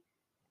be,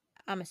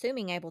 I'm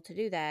assuming, able to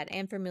do that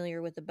and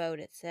familiar with the boat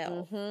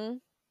itself. Mm-hmm.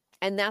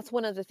 And that's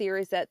one of the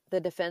theories that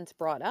the defense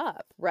brought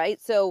up,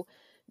 right? So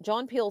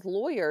John Peel's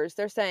lawyers,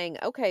 they're saying,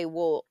 okay,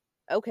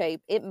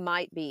 it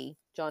might be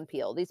John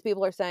Peel. These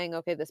people are saying,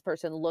 okay, this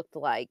person looked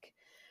like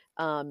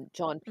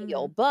John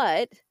Peel,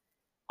 but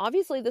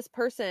obviously this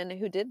person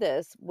who did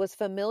this was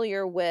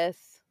familiar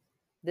with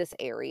this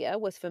area,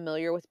 was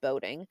familiar with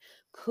boating.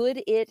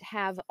 Could it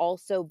have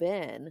also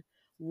been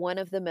one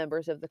of the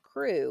members of the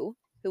crew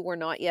who were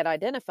not yet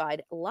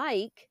identified,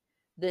 like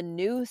the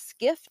new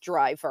skiff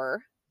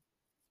driver,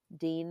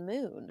 Dean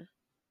Moon?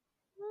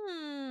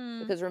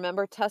 Because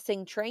remember,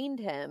 Tussing trained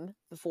him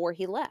before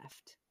he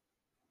left.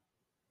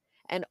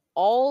 And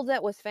all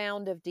that was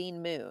found of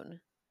Dean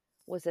Moon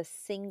was a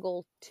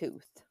single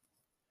tooth.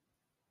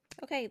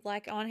 Okay,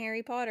 like on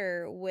Harry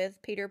Potter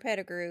with Peter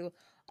Pettigrew,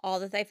 all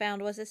that they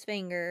found was his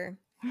finger,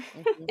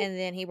 and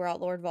then he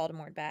brought Lord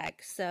Voldemort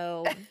back.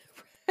 So,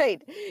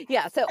 right,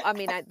 yeah. So I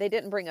mean, they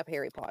didn't bring up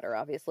Harry Potter,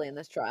 obviously, in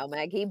this trial,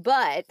 Maggie.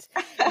 But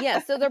yeah,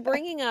 so they're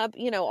bringing up,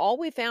 all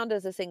we found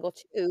is a single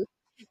tooth,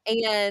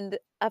 and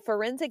a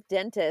forensic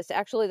dentist.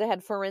 Actually, they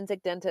had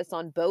forensic dentists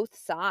on both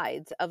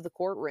sides of the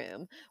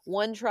courtroom.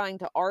 One trying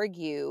to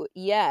argue,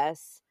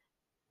 yes,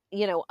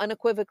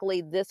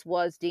 unequivocally, this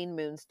was Dean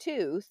Moon's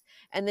tooth.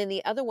 And then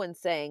the other one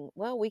saying,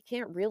 well, we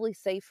can't really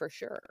say for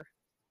sure.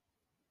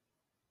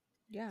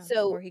 yeah.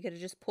 So, or he could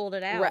have just pulled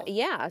it right, out.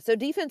 yeah. So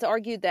defense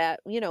argued that,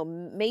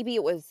 maybe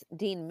it was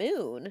Dean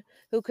Moon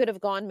who could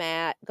have gone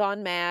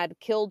mad,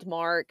 killed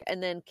Mark,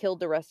 and then killed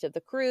the rest of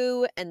the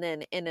crew. And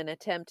then in an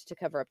attempt to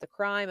cover up the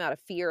crime out of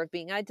fear of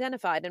being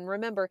identified. And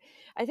remember,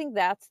 I think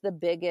that's the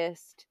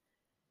biggest,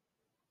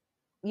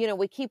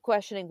 we keep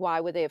questioning, why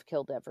would they have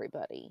killed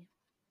everybody,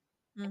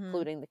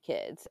 including the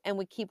kids? And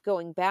we keep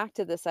going back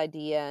to this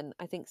idea, and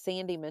I think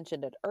Sandy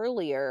mentioned it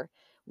earlier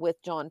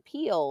with John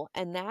Peel,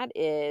 and that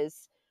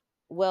is,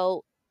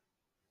 well,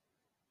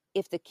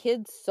 if the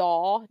kids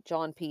saw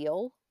John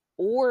Peel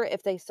or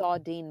if they saw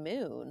Dean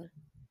Moon,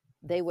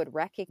 they would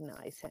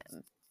recognize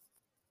him.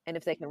 And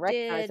if they can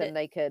recognize him,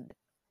 they could,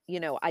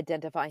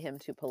 identify him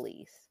to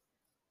police.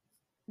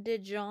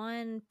 Did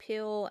John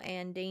Peel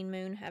and Dean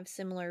Moon have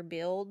similar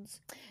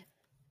builds?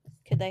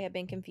 Could they have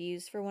been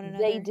confused for one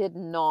another? They did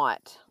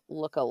not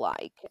look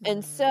alike.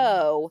 And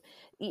so,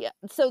 yeah,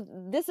 so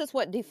this is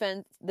what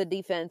the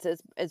defense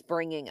is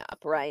bringing up,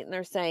 right? And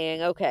they're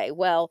saying, okay,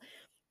 well,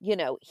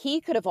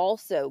 he could have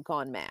also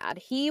gone mad.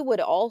 He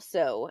would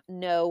also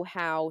know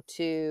how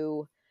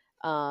to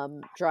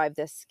drive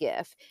this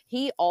skiff.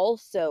 He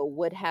also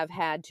would have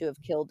had to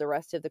have killed the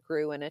rest of the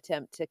crew in an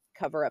attempt to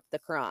cover up the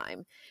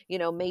crime.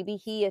 Maybe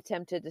he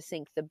attempted to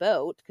sink the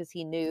boat because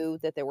he knew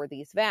that there were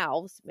these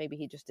valves. Maybe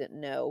he just didn't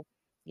know,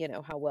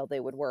 how well they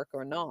would work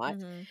or not,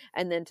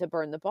 and then to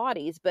burn the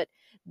bodies. But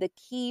the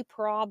key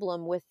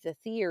problem with the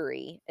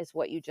theory is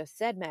what you just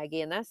said,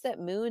 Maggie, and that's that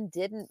Moon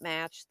didn't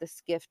match the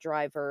skiff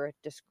driver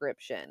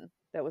description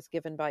that was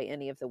given by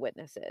any of the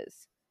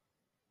witnesses.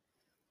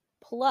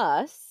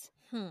 Plus,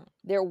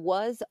 there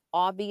was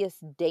obvious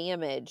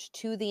damage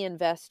to the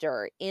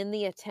investor in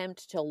the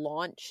attempt to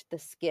launch the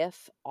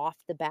skiff off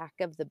the back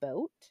of the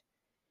boat.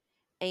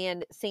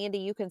 And Sandy,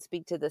 you can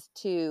speak to this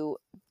too.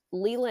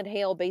 Leland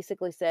Hale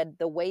basically said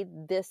the way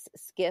this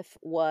skiff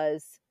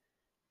was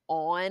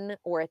on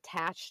or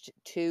attached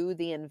to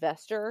the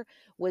investor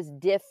was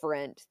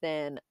different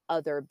than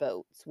other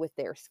boats with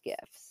their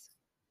skiffs.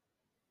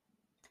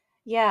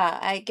 Yeah,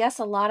 I guess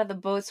a lot of the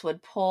boats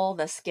would pull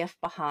the skiff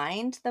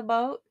behind the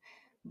boat,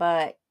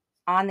 but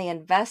on the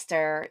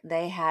investor,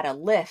 they had a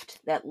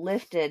lift that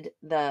lifted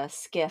the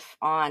skiff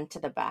onto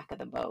the back of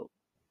the boat.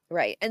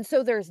 Right. And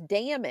so there's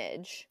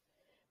damage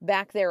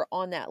back there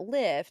on that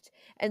lift.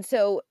 And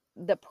so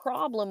the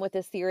problem with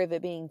this theory of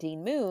it being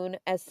Dean Moon,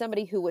 as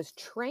somebody who was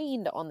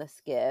trained on the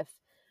skiff,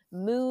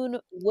 Moon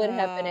would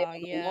have been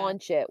able to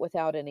launch it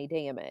without any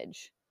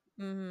damage.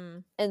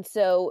 And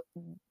so,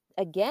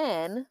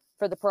 again,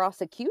 for the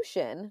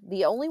prosecution,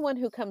 the only one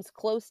who comes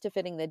close to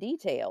fitting the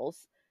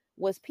details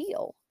was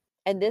Peel.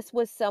 And this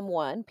was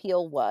someone,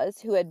 Peel was,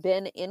 who had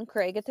been in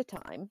Craig at the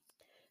time,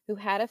 who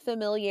had a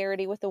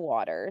familiarity with the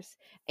waters,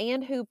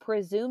 and who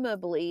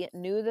presumably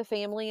knew the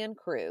family and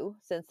crew,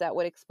 since that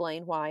would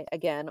explain why,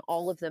 again,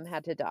 all of them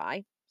had to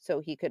die, so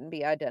he couldn't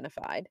be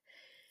identified.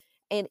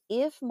 And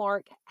if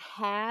Mark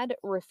had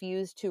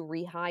refused to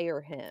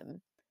rehire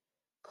him,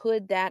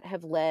 could that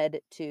have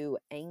led to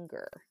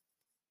anger?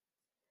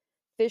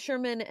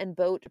 Fisherman and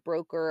boat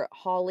broker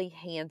Holly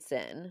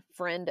Hansen,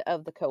 friend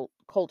of the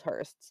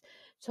Colthursts,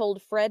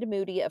 told Fred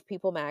Moody of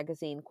People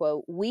magazine,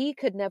 quote, "We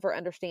could never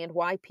understand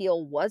why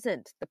Peel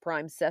wasn't the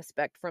prime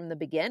suspect from the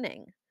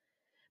beginning.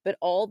 But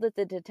all that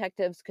the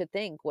detectives could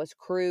think was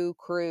crew,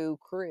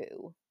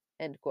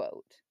 end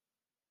quote."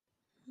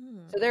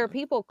 So there are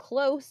people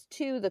close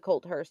to the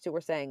Colthurst who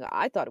were saying,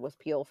 I thought it was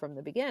Peel from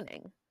the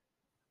beginning.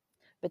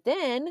 But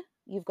then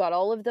you've got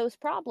all of those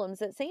problems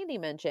that Sandy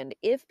mentioned.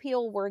 If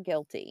Peel were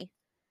guilty,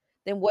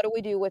 then what do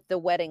we do with the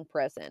wedding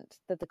present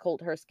that the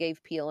Colthurst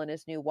gave Peel and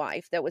his new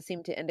wife? That would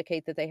seem to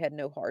indicate that they had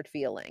no hard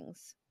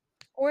feelings.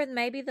 Or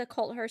maybe the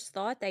Colthurst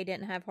thought they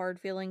didn't have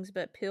hard feelings,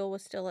 but Peel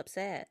was still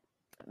upset.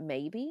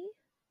 Maybe.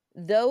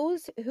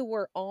 Those who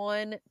were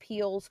on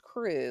Peel's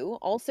crew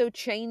also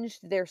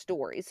changed their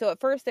stories. So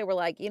at first they were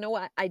like, you know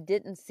what? I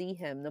didn't see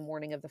him the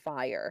morning of the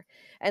fire.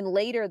 And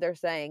later they're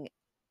saying,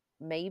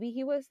 maybe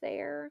he was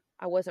there.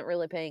 I wasn't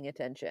really paying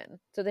attention.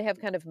 So they have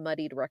kind of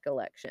muddied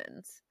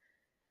recollections,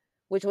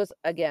 which was,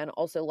 again,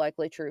 also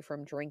likely true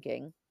from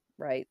drinking,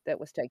 right? That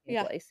was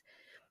taking place.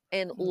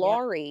 And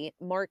Laurie,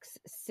 Mark's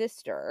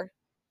sister,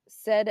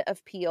 said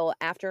of Peel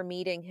after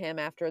meeting him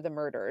after the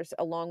murders,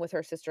 along with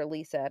her sister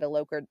Lisa at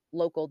a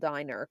local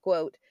diner,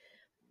 quote,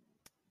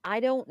 "I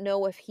don't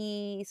know if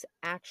he's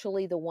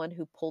actually the one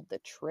who pulled the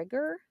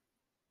trigger,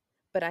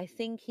 but I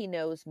think he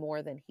knows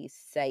more than he's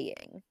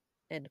saying,"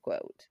 end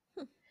quote.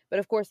 But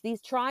of course,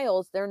 these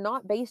trials, they're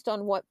not based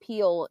on what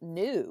Peel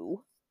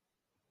knew,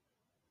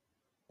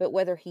 but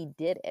whether he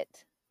did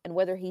it and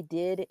whether he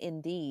did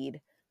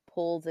indeed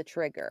pull the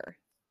trigger.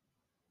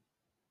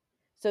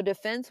 So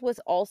defense was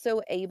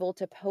also able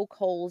to poke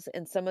holes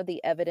in some of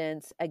the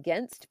evidence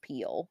against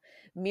Peel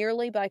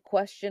merely by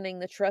questioning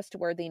the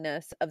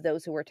trustworthiness of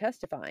those who were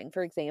testifying.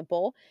 For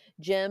example,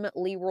 Jim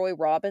Leroy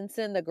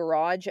Robinson, the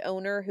garage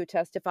owner who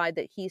testified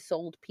that he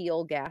sold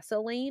Peel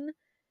gasoline,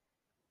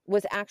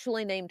 was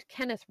actually named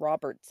Kenneth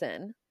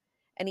Robertson,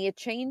 and he had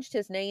changed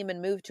his name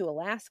and moved to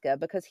Alaska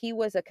because he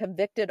was a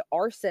convicted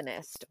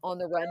arsonist on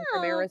the run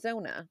from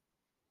Arizona.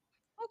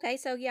 Okay,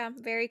 so yeah,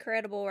 very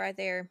credible right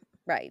there.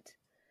 Right.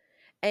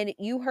 And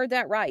you heard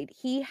that right.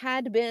 He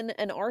had been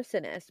an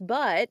arsonist,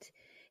 but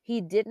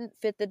he didn't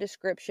fit the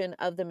description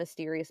of the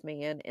mysterious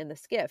man in the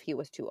skiff. He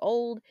was too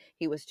old.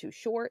 He was too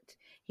short.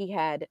 He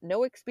had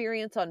no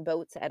experience on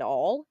boats at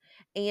all.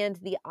 And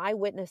the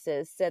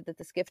eyewitnesses said that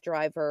the skiff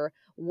driver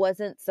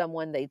wasn't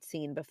someone they'd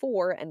seen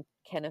before. And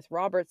Kenneth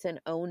Robertson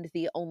owned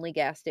the only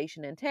gas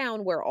station in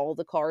town where all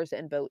the cars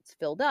and boats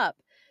filled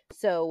up.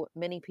 So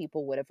many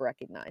people would have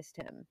recognized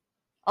him.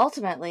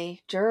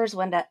 Ultimately, jurors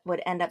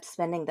would end up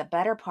spending the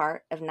better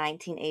part of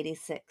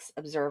 1986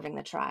 observing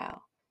the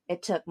trial.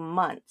 It took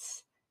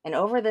months, and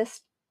over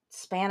this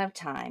span of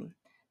time,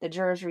 the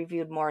jurors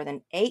reviewed more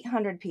than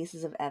 800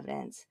 pieces of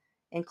evidence,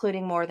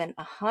 including more than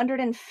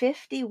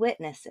 150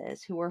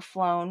 witnesses who were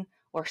flown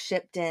or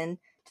shipped in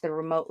to the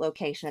remote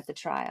location at the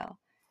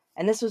trial.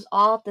 And this was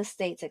all at the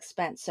state's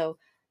expense. So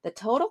the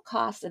total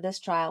cost of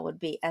this trial would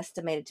be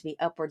estimated to be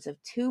upwards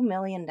of $2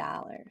 million.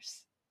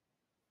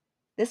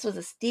 This was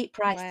a steep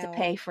price to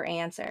pay for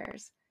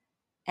answers,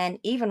 and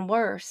even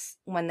worse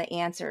when the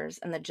answers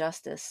and the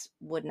justice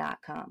would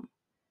not come.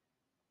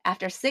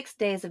 After 6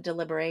 days of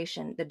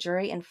deliberation, the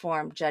jury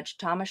informed Judge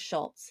Thomas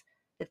Schultz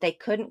that they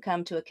couldn't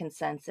come to a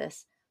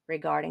consensus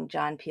regarding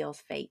John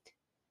Peel's fate.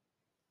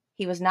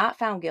 He was not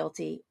found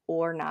guilty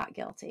or not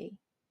guilty.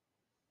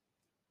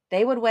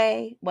 They would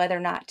weigh whether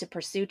or not to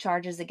pursue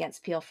charges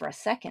against Peel for a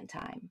second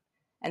time,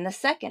 and the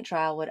second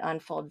trial would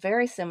unfold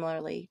very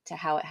similarly to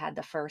how it had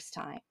the first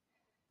time.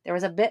 There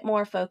was a bit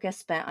more focus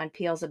spent on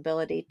Peel's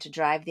ability to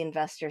drive the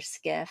investor's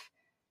skiff,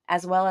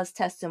 as well as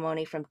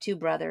testimony from two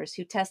brothers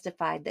who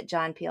testified that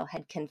John Peel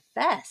had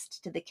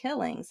confessed to the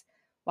killings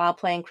while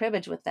playing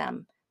cribbage with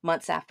them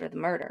months after the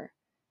murder.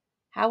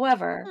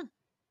 However,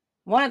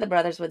 one of the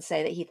brothers would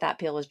say that he thought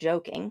Peel was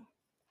joking,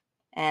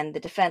 and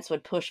the defense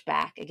would push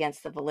back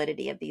against the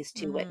validity of these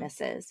two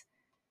witnesses.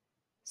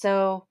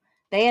 So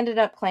they ended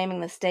up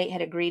claiming the state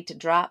had agreed to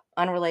drop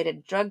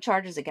unrelated drug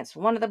charges against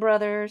one of the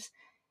brothers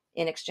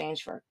in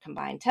exchange for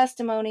combined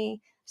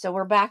testimony. So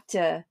we're back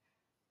to,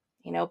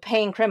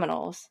 paying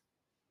criminals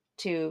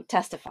to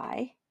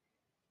testify,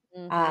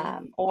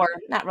 or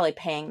not really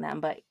paying them,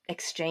 but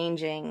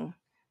exchanging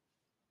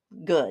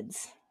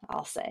goods,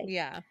 I'll say.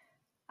 Yeah.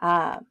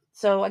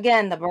 So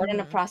again, the burden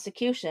of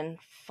prosecution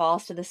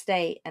falls to the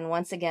state, and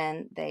once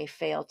again, they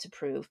failed to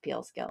prove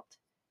Peel's guilt.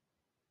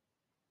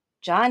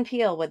 John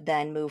Peel would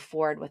then move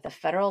forward with a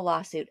federal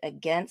lawsuit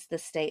against the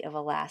state of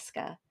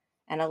Alaska,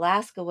 and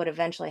Alaska would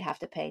eventually have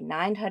to pay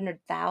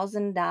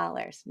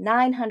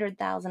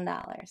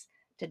 $900,000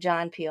 to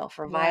John Peel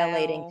for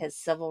violating his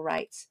civil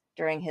rights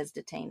during his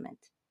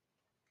detainment.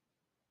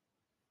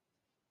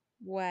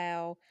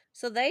 Wow.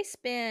 So they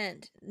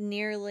spent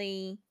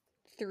nearly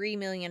 $3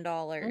 million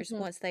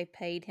once they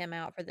paid him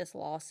out for this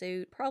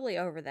lawsuit. Probably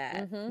over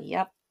that.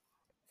 Yep.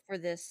 For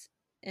this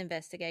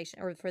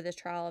investigation or for this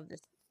trial of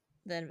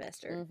the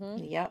investor.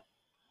 Mm-hmm. Yep.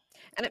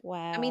 And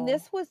I mean, Wow.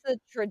 this was the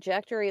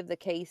trajectory of the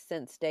case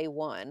since day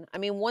one. I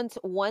mean, once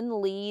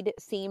one lead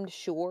seemed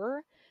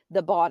sure,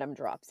 the bottom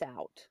drops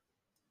out.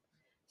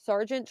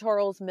 Sergeant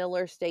Charles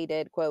Miller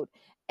stated, quote,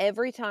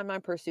 "Every time I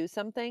pursue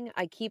something,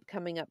 I keep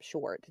coming up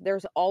short.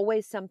 There's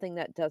always something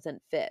that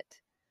doesn't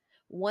fit.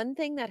 One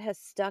thing that has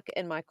stuck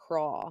in my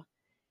craw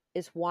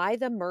is why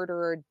the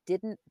murderer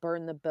didn't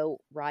burn the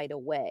boat right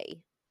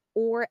away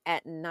or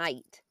at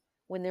night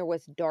when there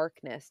was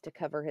darkness to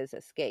cover his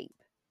escape.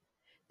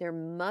 There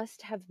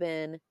must have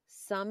been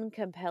some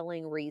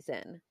compelling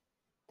reason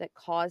that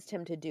caused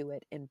him to do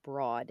it in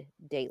broad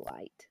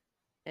daylight."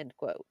 End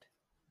quote.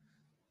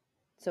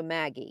 So,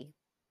 Maggie,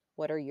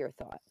 what are your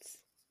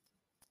thoughts?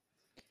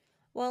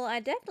 Well, I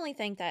definitely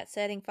think that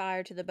setting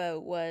fire to the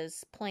boat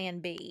was plan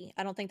B.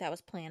 I don't think that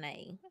was plan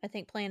A. I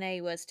think plan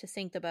A was to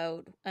sink the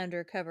boat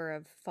under cover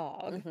of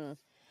fog.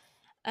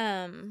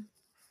 Mm-hmm.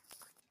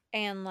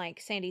 And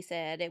like Sandy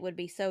said, it would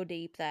be so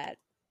deep that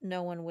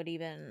no one would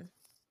even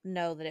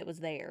know that it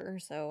was there.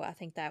 So I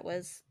think that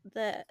was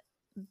the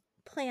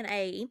plan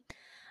A.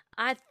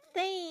 I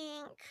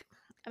think,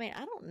 I mean,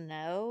 I don't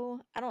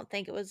know. I don't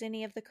think it was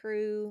any of the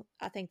crew.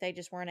 I think they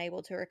just weren't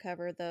able to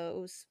recover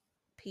those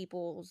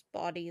people's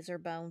bodies or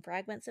bone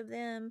fragments of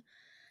them.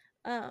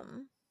 I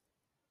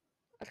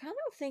kind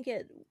of think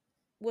it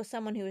was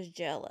someone who was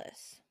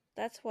jealous.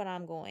 That's what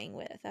I'm going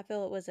with. I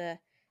feel it was a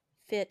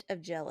fit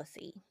of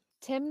jealousy.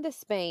 Tim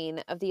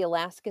Despain of the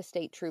Alaska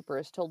State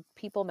Troopers told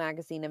People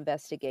Magazine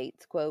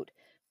Investigates, quote,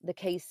 "The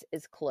case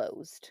is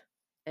closed,"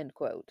 end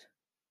quote.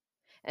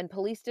 And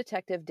police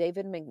detective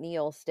David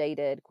McNeil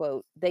stated,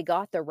 quote, "They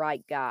got the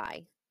right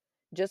guy.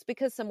 Just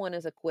because someone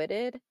is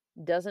acquitted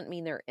doesn't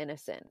mean they're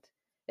innocent.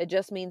 It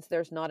just means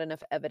there's not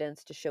enough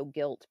evidence to show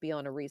guilt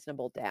beyond a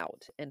reasonable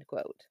doubt," end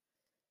quote.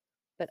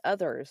 But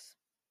others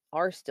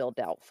are still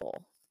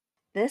doubtful.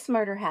 This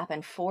murder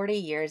happened 40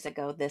 years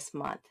ago this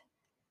month,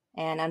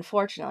 and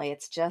unfortunately,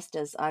 it's just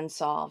as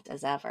unsolved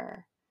as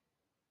ever.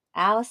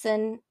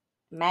 Allison,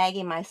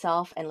 Maggie,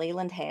 myself, and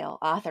Leland Hale,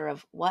 author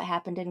of What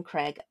Happened in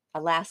Craig,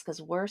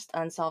 Alaska's Worst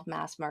Unsolved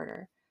Mass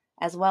Murder,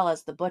 as well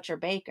as The Butcher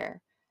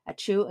Baker, a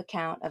true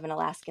account of an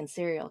Alaskan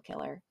serial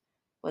killer,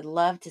 would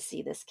love to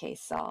see this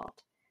case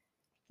solved.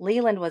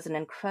 Leland was an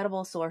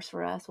incredible source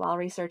for us while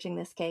researching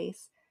this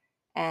case,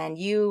 and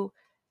you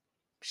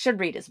should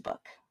read his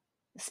book,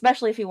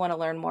 especially if you want to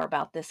learn more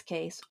about this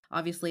case.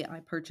 Obviously, I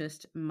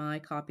purchased my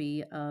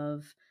copy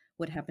of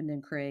What Happened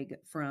in Craig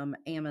from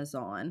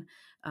Amazon,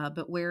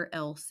 but where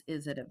else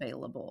is it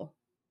available?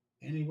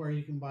 Anywhere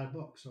you can buy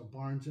books, so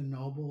Barnes and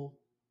Noble,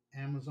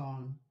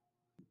 Amazon.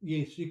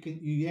 Yes, you can.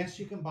 Yes,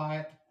 you can buy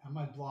it on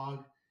my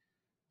blog,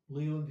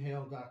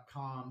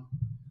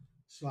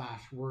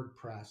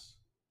 lelandhale.com/WordPress,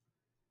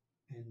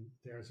 and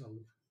there's a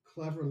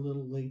clever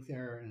little link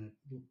there, and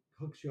it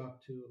hooks you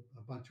up to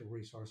a bunch of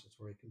resources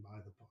where you can buy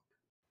the book.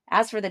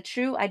 As for the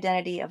true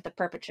identity of the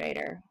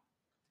perpetrator,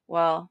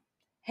 well,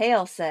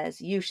 Hale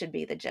says you should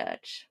be the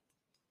judge.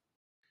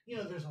 You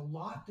know, there's a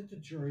lot that the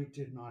jury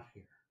did not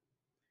hear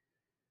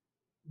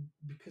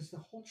because the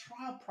whole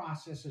trial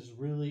process is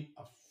really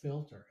a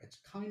filter. It's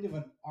kind of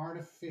an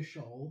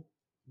artificial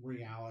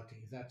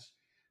reality that's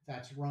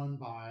run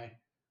by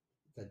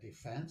the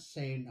defense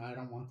saying, "I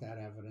don't want that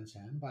evidence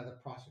in," by the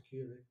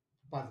prosecution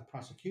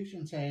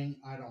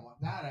saying, "I don't want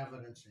that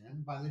evidence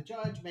in," by the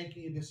judge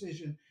making a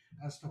decision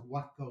as to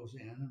what goes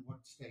in and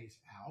what stays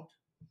out.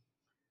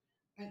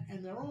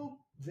 And they're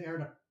all there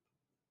to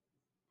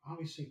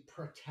obviously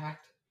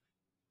protect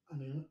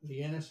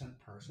the innocent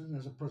person.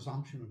 There's a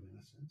presumption of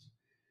innocence.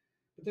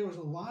 But there was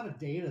a lot of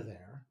data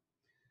there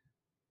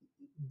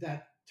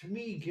that to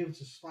me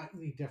gives a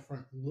slightly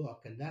different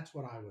look. And that's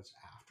what I was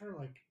after.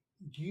 Like,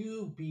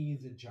 you be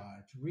the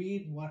judge.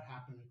 Read What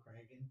Happened to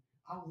Craig, and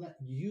I'll let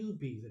you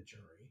be the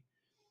jury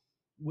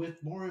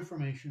with more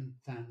information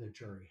than the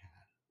jury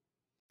had.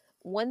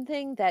 One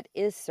thing that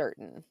is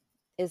certain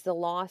is the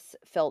loss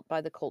felt by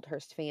the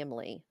Colthurst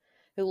family,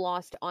 who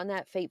lost on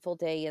that fateful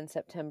day in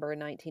September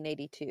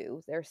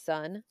 1982 their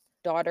son,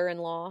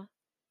 daughter-in-law,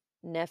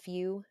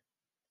 nephew,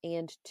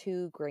 and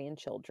 2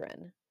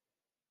 grandchildren.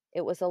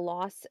 It was a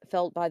loss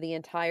felt by the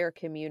entire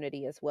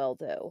community as well,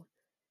 though.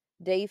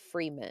 Dave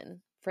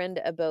Freeman, friend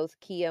of both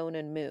Keown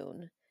and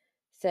Moon,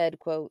 said,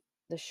 quote,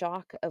 "The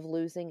shock of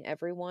losing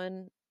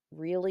everyone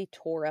really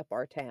tore up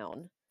our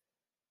town.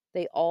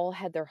 They all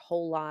had their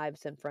whole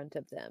lives in front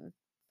of them,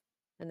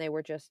 and they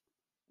were just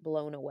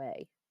blown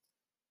away.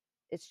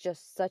 It's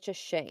just such a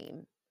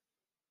shame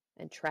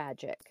and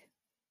tragic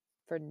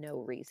for no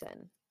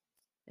reason,"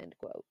 end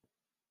quote.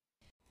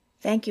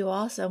 Thank you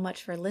all so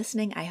much for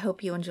listening. I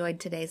hope you enjoyed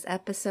today's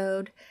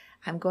episode.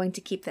 I'm going to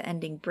keep the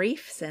ending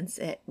brief since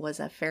it was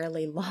a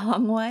fairly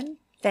long one.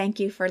 Thank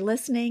you for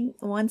listening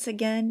once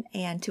again,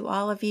 and to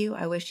all of you,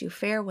 I wish you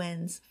fair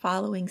winds,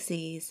 following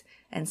seas,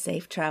 and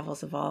safe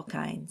travels of all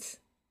kinds.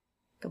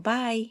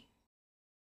 Goodbye.